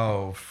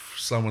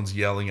 someone's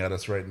yelling at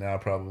us right now,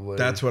 probably.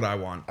 That's what I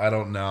want. I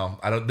don't know.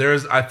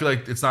 I feel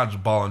like it's not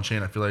just ball and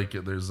chain. I feel like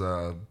there's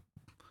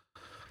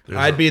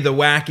I'd be the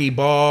wacky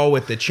ball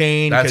with the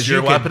chain. That's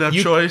your weapon of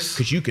choice?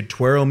 Because you could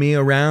twirl me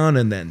around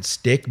and then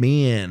stick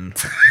me in.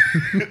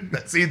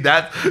 See,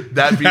 that's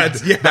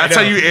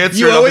how you answer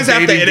you always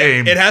have to,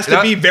 game. It has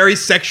to be very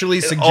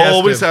sexually suggestive. It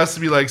always has to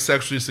be like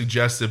sexually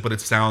suggestive, but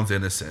it sounds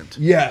innocent.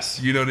 Yes.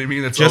 You know what I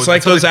mean? It's just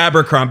like those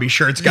Abercrombie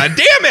shirts. God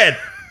damn it!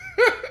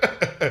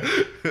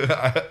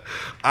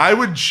 I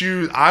would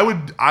choose. I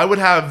would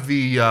have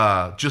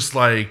the just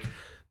like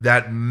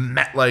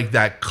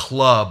that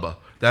club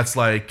that's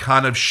like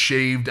kind of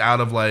shaved out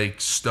of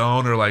like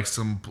stone or like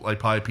some like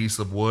probably piece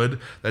of wood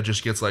that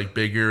just gets like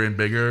bigger and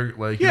bigger.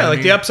 Like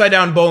the upside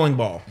down bowling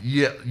ball.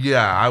 Yeah.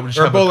 I would just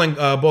or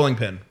bowling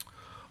pin.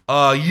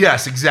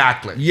 Yes,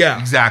 exactly. Yeah,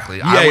 exactly.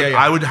 Yeah,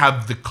 I would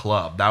have the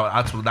club.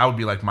 That would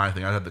be like my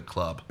thing. I'd have the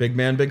club. Big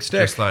man, big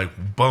stick. Just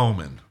like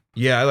Bowman.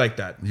 Yeah, I like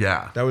that.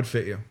 Yeah. That would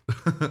fit you.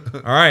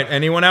 All right.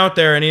 Anyone out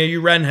there, any of you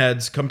Ren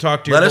heads, come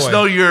talk to your boy. Let us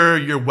know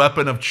your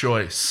weapon of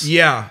choice.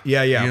 Yeah. You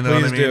know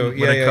Please what I mean? do.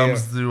 When it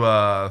comes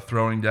to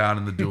throwing down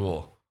in the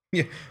duel.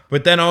 Yeah.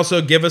 But then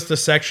also give us the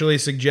sexually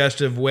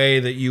suggestive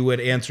way that you would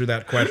answer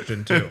that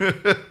question too.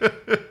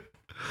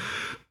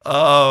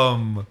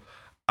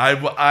 I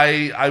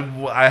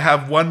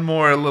have one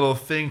more little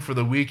thing for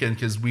the weekend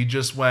because we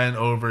just went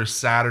over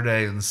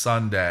Saturday and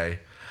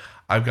Sunday.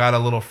 I've got a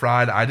little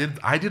Friday. I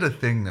did a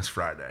thing this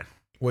Friday.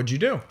 What'd you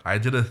do? I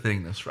did a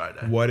thing this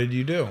Friday. What did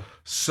you do?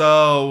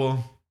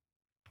 So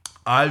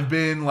I've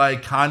been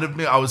like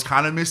I was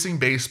kind of missing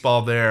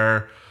baseball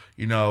there.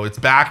 You know, it's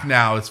back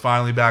now. It's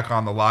finally back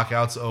on. The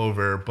lockout's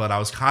over. But I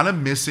was kind of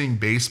missing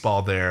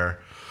baseball there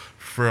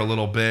for a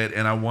little bit.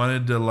 And I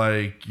wanted to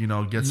like, you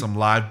know, get some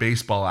live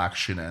baseball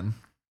action in.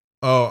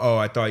 Oh,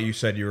 I thought you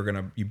said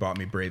you bought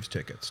me Braves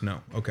tickets.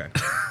 No. Okay.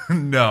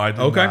 No, I did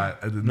not.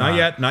 I did not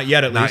yet. Not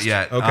yet, at least. Not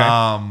yet.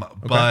 Okay.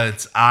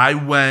 But I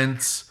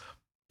went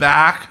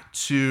back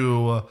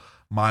to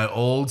my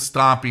old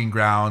stomping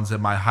grounds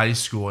at my high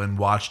school and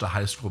watched a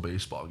high school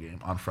baseball game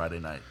on Friday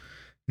night.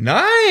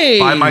 Nice.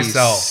 By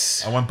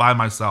myself. I went by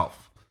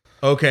myself.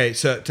 Okay,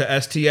 so to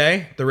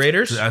STA, the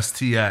Raiders? To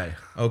STA.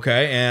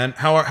 Okay, and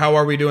how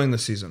are we doing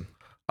this season?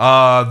 They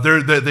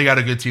got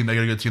a good team.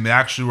 They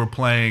actually were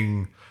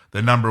playing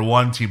the number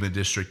one team in the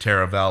district,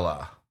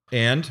 Taravella.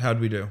 And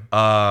how'd we do?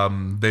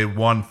 They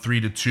won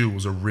 3-2. It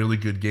was a really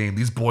good game.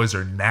 These boys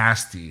are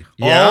nasty.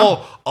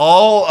 Yeah.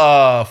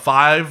 All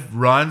 5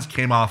 runs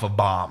came off of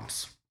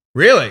bombs.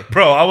 Really?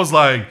 Bro, I was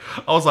like,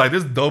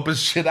 this dope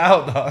as shit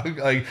out, dog.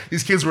 Like,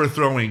 these kids were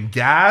throwing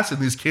gas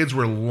and these kids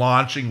were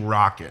launching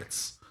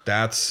rockets.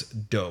 That's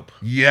dope.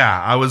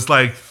 Yeah, I was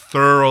like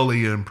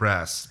thoroughly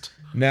impressed.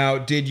 Now,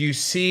 did you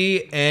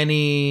see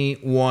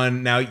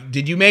anyone? Now,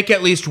 did you make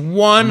at least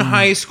one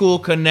high school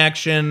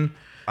connection?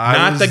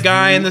 Not the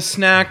guy in the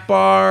snack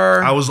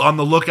bar. I was on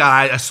the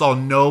lookout. I saw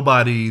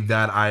nobody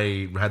that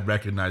I had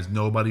recognized.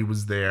 Nobody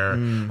was there.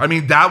 I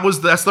mean, that's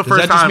the first time.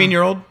 Does that just mean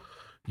you're old?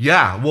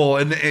 Yeah. Well,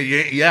 and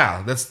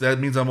yeah, that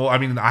means I'm old. I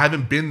mean, I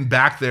haven't been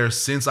back there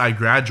since I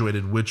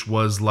graduated, which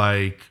was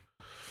like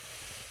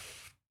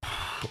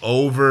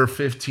over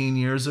 15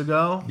 years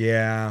ago.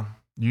 Yeah.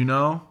 You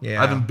know? Yeah.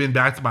 I haven't been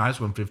back to my high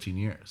school in 15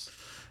 years.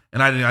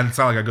 And I didn't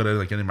sound like I go to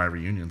like any of my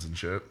reunions and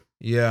shit.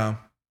 Yeah.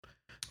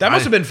 That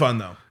must have been fun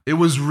though. It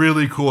was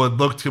really cool. It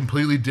looked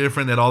completely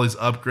different. They had all these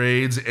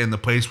upgrades and the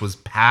place was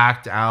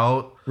packed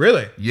out.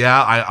 Really?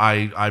 Yeah.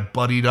 I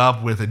buddied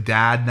up with a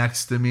dad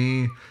next to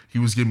me. He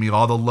was giving me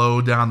all the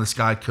lowdown. This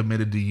guy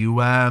committed to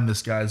UM.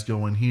 This guy's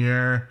going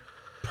here.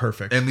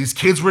 Perfect. And these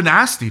kids were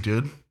nasty,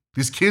 dude.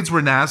 These kids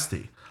were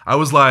nasty. I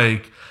was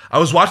watching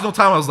the whole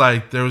time. I was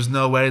like, there was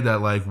no way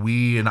that like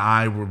we and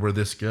I were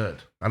this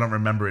good. I don't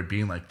remember it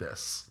being like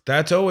this.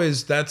 That's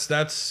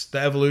the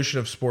evolution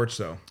of sports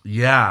though.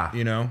 Yeah.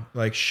 You know,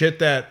 like shit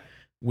that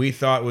we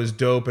thought was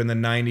dope in the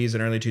 90s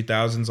and early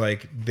 2000s,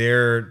 like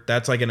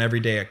that's like an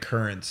everyday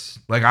occurrence.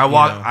 Like I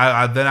walked,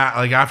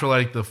 after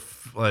like the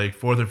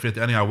fourth or fifth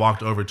inning, I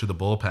walked over to the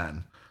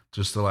bullpen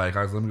just to like,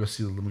 let me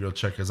go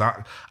check, because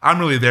I'm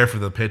really there for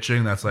the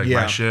pitching. That's like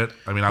my shit.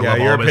 I mean, I love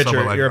all baseball,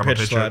 but like you're I'm a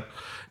pitcher. Slut.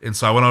 And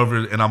so I went over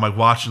and I'm like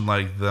watching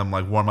like them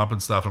like warm up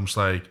and stuff. I'm just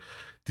like,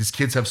 these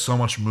kids have so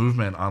much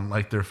movement on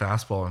like their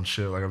fastball and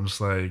shit. Like I'm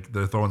just like,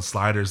 they're throwing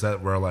sliders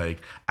that were like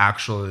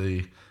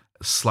actually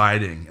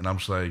sliding, and I'm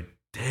just like,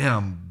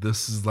 damn,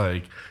 this is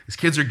like, these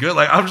kids are good.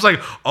 Like I'm just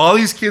like, all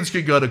these kids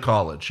could go to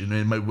college. You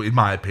know, in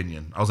my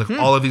opinion, I was like,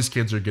 all of these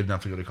kids are good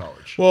enough to go to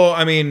college. Well,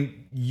 I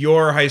mean,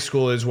 your high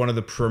school is one of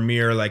the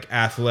premier like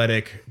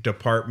athletic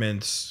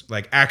departments,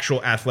 like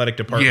actual athletic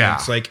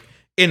departments, like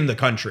in the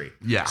country.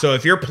 Yeah. So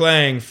if you're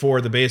playing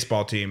for the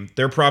baseball team,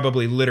 they're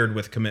probably littered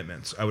with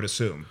commitments, I would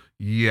assume.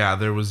 Yeah,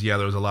 there was a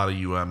lot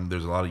of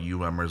there's a lot of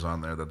UMers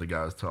on there that the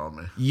guy was telling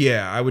me.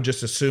 Yeah, I would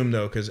just assume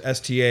though, because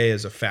STA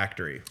is a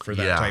factory for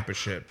that type of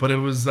shit. But it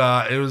was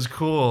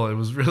cool. It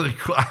was really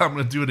cool. I'm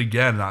gonna do it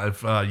again.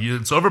 If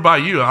it's over by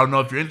you, I don't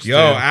know if you're interested. Yo,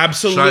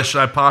 absolutely.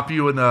 Should I pop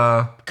you and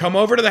come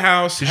over to the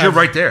house? Because you're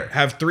right there.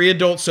 Have 3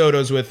 adult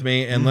sodas with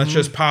me, and let's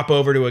just pop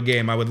over to a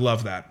game. I would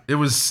love that. It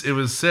was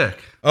sick.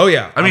 Oh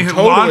yeah, I mean,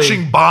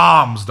 launching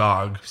bombs,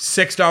 dog.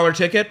 $6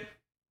 ticket,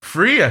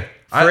 free.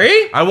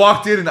 Free? I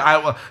walked in and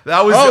that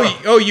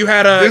was you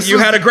had a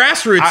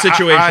grassroots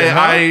situation.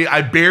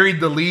 I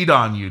buried the lead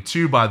on you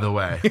too, by the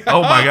way.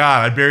 Oh my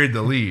god, I buried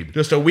the lead.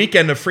 Just a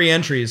weekend of free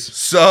entries.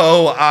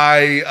 So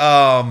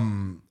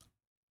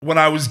when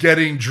I was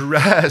getting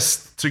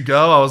dressed to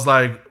go, I was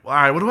like, all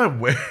right, what do I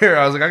wear?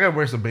 I was like, I gotta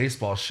wear some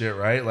baseball shit,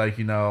 right? Like,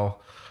 I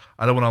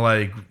don't want to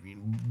like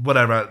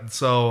whatever.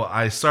 So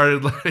I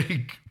started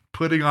like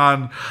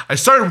I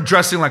started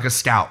dressing like a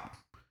scout.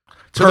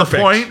 To the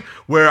point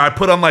where I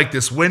put on like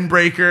this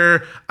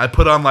windbreaker, I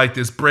put on like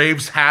this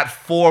Braves hat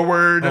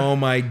forward. Oh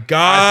my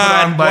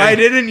god! Why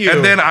didn't you?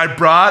 And then I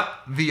brought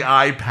the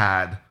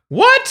iPad.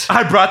 What?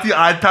 I brought the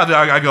iPad.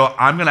 I go,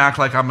 I'm gonna act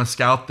like I'm a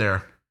scout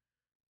there.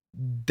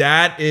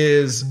 That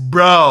is,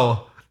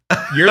 bro.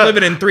 You're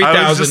living in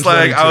 3000.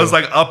 I was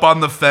like up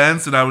on the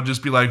fence, and I would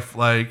just be like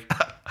I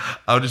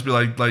would just be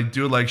like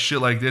doing like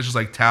shit like this, just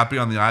like tapping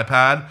on the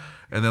iPad,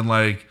 and then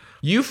like.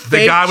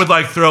 The guy would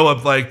like throw a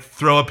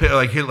pit,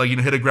 like hit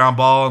hit a ground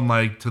ball and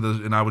like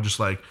and I would just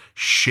like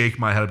shake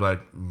my head, like,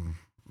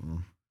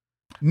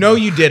 No,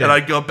 you didn't. And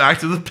I'd go back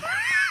to the.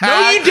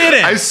 No, you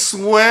didn't. I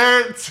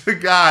swear to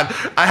God,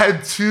 I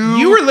had 2.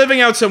 You were living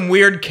out some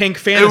weird kink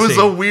fantasy. It was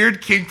a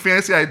weird kink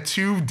fantasy. I had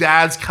 2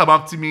 dads come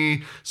up to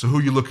me. So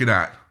who you looking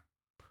at?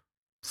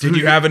 Did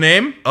you have a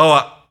name?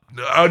 No,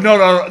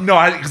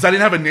 because I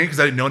didn't have a name because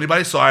I didn't know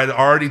anybody. So I had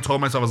already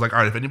told myself, I was like, all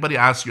right, if anybody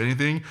asks you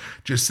anything,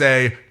 just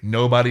say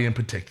nobody in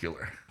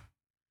particular.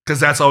 Because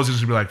that's always just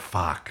going to be like,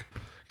 fuck.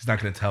 He's not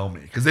going to tell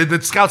me. Because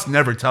the scouts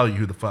never tell you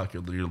who the fuck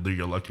you're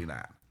looking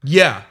at.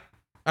 Yeah.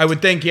 I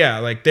would think, yeah.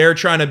 Like they're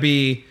trying to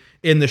be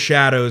in the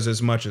shadows as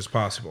much as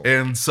possible.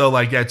 And so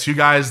like, yeah, 2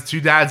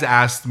 dads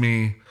asked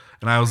me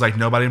and I was like,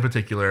 nobody in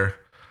particular.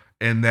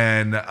 And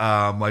then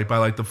like by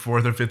like the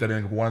 4th or 5th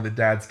inning, one of the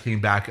dads came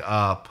back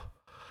up.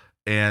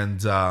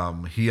 And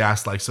he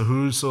asked like,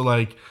 who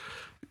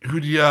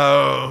do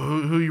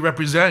you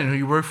represent, who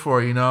you work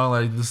for,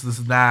 like this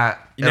and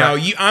that. Now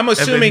I'm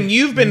assuming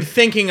you've been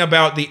thinking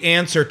about the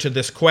answer to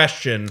this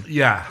question.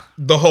 Yeah,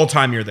 the whole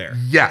time you're there.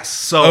 Yes.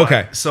 So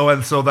okay. So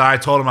that I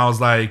told him, I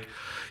was like,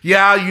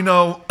 yeah,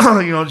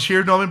 here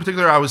in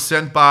particular, I was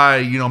sent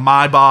by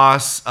my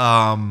boss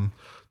to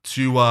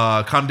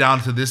come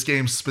down to this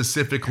game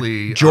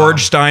specifically.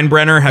 George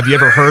Steinbrenner. Have you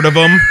ever heard of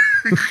him?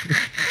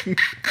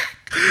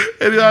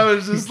 And I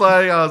was just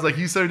like,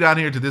 he sent me down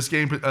here to this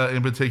game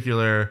in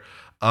particular,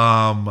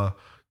 to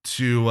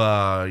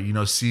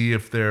see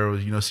if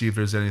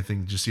there's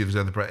anything, just see if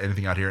there's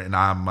anything out here, and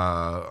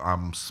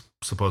I'm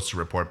supposed to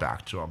report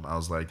back to him. I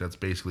was like, that's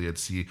basically it.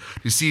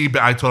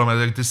 I told him, I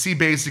was like, to see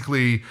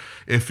basically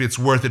if it's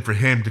worth it for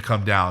him to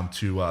come down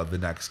to the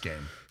next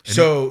game.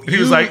 And he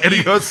was like, and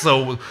he goes,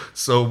 so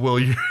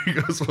will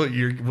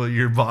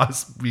your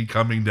boss be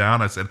coming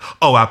down? I said,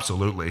 oh,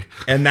 absolutely.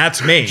 And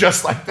that's me.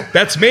 Just like that.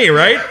 That's me,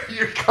 right?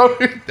 You're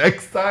coming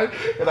next time,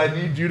 and I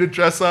need you to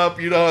dress up,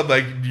 and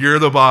like you're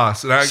the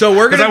boss. And so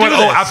we're gonna do this.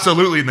 Oh,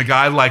 absolutely. And the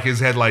guy like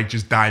his head like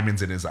just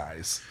diamonds in his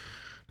eyes.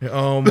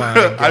 Oh my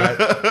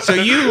god! So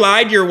you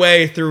lied your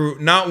way through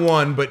not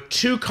 1 but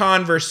 2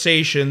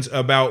 conversations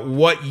about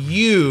what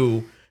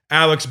you,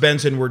 Alex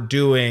Benson, were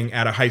doing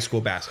at a high school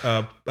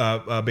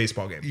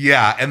baseball game.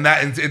 Yeah, and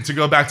to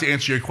go back to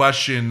answer your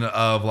question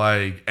of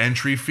like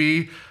entry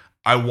fee,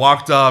 I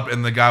walked up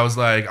and the guy was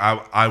like,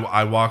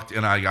 I walked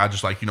and I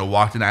just like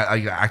walked in.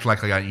 I acted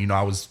like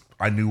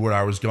I knew where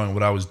I was going,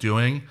 what I was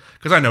doing,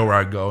 because I know where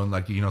I go and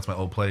like it's my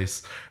old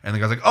place. And the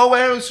guy's like, oh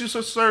wait, it's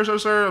just sir,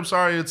 I'm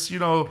sorry, it's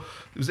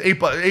it was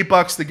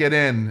 $8 to get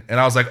in, and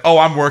I was like, oh,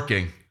 I'm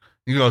working.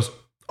 He goes,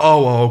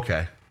 oh,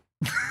 okay.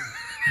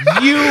 When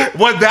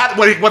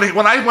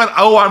I went,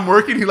 oh, I'm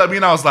working, he let me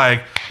in. I was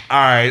like, all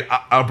right,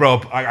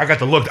 bro, I got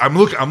the look. I'm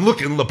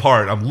looking the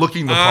part.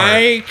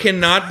 I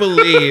cannot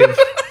believe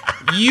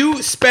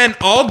you spent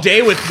all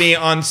day with me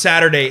on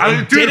Saturday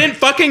and didn't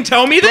fucking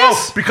tell me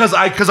this. Bro, because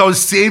I was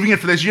saving it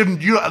for this.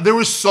 There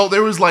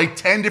was like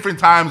 10 different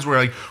times where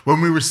like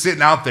when we were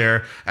sitting out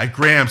there at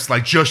Gramps,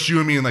 like just you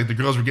and me, and like the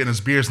girls were getting us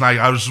beers, and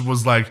I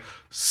was like,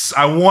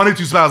 I wanted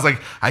to, so I was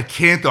like, I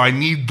can't though. I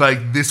need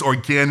like this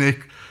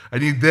organic. I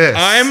need this.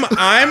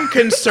 I'm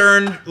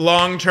concerned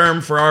long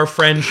term for our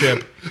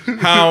friendship.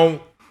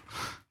 How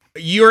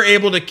you're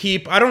able to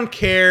keep. I don't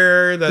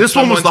care that this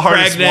one was the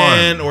hardest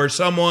pregnant one, or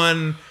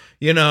someone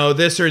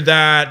this or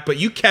that, but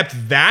you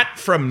kept that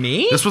from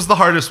me. This was the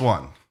hardest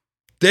one.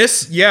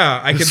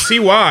 I can see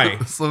why.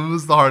 This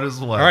was the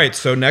hardest one. All right,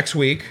 so next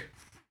week,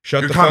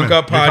 Shut the Funk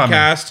Up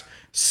podcast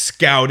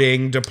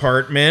scouting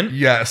department.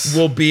 Yes,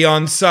 will be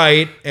on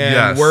site,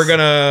 and we're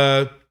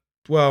gonna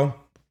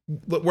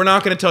we're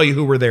not going to tell you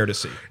who we're there to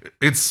see.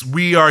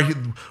 We are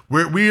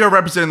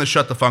representing the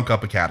Shut the Funk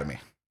Up Academy.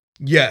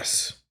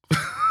 Yes.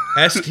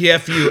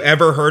 STFU,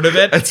 ever heard of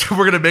it? We're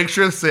going to make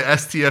sure to say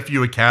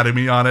STFU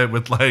Academy on it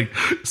with like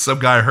some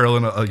guy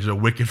hurling a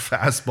wicked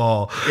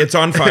fastball. It's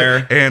on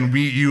fire. And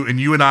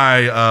you and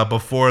I,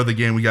 before the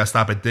game, we got to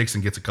stop at Dick's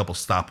and get a couple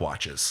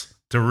stopwatches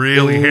to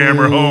really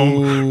hammer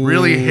home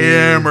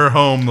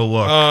the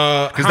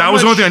look. Because that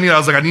was the only thing I needed. I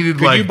was like, I needed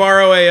could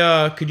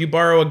you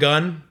borrow a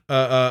gun?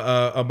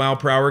 A mile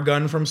per hour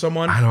gun from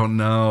someone? I don't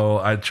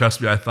know.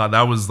 Trust me. I thought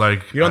that was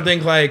like. You don't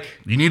think like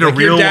you need a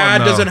real your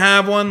dad one, doesn't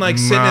have one like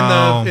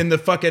sitting in the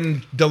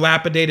fucking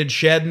dilapidated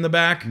shed in the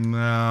back?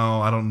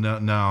 No, I don't know.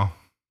 No.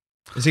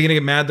 Is he gonna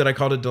get mad that I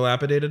called it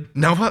dilapidated?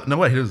 No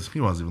way. He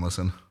won't even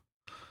listen.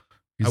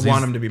 I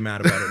want him to be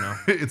mad about it now.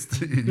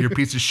 It's your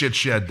piece of shit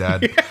shed,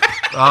 Dad.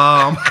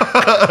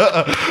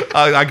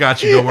 I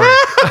got you. Don't worry.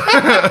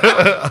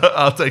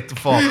 I'll take the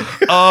fall.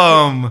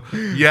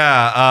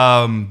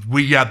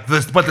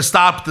 But the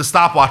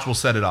stopwatch will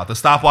set it off. The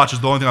stopwatch is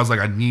the only thing I was like,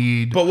 I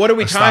need. But what are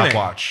we timing?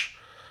 Stopwatch.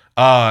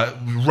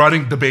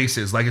 Running the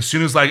bases. Like as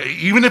soon as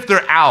even if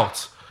they're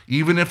out.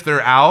 They got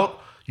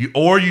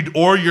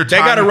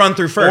to run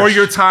through first, or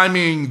you're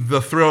timing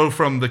the throw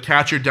from the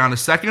catcher down to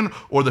second,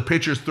 or the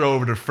pitcher's throw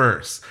over to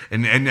first.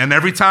 And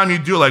every time you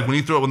do, like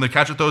when the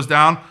catcher throws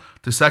down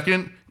to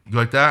second, you go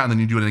like that, and then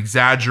you do an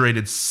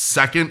exaggerated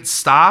second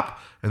stop,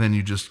 and then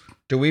you just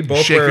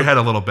shake your head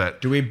a little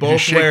bit. Do we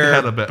both shake wear your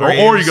head a bit,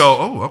 Braves, or you go,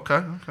 oh,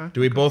 okay. Do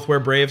we both wear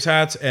Braves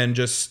hats and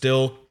just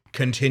still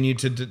continue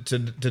to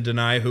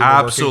deny who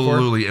Absolutely. we're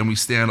working for? And we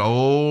stand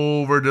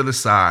over to the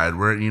side.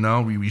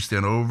 We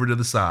stand over to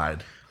the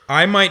side.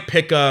 I might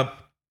pick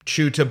up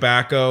chew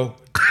tobacco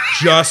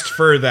just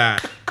for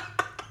that.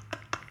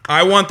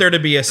 I want there to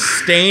be a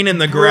stain in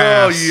the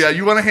grass. Oh yeah,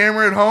 you want to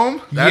hammer it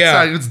home? That's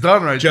how it's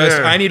done right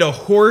there. I need a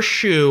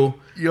horseshoe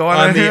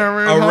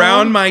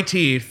around my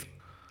teeth,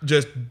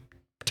 just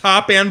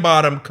top and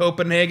bottom,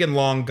 Copenhagen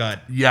long gut.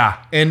 Yeah,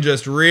 and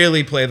just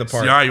really play the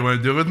part. Yeah, you want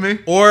to do it with me?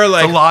 Or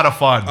like it's a lot of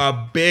fun.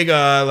 A big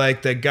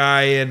like the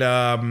guy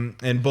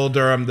in Bull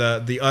Durham,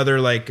 the other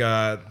like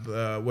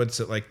what's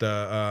it like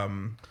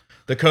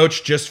the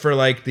coach just for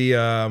like the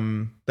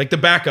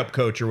backup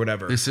coach or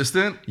whatever. The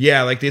assistant?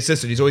 Yeah, like the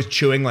assistant. He's always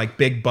chewing like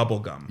big bubble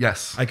gum.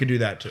 Yes. I could do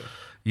that too.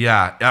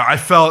 Yeah. I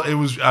felt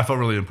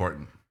really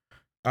important.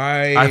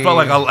 I felt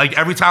like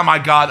every time I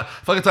got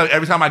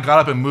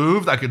up and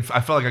moved, I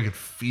felt like I could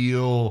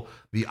feel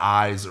the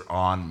eyes are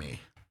on me.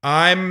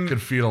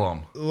 Could feel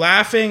them.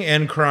 Laughing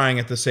and crying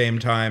at the same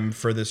time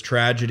for this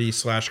tragedy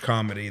 /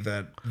 comedy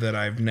that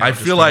I've now. I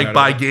feel like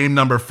by game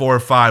number 4 or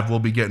 5, we'll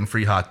be getting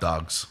free hot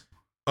dogs.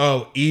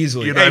 Oh,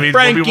 easily. You know hey,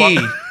 Frankie,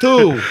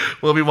 too.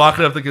 We'll be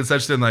walking up the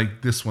concession stand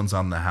like, this one's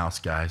on the house,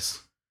 guys.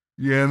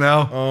 You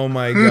know? Oh,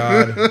 my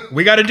God.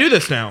 We got to do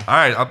this now. All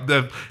right.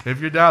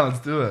 If you're down, let's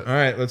do it. All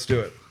right, let's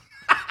do it.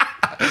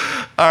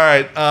 All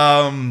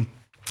right.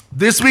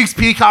 This week's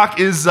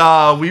Peacock is,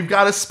 we've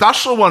got a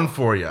special one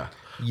for you.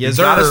 Yes,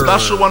 sir. Got a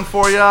special one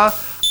for you.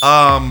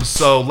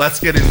 So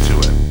let's get into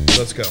it.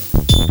 Let's go.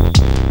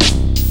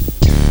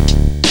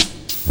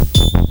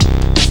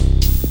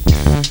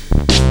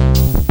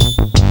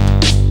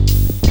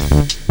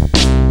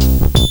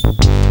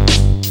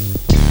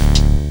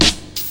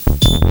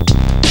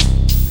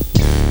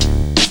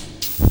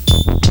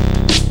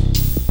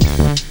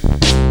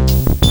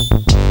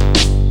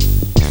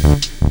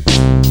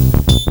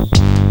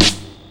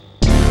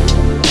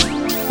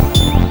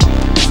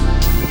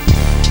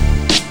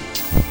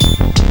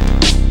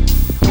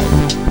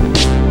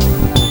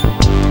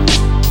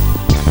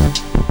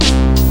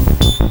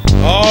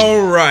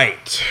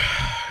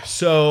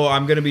 So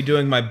I'm going to be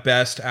doing my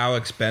best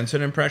Alex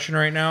Benson impression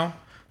right now.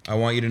 I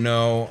want you to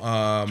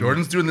know...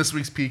 Jordan's doing this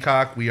week's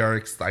Peacock. We are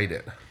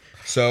excited.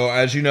 So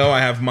as you know, I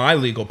have my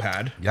legal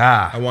pad.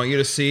 Yeah. I want you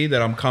to see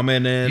that I'm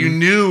coming in... You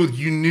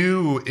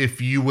knew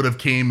if you would have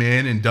came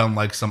in and done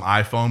like some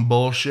iPhone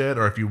bullshit,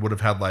 or if you would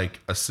have had like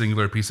a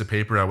singular piece of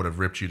paper, I would have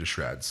ripped you to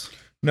shreds.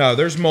 No,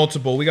 there's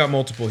multiple. We got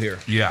multiple here.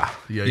 Yeah.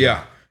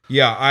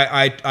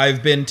 Yeah,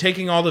 I've been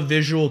taking all the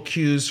visual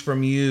cues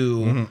from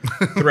you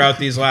throughout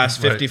these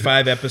last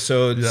 55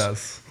 episodes.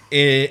 Yes.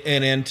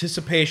 In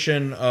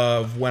anticipation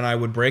of when I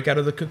would break out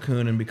of the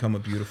cocoon and become a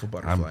beautiful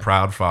butterfly. I'm a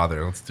proud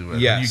father. Let's do it.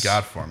 Yes. What you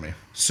got for me?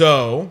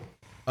 So,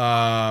 do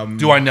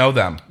I know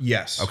them?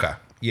 Yes. Okay.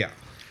 Yeah.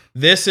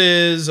 This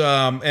is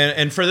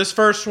and for this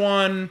first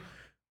one,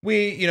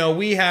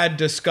 we had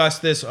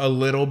discussed this a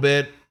little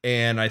bit,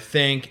 and I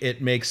think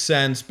it makes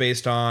sense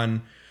based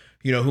on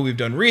who we've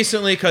done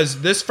recently,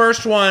 because this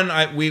first one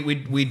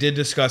we did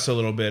discuss a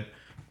little bit,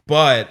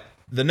 but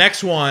the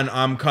next one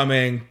I'm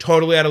coming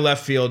totally out of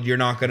left field. You're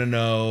not gonna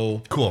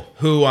know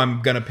who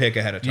I'm gonna pick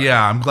ahead of time.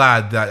 Yeah, I'm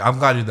glad you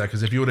did that,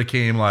 because if you would have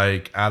came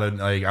like out of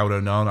like I would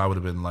have known, I would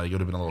have been like, it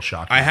would have been a little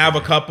shocking. I have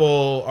a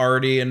couple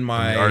already in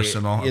my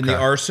arsenal. The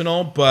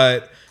arsenal,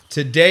 but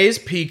today's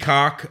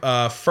Peacock,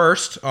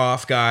 first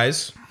off,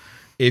 guys,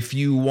 if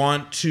you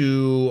want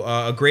to,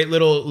 a great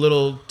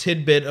little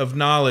tidbit of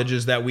knowledge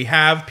is that we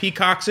have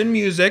Peacocks in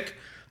music.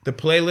 the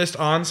playlist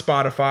on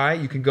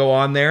Spotify. You can go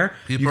on there.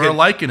 People are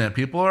liking it.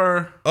 People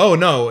are. Oh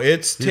no,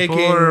 it's people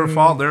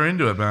taking. They're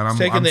into it, man. It's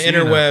taking the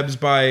interwebs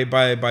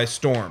by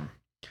storm.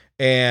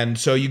 And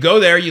so you go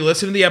there, you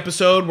listen to the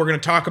episode. We're going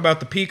to talk about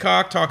the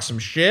Peacock, talk some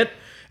shit.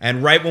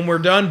 And right when we're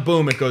done,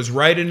 boom, it goes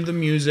right into the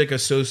music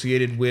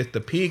associated with the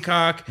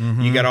Peacock.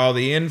 Mm-hmm. You get all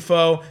the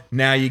info.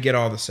 Now you get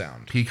all the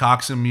sound.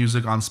 Peacocks and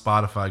music on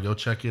Spotify. Go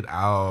check it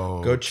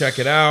out. Go check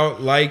it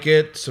out. Like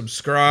it.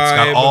 Subscribe.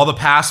 It's got all the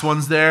past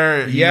ones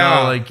there. Yeah.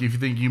 You know, like if you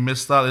think you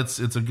missed out, it's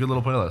a good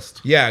little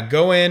playlist. Yeah.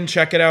 Go in.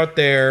 Check it out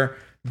there.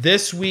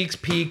 This week's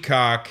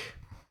Peacock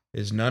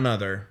is none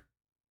other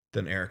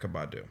than Erykah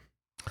Badu.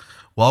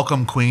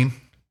 Welcome, Queen.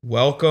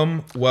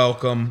 Welcome,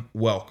 welcome,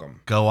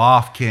 welcome. Go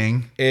off,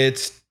 King.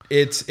 It's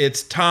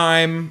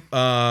time.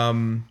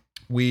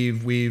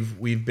 We've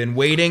been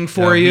waiting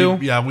for you.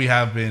 We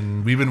have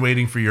been. We've been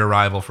waiting for your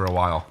arrival for a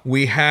while.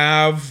 We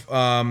have.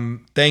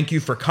 Thank you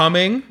for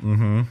coming.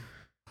 Mm-hmm.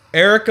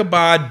 Erykah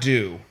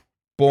Badu,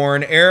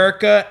 born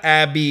Erykah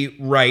Abby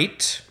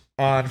Wright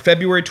on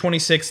February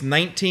 26,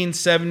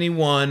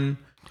 1971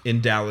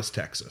 in Dallas,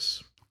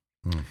 Texas.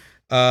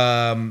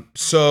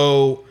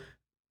 So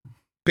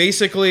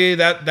basically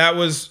that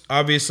was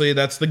obviously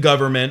that's the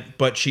government,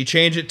 but she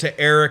changed it to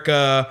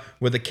Erykah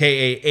with a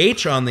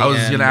K-A-H on the end. I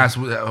was going to ask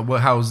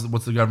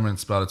what's the government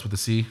spelled? It's with a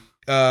C?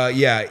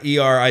 Yeah,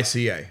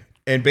 E-R-I-C-A.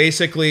 And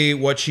basically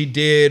what she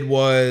did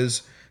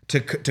was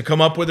to come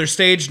up with her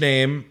stage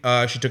name,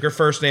 she took her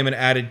first name and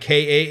added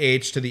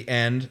K-A-H to the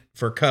end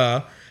for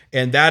Ka,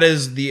 and that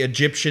is the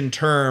Egyptian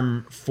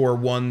term for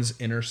one's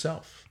inner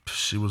self.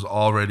 She was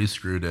already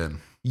screwed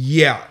in.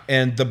 Yeah,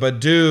 and the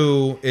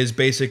Badu is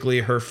basically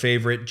her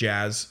favorite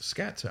jazz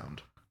scat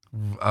sound.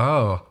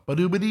 Oh. There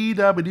you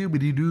go.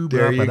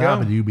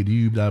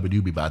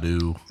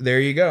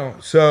 There you go.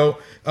 So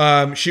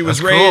she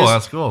was raised... Cool.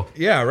 That's cool.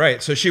 Yeah,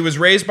 right. So she was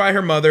raised by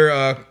her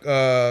mother,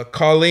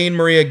 Colleen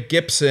Maria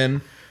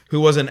Gibson,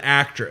 who was an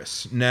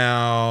actress.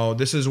 Now,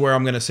 this is where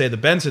I'm going to say the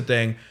Benson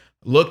thing.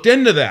 Looked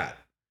into that.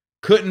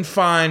 Couldn't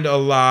find a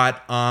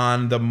lot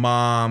on the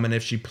mom and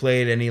if she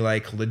played any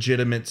like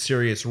legitimate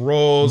serious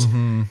roles.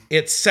 Mm-hmm.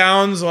 It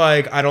sounds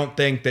like I don't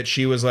think that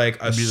she was like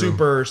a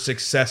super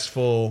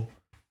successful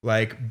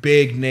like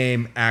big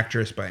name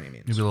actress by any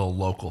means. Maybe a little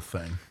local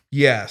thing.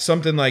 Yeah,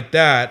 something like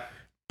that.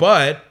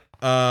 But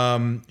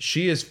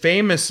she is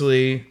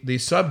famously the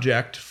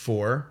subject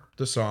for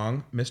the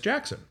song Miss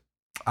Jackson.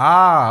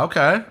 Ah,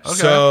 okay.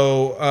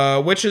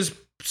 So which is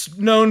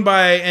known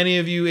by any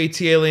of you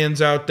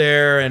AT-aliens out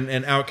there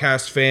and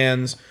Outcast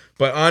fans,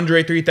 but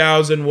Andre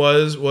 3000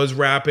 was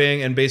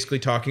rapping and basically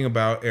talking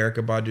about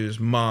Erykah Badu's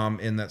mom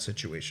in that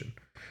situation.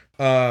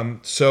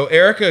 So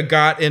Erykah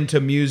got into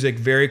music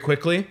very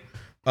quickly.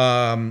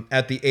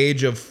 At the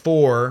age of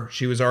 4,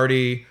 she was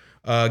already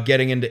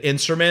getting into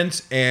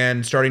instruments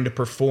and starting to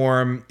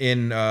perform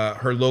in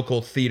her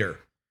local theater.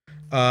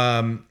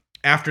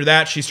 After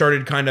that, she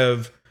started kind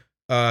of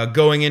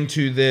going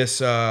into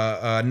this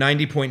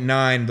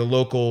 90.9, the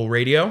local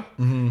radio,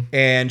 mm-hmm.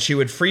 and she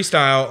would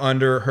freestyle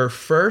under her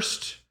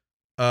first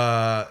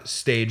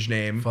stage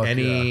name. Fuck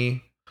yeah.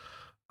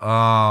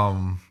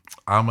 I'm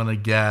gonna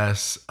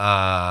guess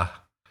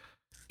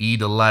E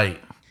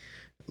Delight.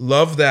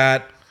 Love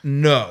that.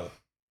 No,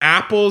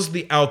 Apple's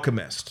The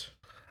Alchemist.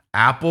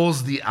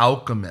 Apple's The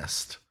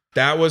Alchemist.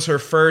 That was her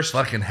first.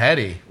 Fucking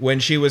heady. When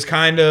she was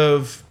kind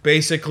of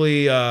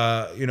basically,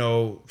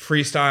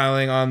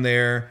 freestyling on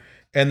there.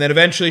 And then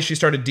eventually she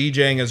started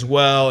DJing as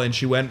well, and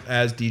she went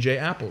as DJ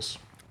Apples.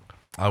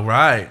 All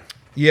right.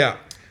 Yeah.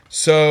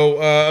 So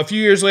a few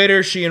years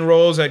later, she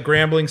enrolls at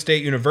Grambling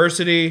State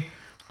University,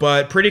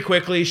 but pretty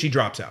quickly she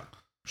drops out.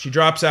 She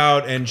drops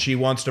out, and she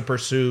wants to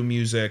pursue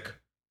music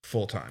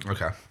full time.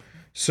 Okay.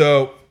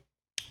 So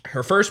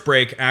her first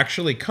break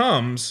actually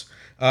comes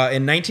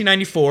in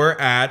 1994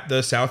 at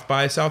the South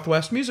by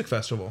Southwest Music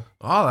Festival.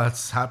 Oh,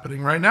 that's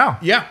happening right now.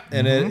 Yeah,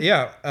 and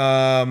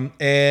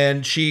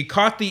and she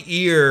caught the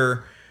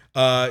ear.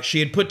 She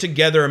had put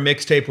together a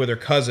mixtape with her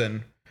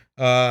cousin.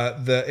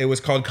 It was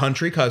called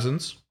Country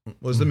Cousins.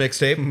 Was the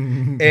mixtape,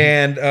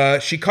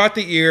 and she caught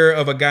the ear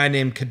of a guy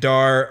named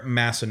Kadar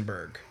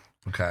Massenberg.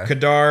 Okay.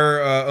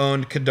 Kadar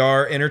owned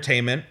Kadar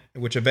Entertainment,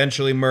 which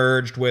eventually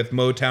merged with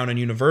Motown and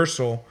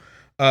Universal.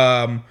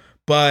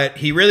 But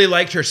he really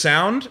liked her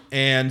sound,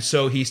 and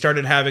so he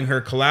started having her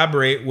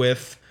collaborate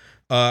with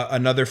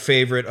another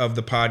favorite of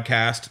the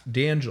podcast,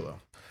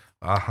 D'Angelo.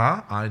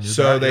 Uh-huh. I knew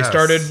so they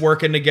started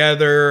working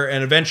together,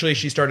 and eventually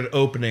she started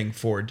opening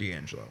for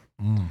D'Angelo.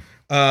 Man,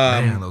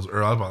 that was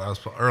early on. That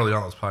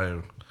was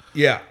probably...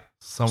 Yeah.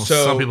 Some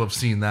people have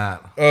seen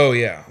that. Oh,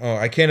 yeah. Oh,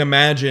 I can't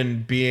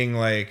imagine being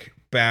like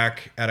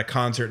back at a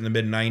concert in the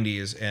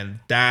mid-90s, and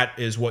that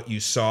is what you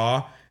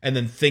saw, and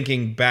then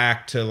thinking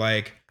back to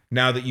like...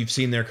 now that you've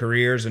seen their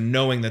careers and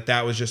knowing that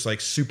that was just like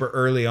super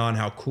early on,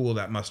 how cool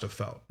that must have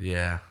felt.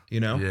 Yeah. You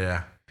know?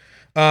 Yeah.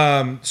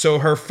 So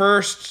her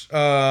first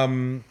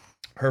album,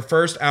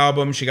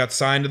 she got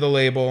signed to the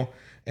label,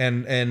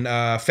 and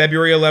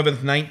February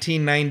 11th,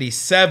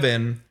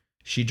 1997,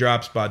 she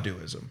drops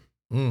Baduizm.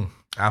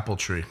 Apple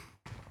Tree.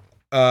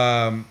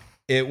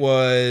 It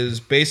was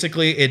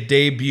basically, it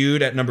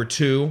debuted at number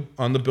 2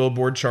 on the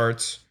Billboard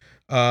charts.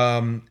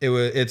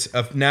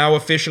 It's now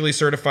officially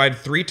certified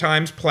 3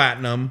 times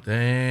platinum.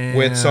 Damn.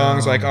 With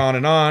songs like On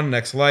and On,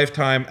 Next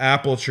Lifetime,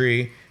 Apple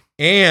Tree,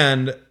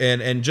 and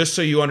just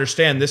so you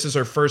understand, this is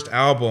her first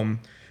album.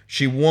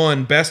 She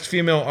won Best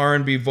Female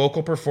R&B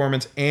Vocal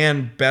Performance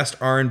and Best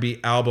R&B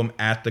Album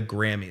at the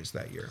Grammys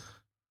that year.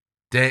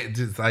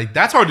 Like,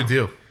 that's hard to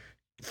do.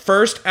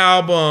 First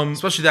album,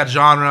 especially that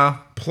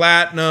genre,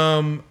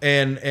 platinum,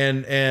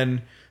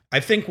 and I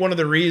think one of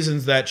the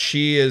reasons that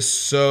she is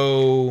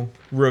so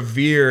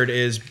revered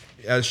is,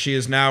 as she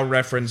is now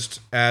referenced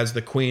as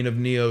the queen of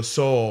neo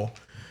soul,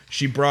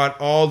 she brought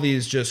all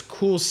these just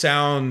cool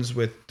sounds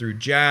through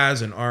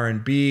jazz and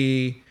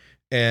R&B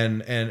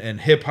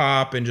and hip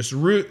hop and just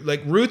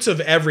roots of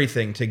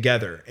everything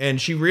together. And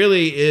she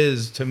really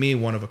is, to me,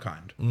 one of a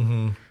kind.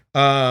 Mm-hmm.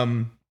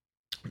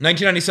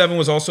 1997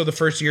 was also the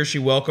first year she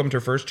welcomed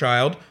her first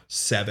child,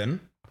 7,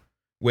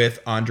 with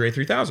Andre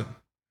 3000.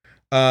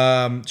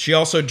 She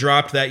also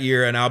dropped that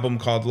year an album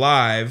called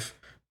Live,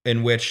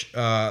 in which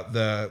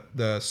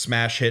the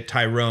smash hit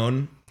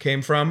Tyrone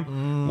came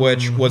from,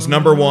 which was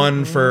number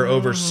 1 for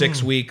over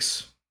 6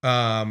 weeks.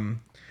 And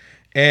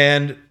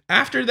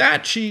after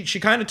that, she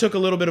kind of took a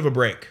little bit of a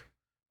break.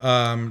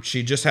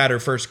 She just had her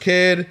first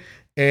kid,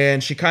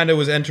 and she kind of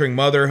was entering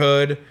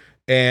motherhood.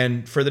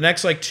 And for the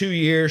next 2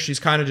 years, she's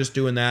kind of just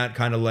doing that,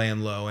 kind of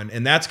laying low.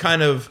 And that's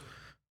kind of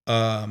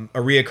a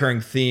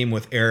reoccurring theme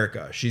with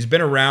Erykah. She's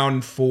been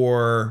around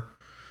for,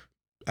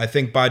 I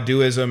think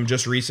Baduizm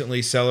just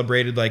recently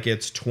celebrated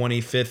its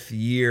 25th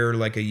year,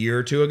 a year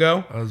or 2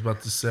 ago. I was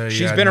about to say,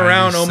 she's been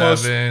around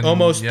almost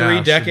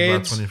 3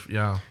 decades. 20,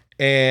 yeah.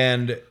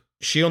 And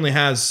she only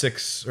has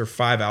 6 or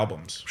 5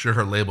 albums. I'm sure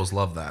her labels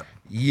love that.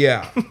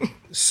 Yeah.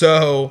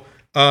 So...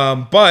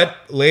 but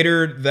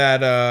later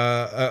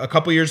a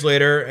couple years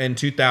later in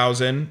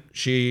 2000,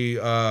 she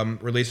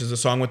releases a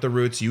song with the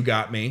Roots, You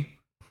Got Me,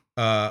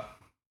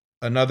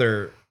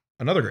 another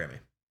Grammy.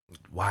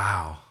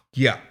 Wow.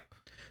 Yeah.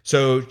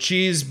 So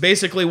she's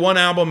basically 1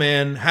 album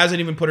in,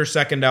 hasn't even put her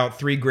second out,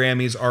 3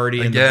 Grammys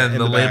already in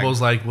the label's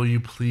like, will you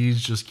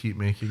please just keep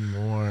making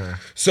more?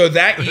 So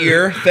that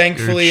year,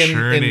 thankfully, in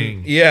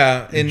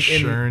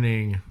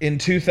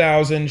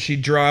 2000, she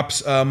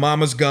drops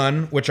Mama's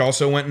Gun, which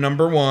also went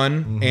number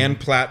 1 and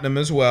platinum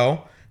as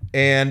well.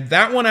 And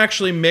that one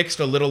actually mixed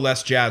a little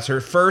less jazz.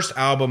 Her first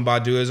album,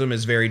 Baduizm,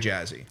 is very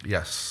jazzy.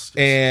 Yes.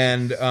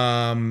 And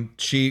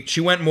she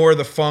went more of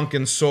the funk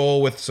and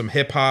soul with some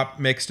hip hop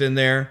mixed in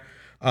there.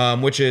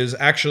 Which is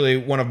actually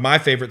one of my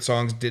favorite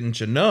songs, Didn't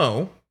You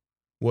Know,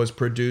 was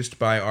produced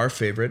by our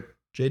favorite,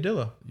 Jay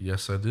Dilla.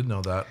 Yes, I did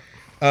know that.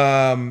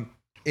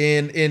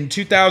 In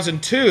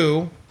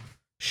 2002,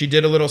 she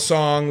did a little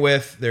song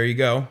with, there you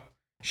go.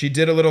 She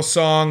did a little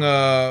song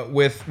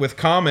with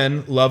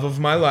Common, Love of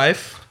My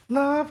Life.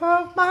 Love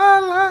of my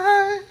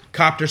life.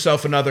 Copped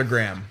herself another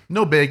gram.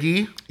 No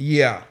biggie.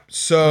 Yeah.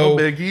 So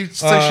no biggie.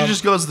 It's like she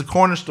just goes to the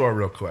corner store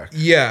real quick.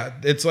 Yeah.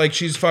 It's like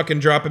she's fucking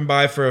dropping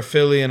by for a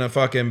Philly and a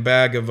fucking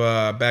bag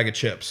of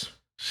chips.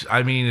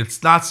 I mean,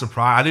 it's not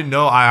surprising.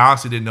 I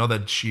honestly didn't know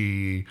that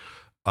she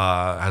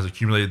has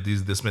accumulated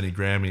this many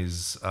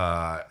Grammys,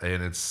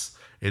 and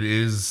it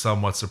is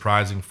somewhat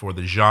surprising for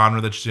the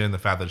genre that she's in, the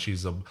fact that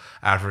she's an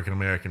African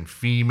American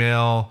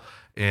female.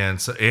 And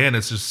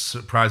it's just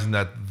surprising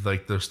that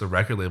the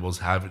record labels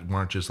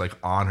weren't just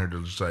on her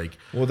to just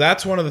Well,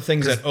 that's one of the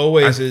things that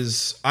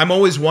always I'm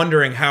always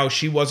wondering how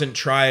she wasn't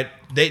tried.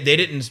 They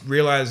didn't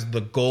realize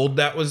the gold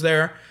that was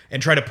there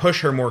and try to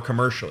push her more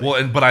commercially.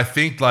 Well, but I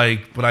think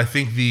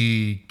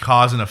the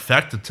cause and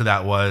effect to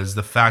that was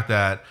the fact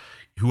that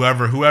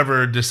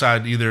whoever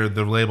decided, either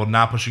the label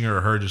not pushing her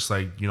or her just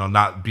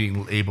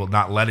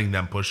not letting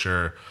them push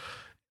her,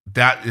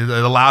 that it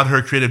allowed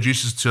her creative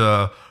juices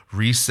to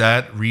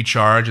reset,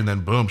 recharge, and then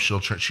boom, she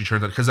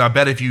turns out. Because I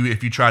bet if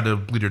you tried to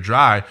bleed her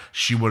dry,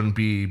 she wouldn't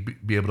be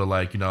able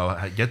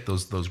to get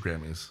those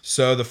Grammys.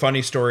 So the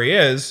funny story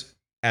is,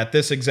 at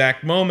this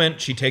exact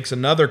moment, she takes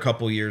another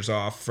couple years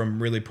off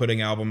from really putting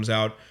albums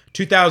out.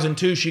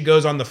 2002, she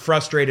goes on the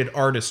Frustrated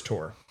Artist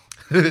Tour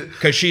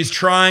because she's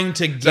trying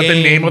to gain. Is that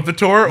the name of the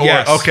tour?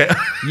 Yes. Okay.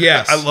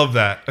 Yes. I love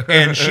that.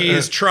 And she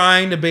is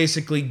trying to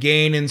basically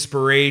gain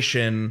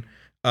inspiration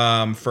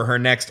for her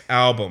next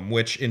album,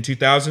 which in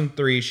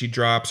 2003 she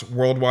drops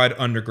Worldwide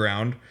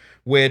Underground,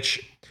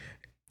 which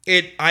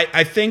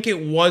I think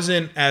it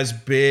wasn't as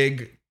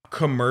big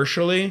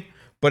commercially,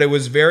 but it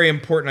was very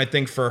important, I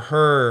think, for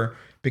her,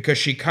 because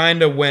she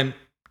kind of went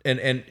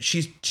and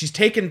she's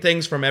taken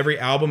things from every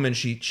album and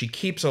she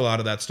keeps a lot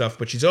of that stuff,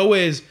 but she's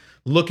always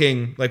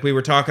looking, like we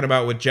were talking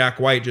about with Jack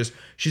White,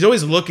 she's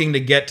always looking to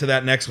get to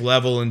that next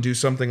level and do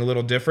something a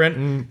little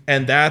different.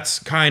 And that's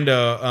kind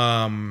of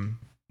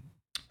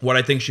what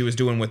I think she was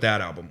doing with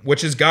that album,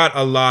 which has got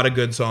a lot of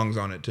good songs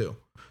on it too.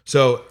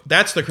 So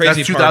that's the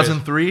crazy part. That's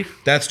 2003?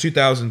 That's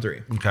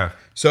 2003. Okay.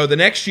 So the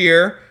next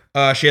year,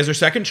 she has her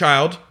second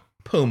child,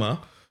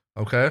 Puma.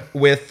 Okay.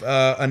 With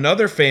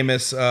another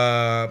famous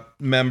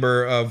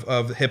member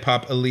of hip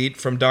hop elite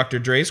from Dr.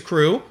 Dre's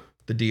crew,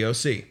 the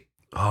DOC.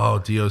 Oh,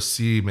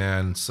 DOC,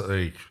 man. So,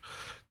 like,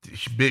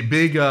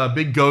 big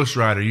Ghost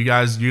Rider. You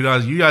guys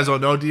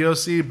don't know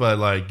DOC, but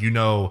like you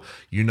know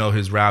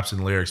his raps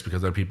and lyrics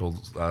because other people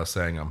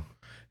sang them.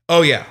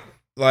 Oh yeah,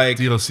 like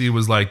DOC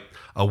was like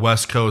a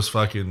West Coast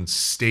fucking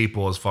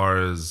staple as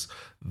far as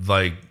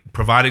like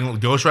providing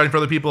ghostwriting for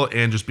other people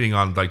and just being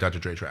on like Dr.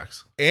 Dre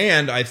tracks.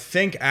 And I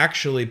think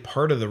actually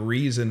part of the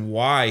reason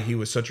why he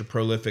was such a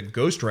prolific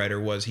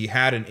ghostwriter was he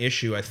had an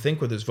issue, I think,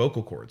 with his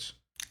vocal cords.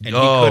 And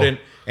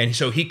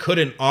he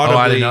couldn't audibly. Oh,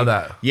 I didn't know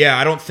that. Yeah,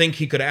 I don't think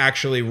he could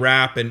actually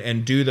rap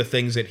and do the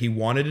things that he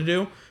wanted to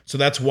do. So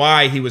that's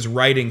why he was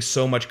writing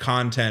so much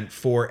content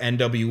for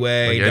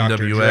NWA, like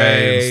Dr. NWA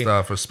Dre, and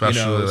stuff,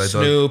 especially like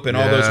Snoop and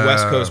all those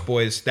West Coast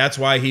boys. That's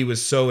why he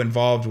was so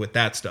involved with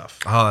that stuff.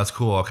 Oh, that's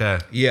cool. Okay.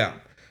 Yeah.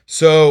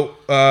 So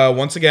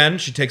once again,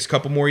 she takes a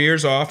couple more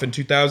years off. In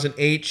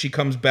 2008, she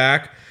comes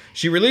back.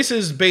 She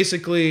releases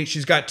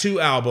she's got 2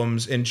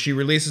 albums, and she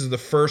releases the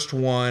first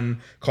one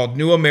called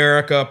New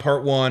America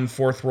Part 1,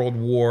 Fourth World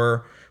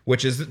War,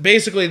 which is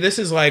basically, this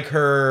is like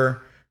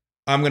her,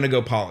 I'm going to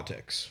go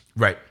politics.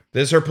 Right.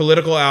 This is her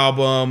political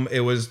album. It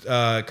was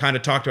kind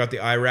of talked about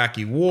the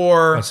Iraqi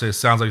war. I'd say it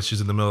sounds like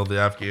she's in the middle of the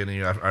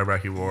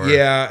Iraqi war.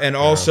 Yeah, and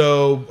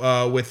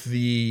also with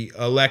the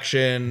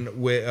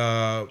election with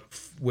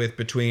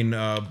between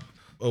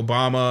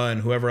Obama and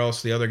whoever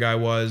else the other guy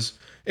was.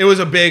 It was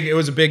a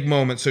big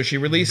moment. So she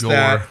released Gore.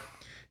 that.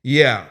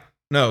 Yeah.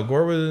 No,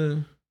 Gore was.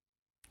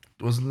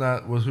 Wasn't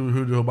that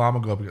who did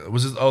Obama go up against?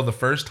 Was it the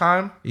first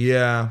time?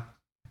 Yeah.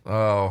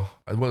 Oh,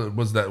 what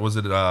was that? Was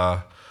it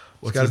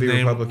what's gotta his be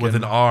name Republican. with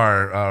an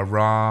R?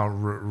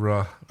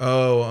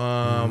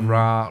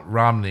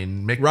 Romney.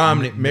 Mitt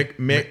Romney. Mitt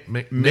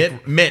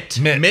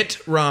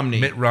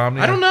Romney.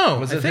 I don't know.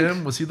 Was it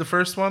him? Was he the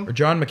first one? Or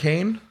John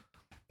McCain?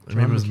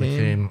 Maybe it was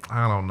McCain.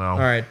 I don't know. All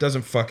right,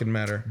 doesn't fucking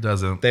matter.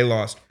 Doesn't. They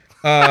lost.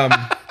 So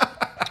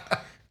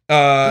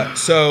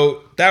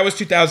that was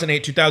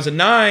 2008.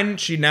 2009,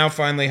 she now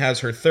finally has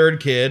her third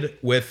kid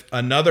with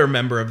another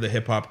member of the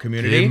hip hop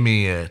community. Give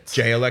me it.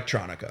 Jay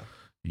Electronica.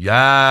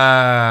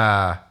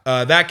 Yeah.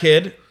 That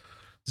kid,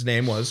 his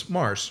name was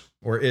Mars,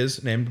 or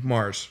is named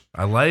Mars.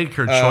 I like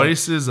her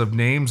choices of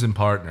names and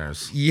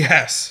partners.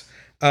 Yes.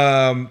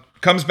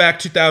 Comes back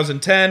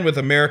 2010 with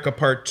America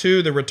Part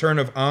 2, The Return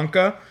of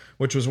Anka,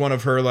 which was one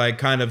of her like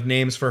kind of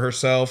names for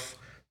herself.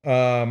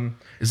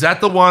 Is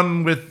that the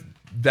one with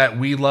that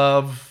we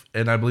love,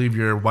 and I believe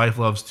your wife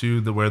loves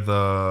too, where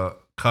the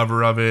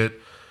cover of it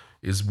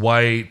is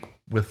white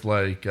with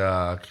like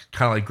kind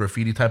of like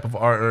graffiti type of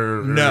art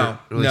or no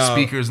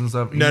speakers and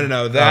stuff?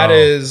 No. That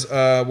is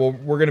well,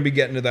 we're gonna be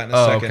getting to that in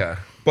a second. Okay.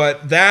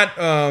 But that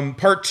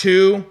Part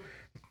 2,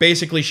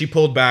 basically she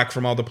pulled back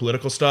from all the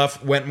political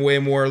stuff, went way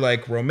more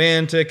like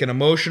romantic and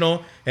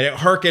emotional, and it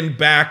harkened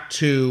back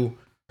to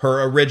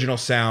her original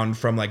sound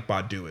from like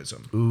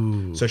Baduizm.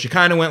 Ooh. So she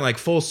kind of went like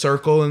full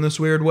circle in this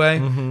weird way.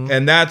 Mm-hmm.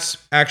 And that's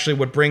actually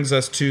what brings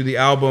us to the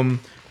album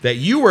that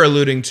you were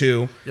alluding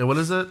to. Yeah, what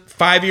is it?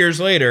 5 years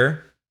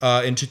later,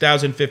 in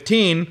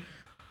 2015,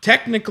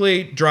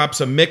 technically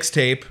drops a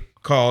mixtape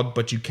called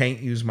But You Can't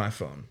Use My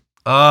Phone.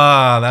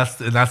 That's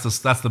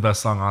the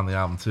best song on the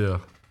album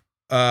too.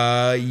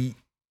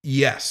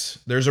 Yes,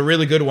 there's a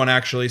really good one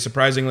actually,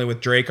 surprisingly,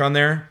 with Drake on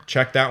there.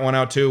 Check that one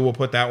out too. We'll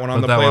put that one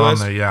on the playlist. One on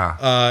there,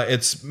 yeah.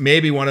 It's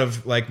maybe one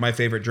of like my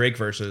favorite Drake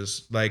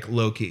verses, like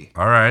low key.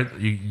 All right,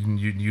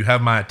 you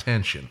have my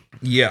attention.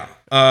 Yeah.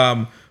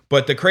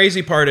 But the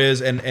crazy part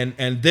is,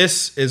 and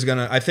this is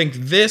I think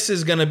this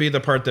is gonna be the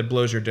part that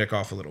blows your dick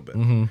off a little bit.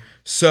 Mm-hmm.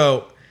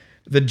 So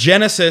the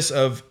genesis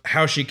of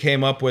how she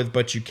came up with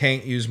 "But You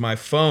Can't Use My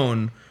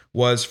Phone"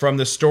 was from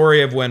the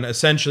story of when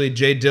essentially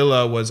Jay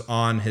Dilla was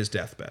on his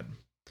deathbed.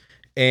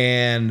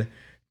 And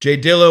Jay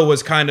Dilla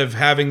was kind of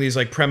having these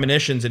like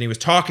premonitions, and he was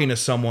talking to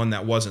someone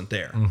that wasn't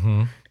there.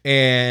 Mm-hmm.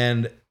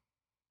 And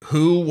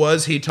who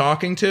was he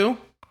talking to?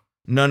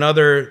 None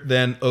other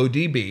than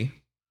ODB,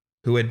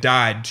 who had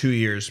died 2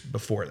 years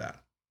before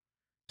that.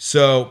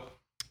 So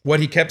what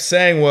he kept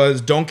saying was,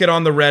 don't get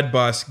on the red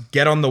bus,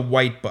 get on the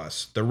white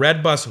bus. The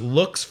red bus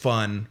looks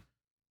fun,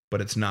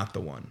 but it's not the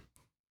one.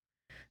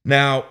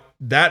 Now,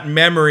 that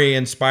memory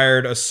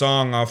inspired a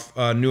song off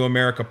New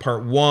America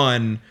Part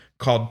 1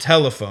 called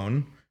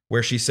Telephone,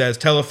 where she says,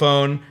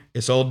 telephone,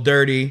 it's old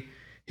dirty.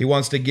 He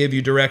wants to give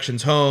you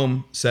directions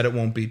home, said it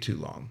won't be too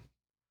long.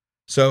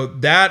 So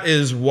that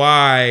is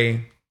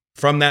why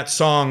from that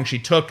song, she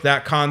took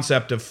that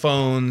concept of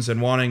phones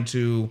and wanting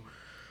to,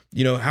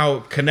 you know,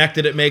 how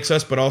connected it makes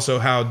us, but also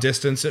how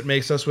distant it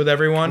makes us with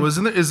everyone. Is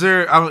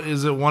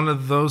it one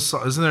of those?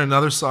 Isn't there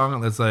another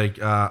song that's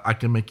like, I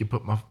can make you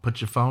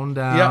put your phone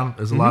down? Yep.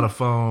 There's a lot of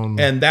phone.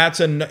 And that's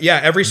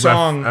every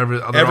song,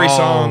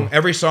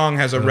 every song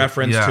has a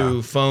reference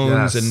to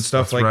phones and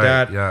stuff like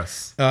that.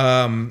 Yes.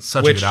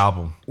 Such a good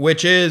album.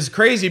 Which is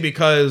crazy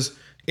because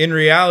in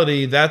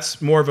reality, that's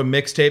more of a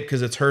mixtape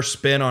because it's her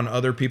spin on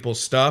other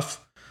people's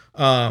stuff.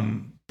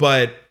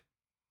 But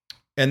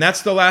and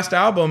that's the last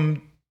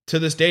album to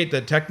this date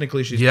that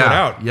technically she's put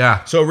out.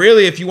 Yeah. So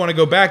really, if you want to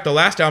go back, the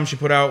last album she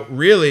put out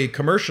really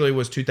commercially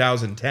was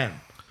 2010.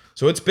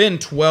 So it's been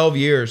 12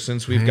 years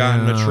since we've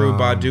gotten a true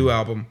Badu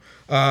album.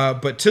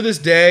 But to this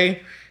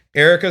day,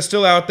 Erykah's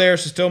still out there.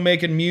 She's still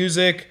making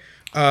music.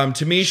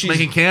 To me, she's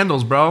making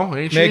candles, bro.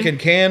 Ain't she? Making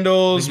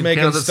candles,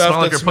 making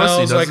stuff that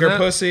smells like her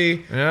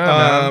pussy.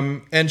 Yeah,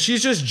 and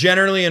she's just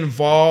generally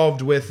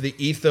involved with the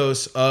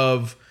ethos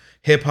of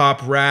hip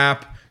hop,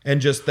 rap,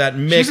 and just that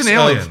mix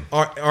of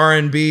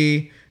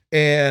R&B.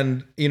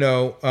 And you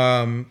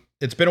know,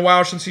 it's been a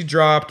while since he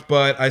dropped,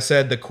 but I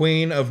said the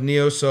queen of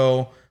neo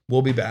soul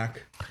will be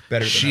back.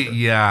 Better than ever.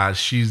 Yeah,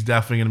 she's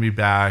definitely gonna be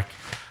back.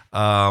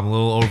 A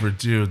little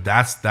overdue.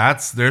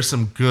 There's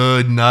some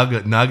good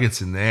nuggets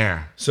in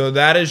there. So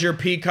that is your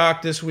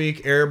peacock this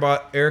week,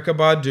 Erykah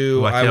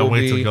Badu. I can't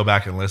wait to go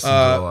back and listen to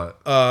a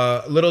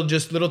lot.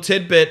 Little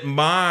tidbit.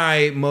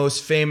 My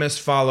most famous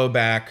follow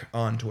back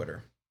on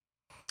Twitter.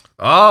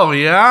 Oh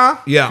yeah,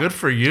 yeah. Good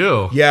for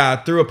you. Yeah,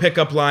 threw a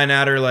pickup line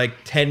at her like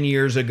 10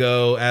 years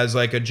ago as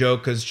like a joke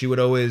because she would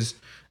always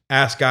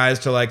ask guys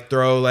to like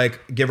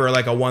give her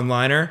like a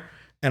one-liner.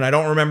 And I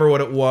don't remember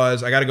what it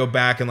was. I got to go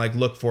back and like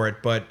look for it.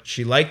 But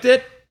she liked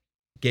it,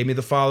 gave me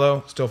the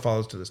follow, still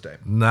follows to this day.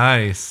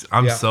 Nice.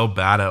 I'm so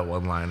bad at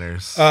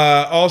one-liners.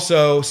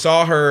 Also,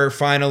 saw her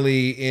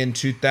finally in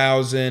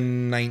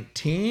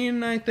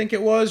 2019, I think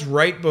it was,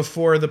 right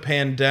before the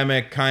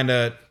pandemic kind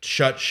of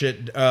shut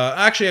shit.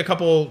 Actually, a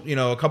couple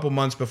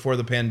months before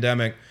the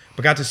pandemic.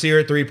 But got to see her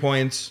at 3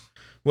 Points.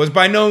 Was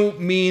by no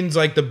means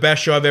like the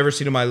best show I've ever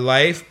seen in my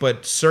life,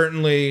 but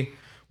certainly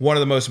one of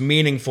the most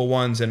meaningful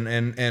ones,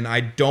 and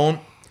I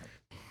don't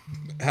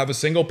have a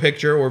single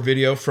picture or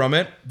video from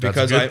it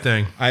because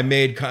I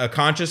made a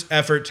conscious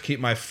effort to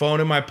keep my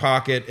phone in my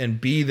pocket and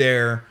be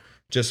there,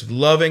 just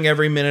loving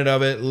every minute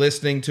of it,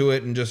 listening to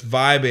it, and just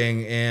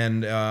vibing.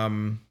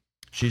 And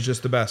she's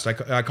just the best.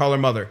 I call her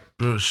mother.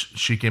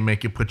 She can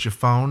make you put your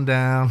phone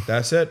down.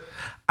 That's it.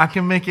 I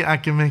can make you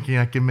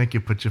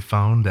put your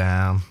phone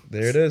down.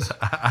 There it is.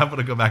 I'm going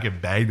to go back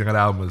and bang that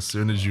album as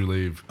soon as you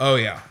leave. Oh,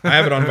 yeah. I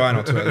have it on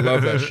vinyl, too. I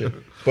love that shit.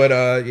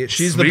 But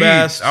she's the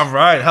best. All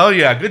right. Hell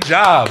yeah. Good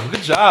job.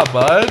 Good job,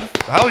 bud.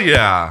 Hell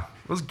yeah.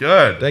 That was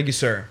good. Thank you,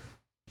 sir.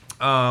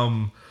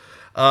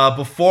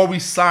 Before we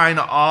sign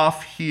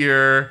off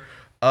here,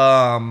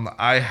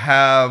 I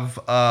have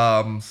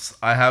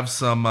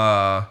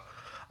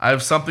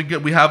something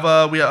good. We have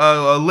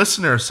a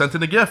listener sent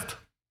in a gift.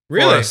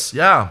 Really?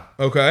 Yeah.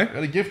 Okay.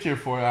 Got a gift here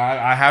for you.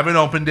 I haven't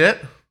opened it.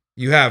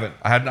 You haven't?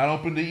 I have not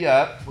opened it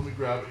yet. Let me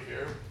grab it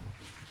here.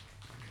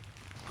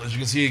 As you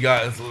can see, you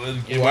guys,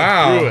 went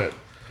through it.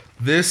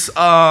 This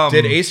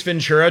did Ace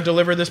Ventura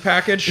deliver this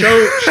package?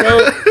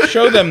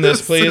 Show them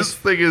this, please. This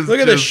thing is look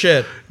at this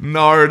shit.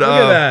 Gnarred up.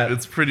 Look at that.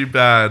 It's pretty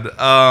bad.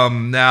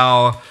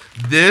 Now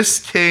this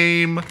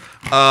came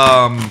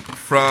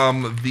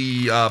from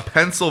the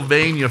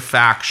Pennsylvania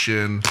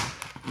faction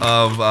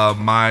of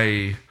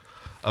my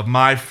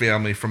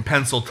family from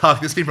Pennsylvania.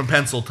 This came from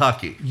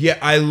Pennsylvania. Yeah,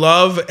 I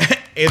love.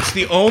 It's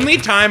the only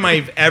time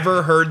I've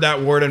ever heard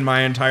that word in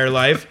my entire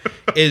life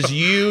is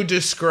you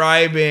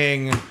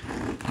describing,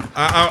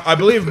 I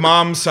believe,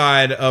 mom's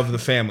side of the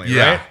family,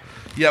 right?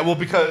 Yeah, well,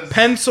 because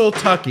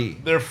Pennsylvania.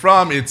 They're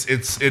from and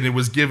it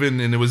was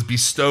given and it was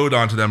bestowed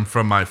onto them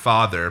from my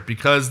father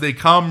because they're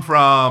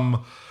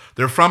from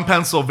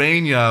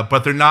Pennsylvania,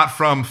 but they're not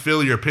from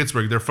Philly or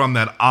Pittsburgh. They're from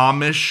that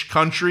Amish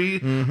country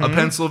of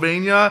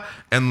Pennsylvania,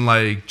 and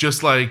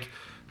just like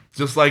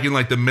in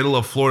like the middle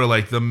of Florida,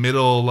 like the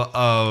middle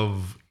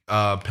of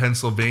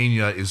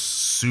Pennsylvania is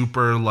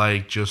super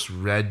like just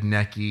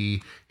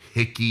rednecky,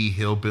 hicky,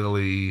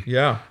 hillbilly.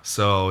 Yeah.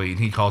 So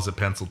he calls it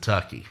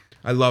Pennsylvania.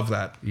 I love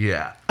that.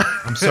 Yeah.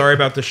 I'm sorry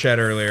about the shed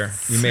earlier.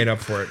 You made up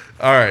for it.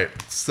 All right.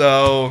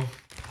 So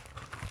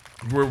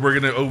we're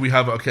gonna. We've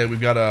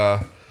got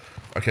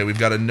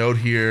a note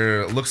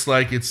here. It looks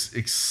like it's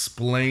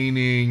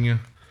explaining.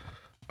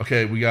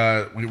 Okay,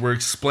 we're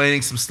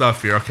explaining some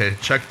stuff here. Okay,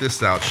 check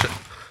this out.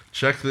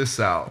 Check this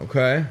out.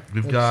 Okay.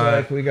 We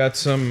got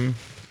some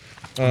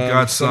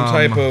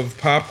type of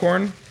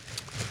popcorn.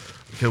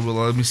 Okay, well,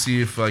 let me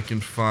see if I can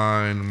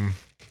find.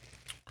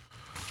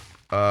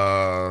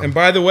 And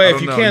by the way,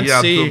 if you can't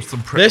see,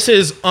 this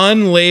is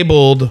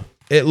unlabeled.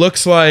 It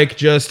looks like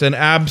just an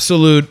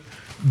absolute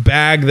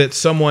bag that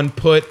someone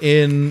put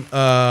in,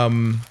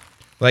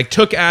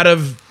 took out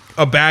of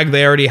a bag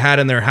they already had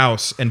in their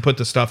house and put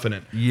the stuff in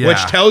it,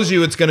 which tells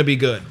you it's going to be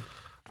good.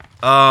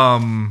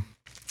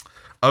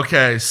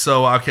 Okay,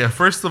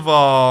 first of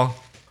all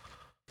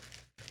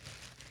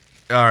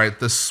right,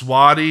 the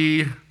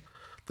Swati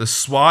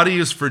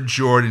is for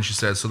Jordan, she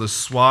says. So the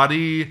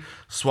Swati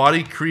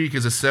Creek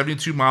is a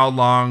 72-mile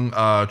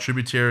long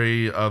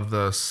tributary of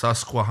the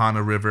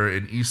Susquehanna River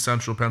in east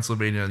central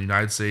Pennsylvania in the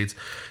United States.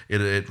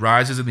 It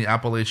rises in the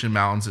Appalachian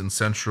Mountains in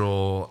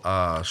central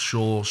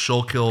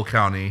Schuylkill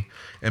County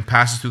and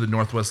passes through the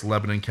northwest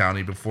Lebanon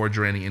County before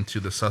draining into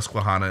the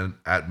Susquehanna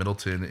at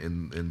Middleton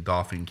in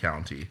Dauphin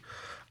County.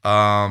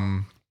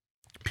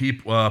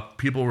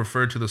 People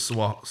refer to the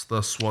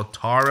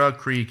Swatara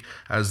Creek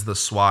as the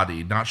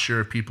Swati. Not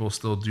sure if people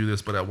still do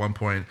this, but at one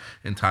point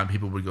in time,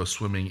 people would go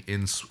swimming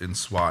in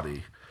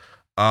Swati.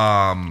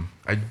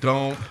 I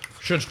don't.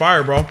 Shit's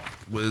fire, bro.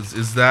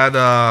 Is that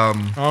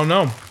Oh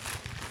no.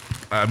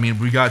 I mean,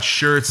 we got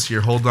shirts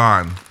here. Hold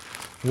on.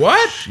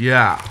 What?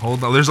 Yeah,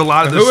 hold on. There's a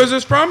lot of this. Who is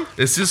this from?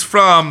 This is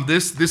from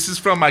This is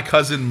from my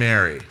cousin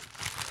Mary.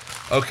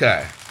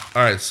 Okay.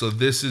 All right. So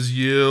this is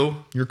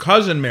you. Your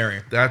cousin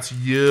Mary. That's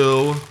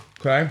you.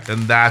 Okay.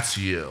 And that's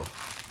you.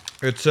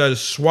 It says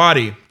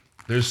Swati.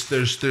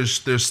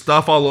 There's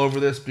stuff all over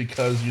this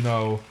because you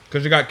know.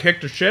 Because you got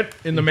kicked to shit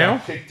in the mail.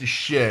 Kicked to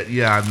shit.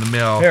 Yeah, in the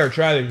mail. Here,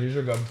 try these. These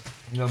are good.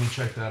 Let me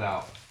check that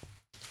out.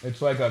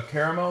 It's like a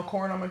caramel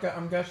corn.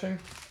 I'm guessing.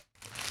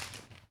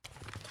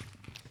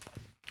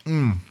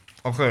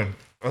 Okay.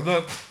 I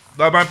thought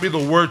that might be the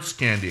words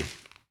candy.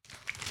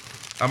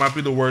 That might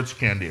be the words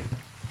candy.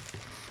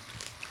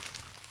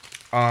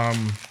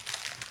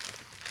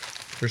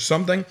 There's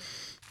something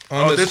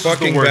on this is the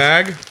fucking worst.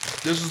 bag.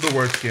 This is the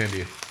words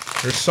candy.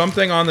 There's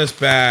something on this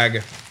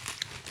bag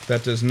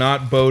that does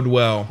not bode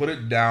well. Put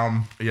it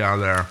down. Yeah,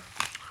 there.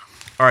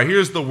 All right,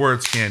 here's the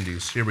words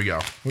candies. Here we go.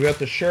 We got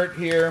the shirt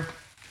here.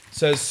 It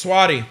says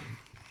Swati.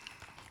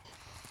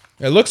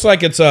 It looks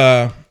like it's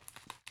a.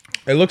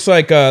 It looks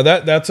like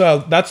that's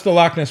the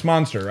Loch Ness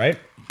Monster, right?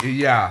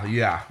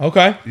 Yeah.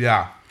 Okay.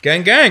 Yeah.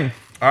 Gang, gang.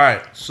 All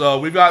right, so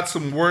we've got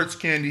some words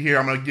candy here.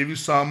 I'm gonna give you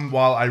some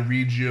while I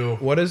read you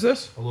What is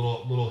this? a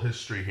little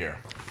history here.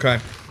 Okay.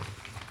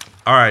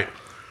 All right,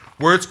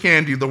 words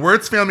candy. The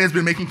Words family has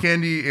been making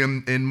candy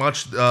in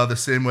much the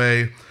same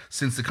way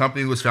since the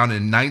company was founded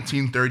in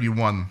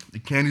 1931. The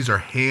candies are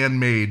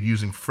handmade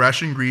using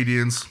fresh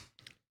ingredients.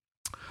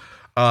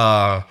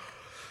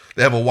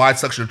 They have a wide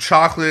selection of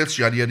chocolates,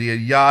 yada yada yada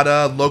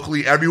yada.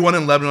 Locally, everyone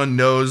in Lebanon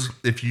knows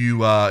if you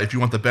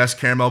want the best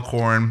caramel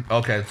corn.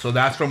 Okay, so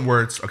that's from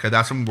Words. Okay,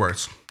 that's from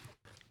Words.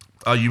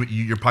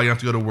 You're probably gonna have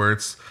to go to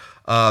Words.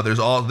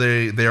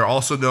 They are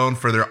also known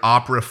for their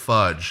opera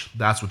fudge.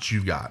 That's what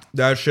you got.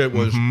 That shit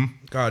was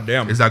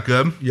goddamn. Is that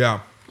good?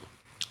 Yeah.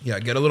 Yeah,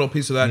 get a little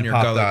piece of that in your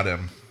Pop gullet. that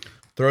in.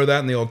 Throw that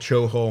in the old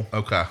cho hole.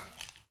 Okay.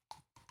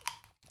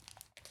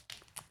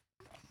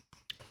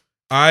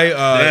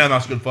 Damn,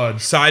 that's good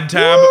fudge. Side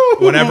tab,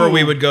 whenever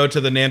we would go to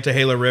the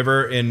Nantahala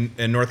River in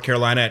North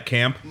Carolina at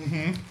camp,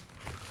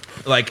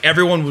 like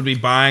everyone would be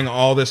buying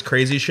all this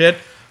crazy shit.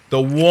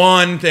 The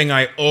one thing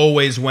I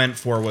always went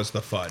for was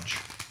the fudge.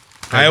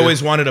 I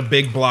always wanted a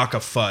big block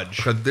of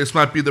fudge. This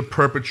might be the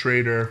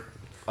perpetrator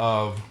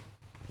of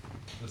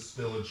the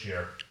spillage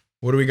here.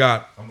 What do we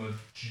got? I'm going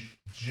to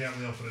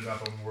gently open it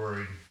up. I'm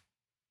worried.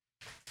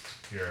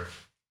 Here.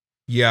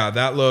 Yeah,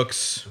 that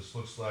looks... This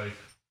looks like...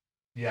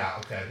 Yeah,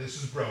 okay.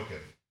 This is broken.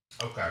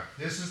 Okay.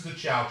 This is the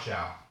Chow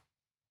Chow.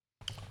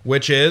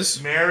 Which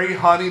is? Mary,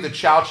 honey, the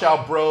Chow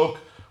Chow broke,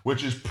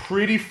 which is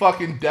pretty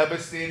fucking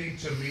devastating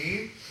to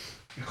me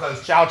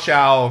because Chow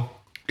Chow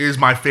is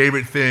my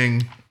favorite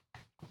thing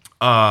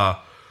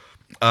from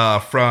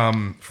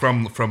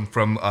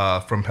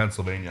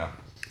Pennsylvania.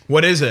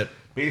 What is it?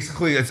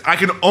 Basically, I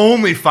can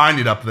only find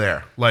it up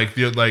there. Like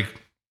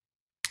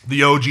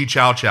the OG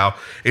Chow Chow.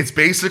 It's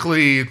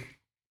basically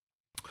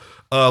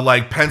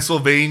like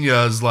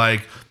Pennsylvania's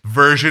like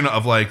version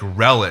of like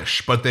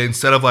relish, but they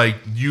instead of like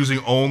using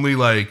only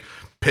like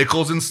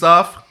pickles and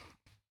stuff,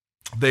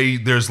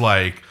 there's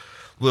like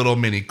little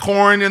mini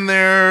corn in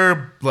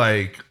there,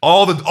 like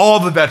all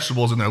the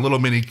vegetables in there, little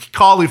mini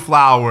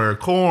cauliflower,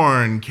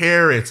 corn,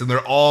 carrots, and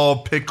they're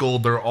all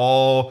pickled. They're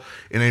all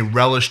in a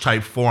relish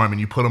type form, and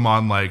you put them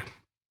on like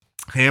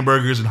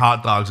hamburgers and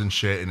hot dogs and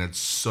shit, and it's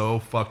so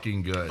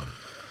fucking good.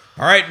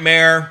 All right,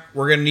 Mayor,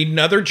 we're gonna need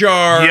another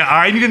jar. Yeah,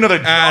 I need another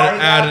jar.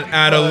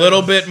 Add a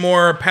little bit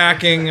more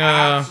packing. It's an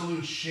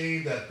absolute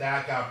shame that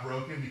got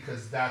broken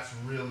because that's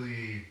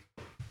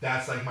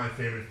like my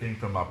favorite thing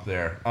from up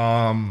there.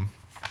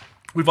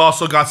 We've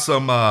also got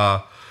some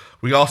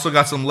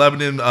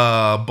Lebanon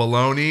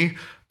bologna.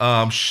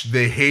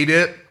 They hate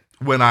it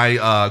when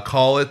I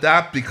call it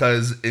that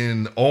because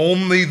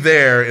only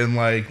there in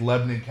like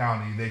Lebanon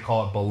County they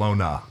call it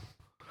bologna.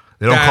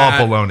 They don't call it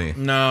bologna.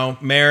 No,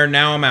 Mayor,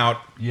 now I'm out.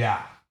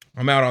 Yeah.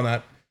 I'm out on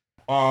that.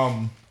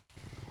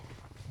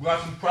 We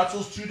got some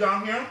pretzels too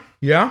down here.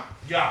 Yeah?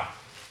 Yeah.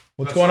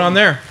 What's going on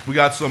there? We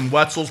got some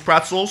Wetzel's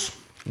pretzels.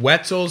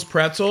 Wetzel's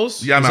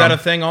pretzels? Yeah, Is that a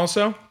thing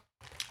also?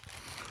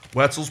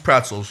 Wetzel's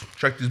pretzels.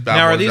 Check these bad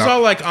Now, boys are these out.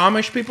 all like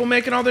Amish people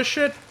making all this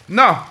shit?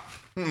 No.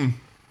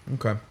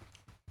 Okay.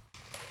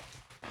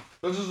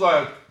 This is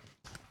like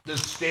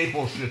this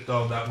staple shit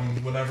though. That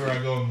whenever I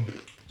go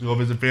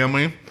visit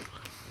family,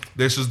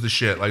 this is the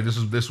shit. Like this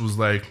was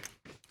like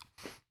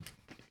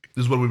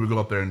this is what we would go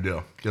up there and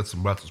do. Get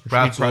some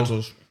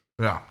pretzels.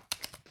 Yeah.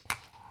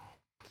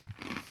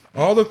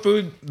 All the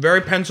food,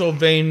 very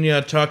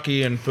Pennsylvania,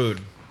 Tucky-and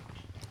food.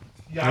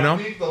 Yeah, you know? I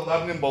think the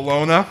Lebanon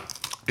bologna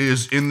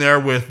is in there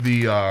with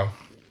the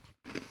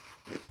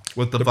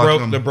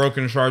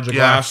broken shards of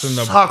glass and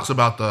sucks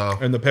about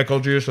the pickle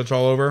juice that's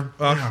all over.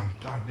 Damn,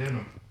 God damn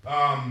it.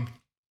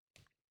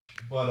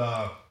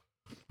 But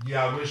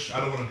yeah, I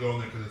don't want to go in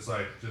there because it's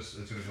like it's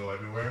gonna go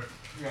everywhere.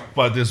 Yeah.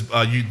 But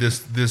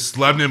this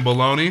Lebanon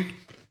bologna,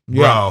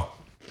 bro,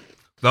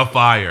 the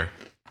fire.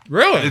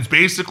 Really? It's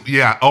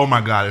basically Oh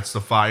my god, it's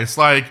the fire. It's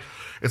like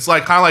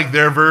kind of like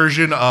their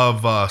version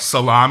of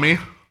salami,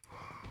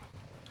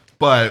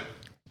 but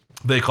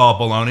they call it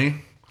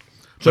bologna.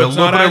 So it's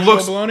not actual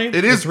bologna?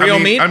 It is it's real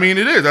meat. I mean,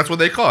 it is. That's what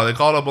they call it. They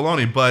call it a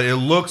bologna, but it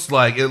looks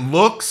like it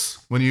looks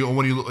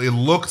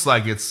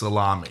like it's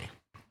salami.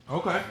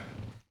 Okay.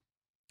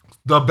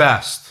 The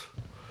best.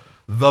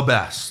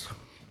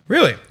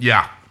 Really?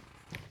 Yeah.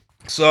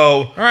 So,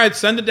 all right,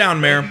 send it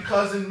down, Mayor.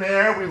 Cousin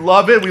Mayor, we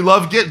love it. We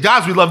love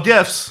guys. We love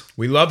gifts.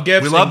 We love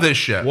gifts. We love this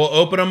shit. We'll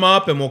open them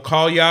up and we'll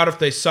call you out if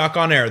they suck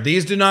on air.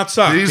 These do not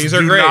suck. These are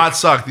great. These do not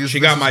suck. She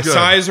got my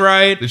size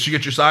right. Did she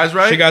get your size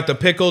right? She got the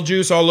pickle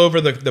juice all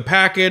over the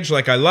package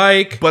like I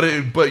like. But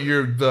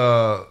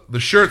the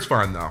shirt's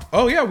fine though.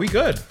 Oh yeah, we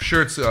good.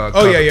 Shirt's.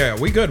 Yeah,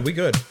 we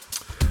good.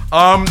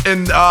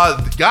 And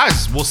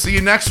guys, we'll see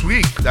you next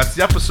week. That's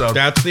the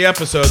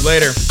episode.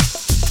 Later.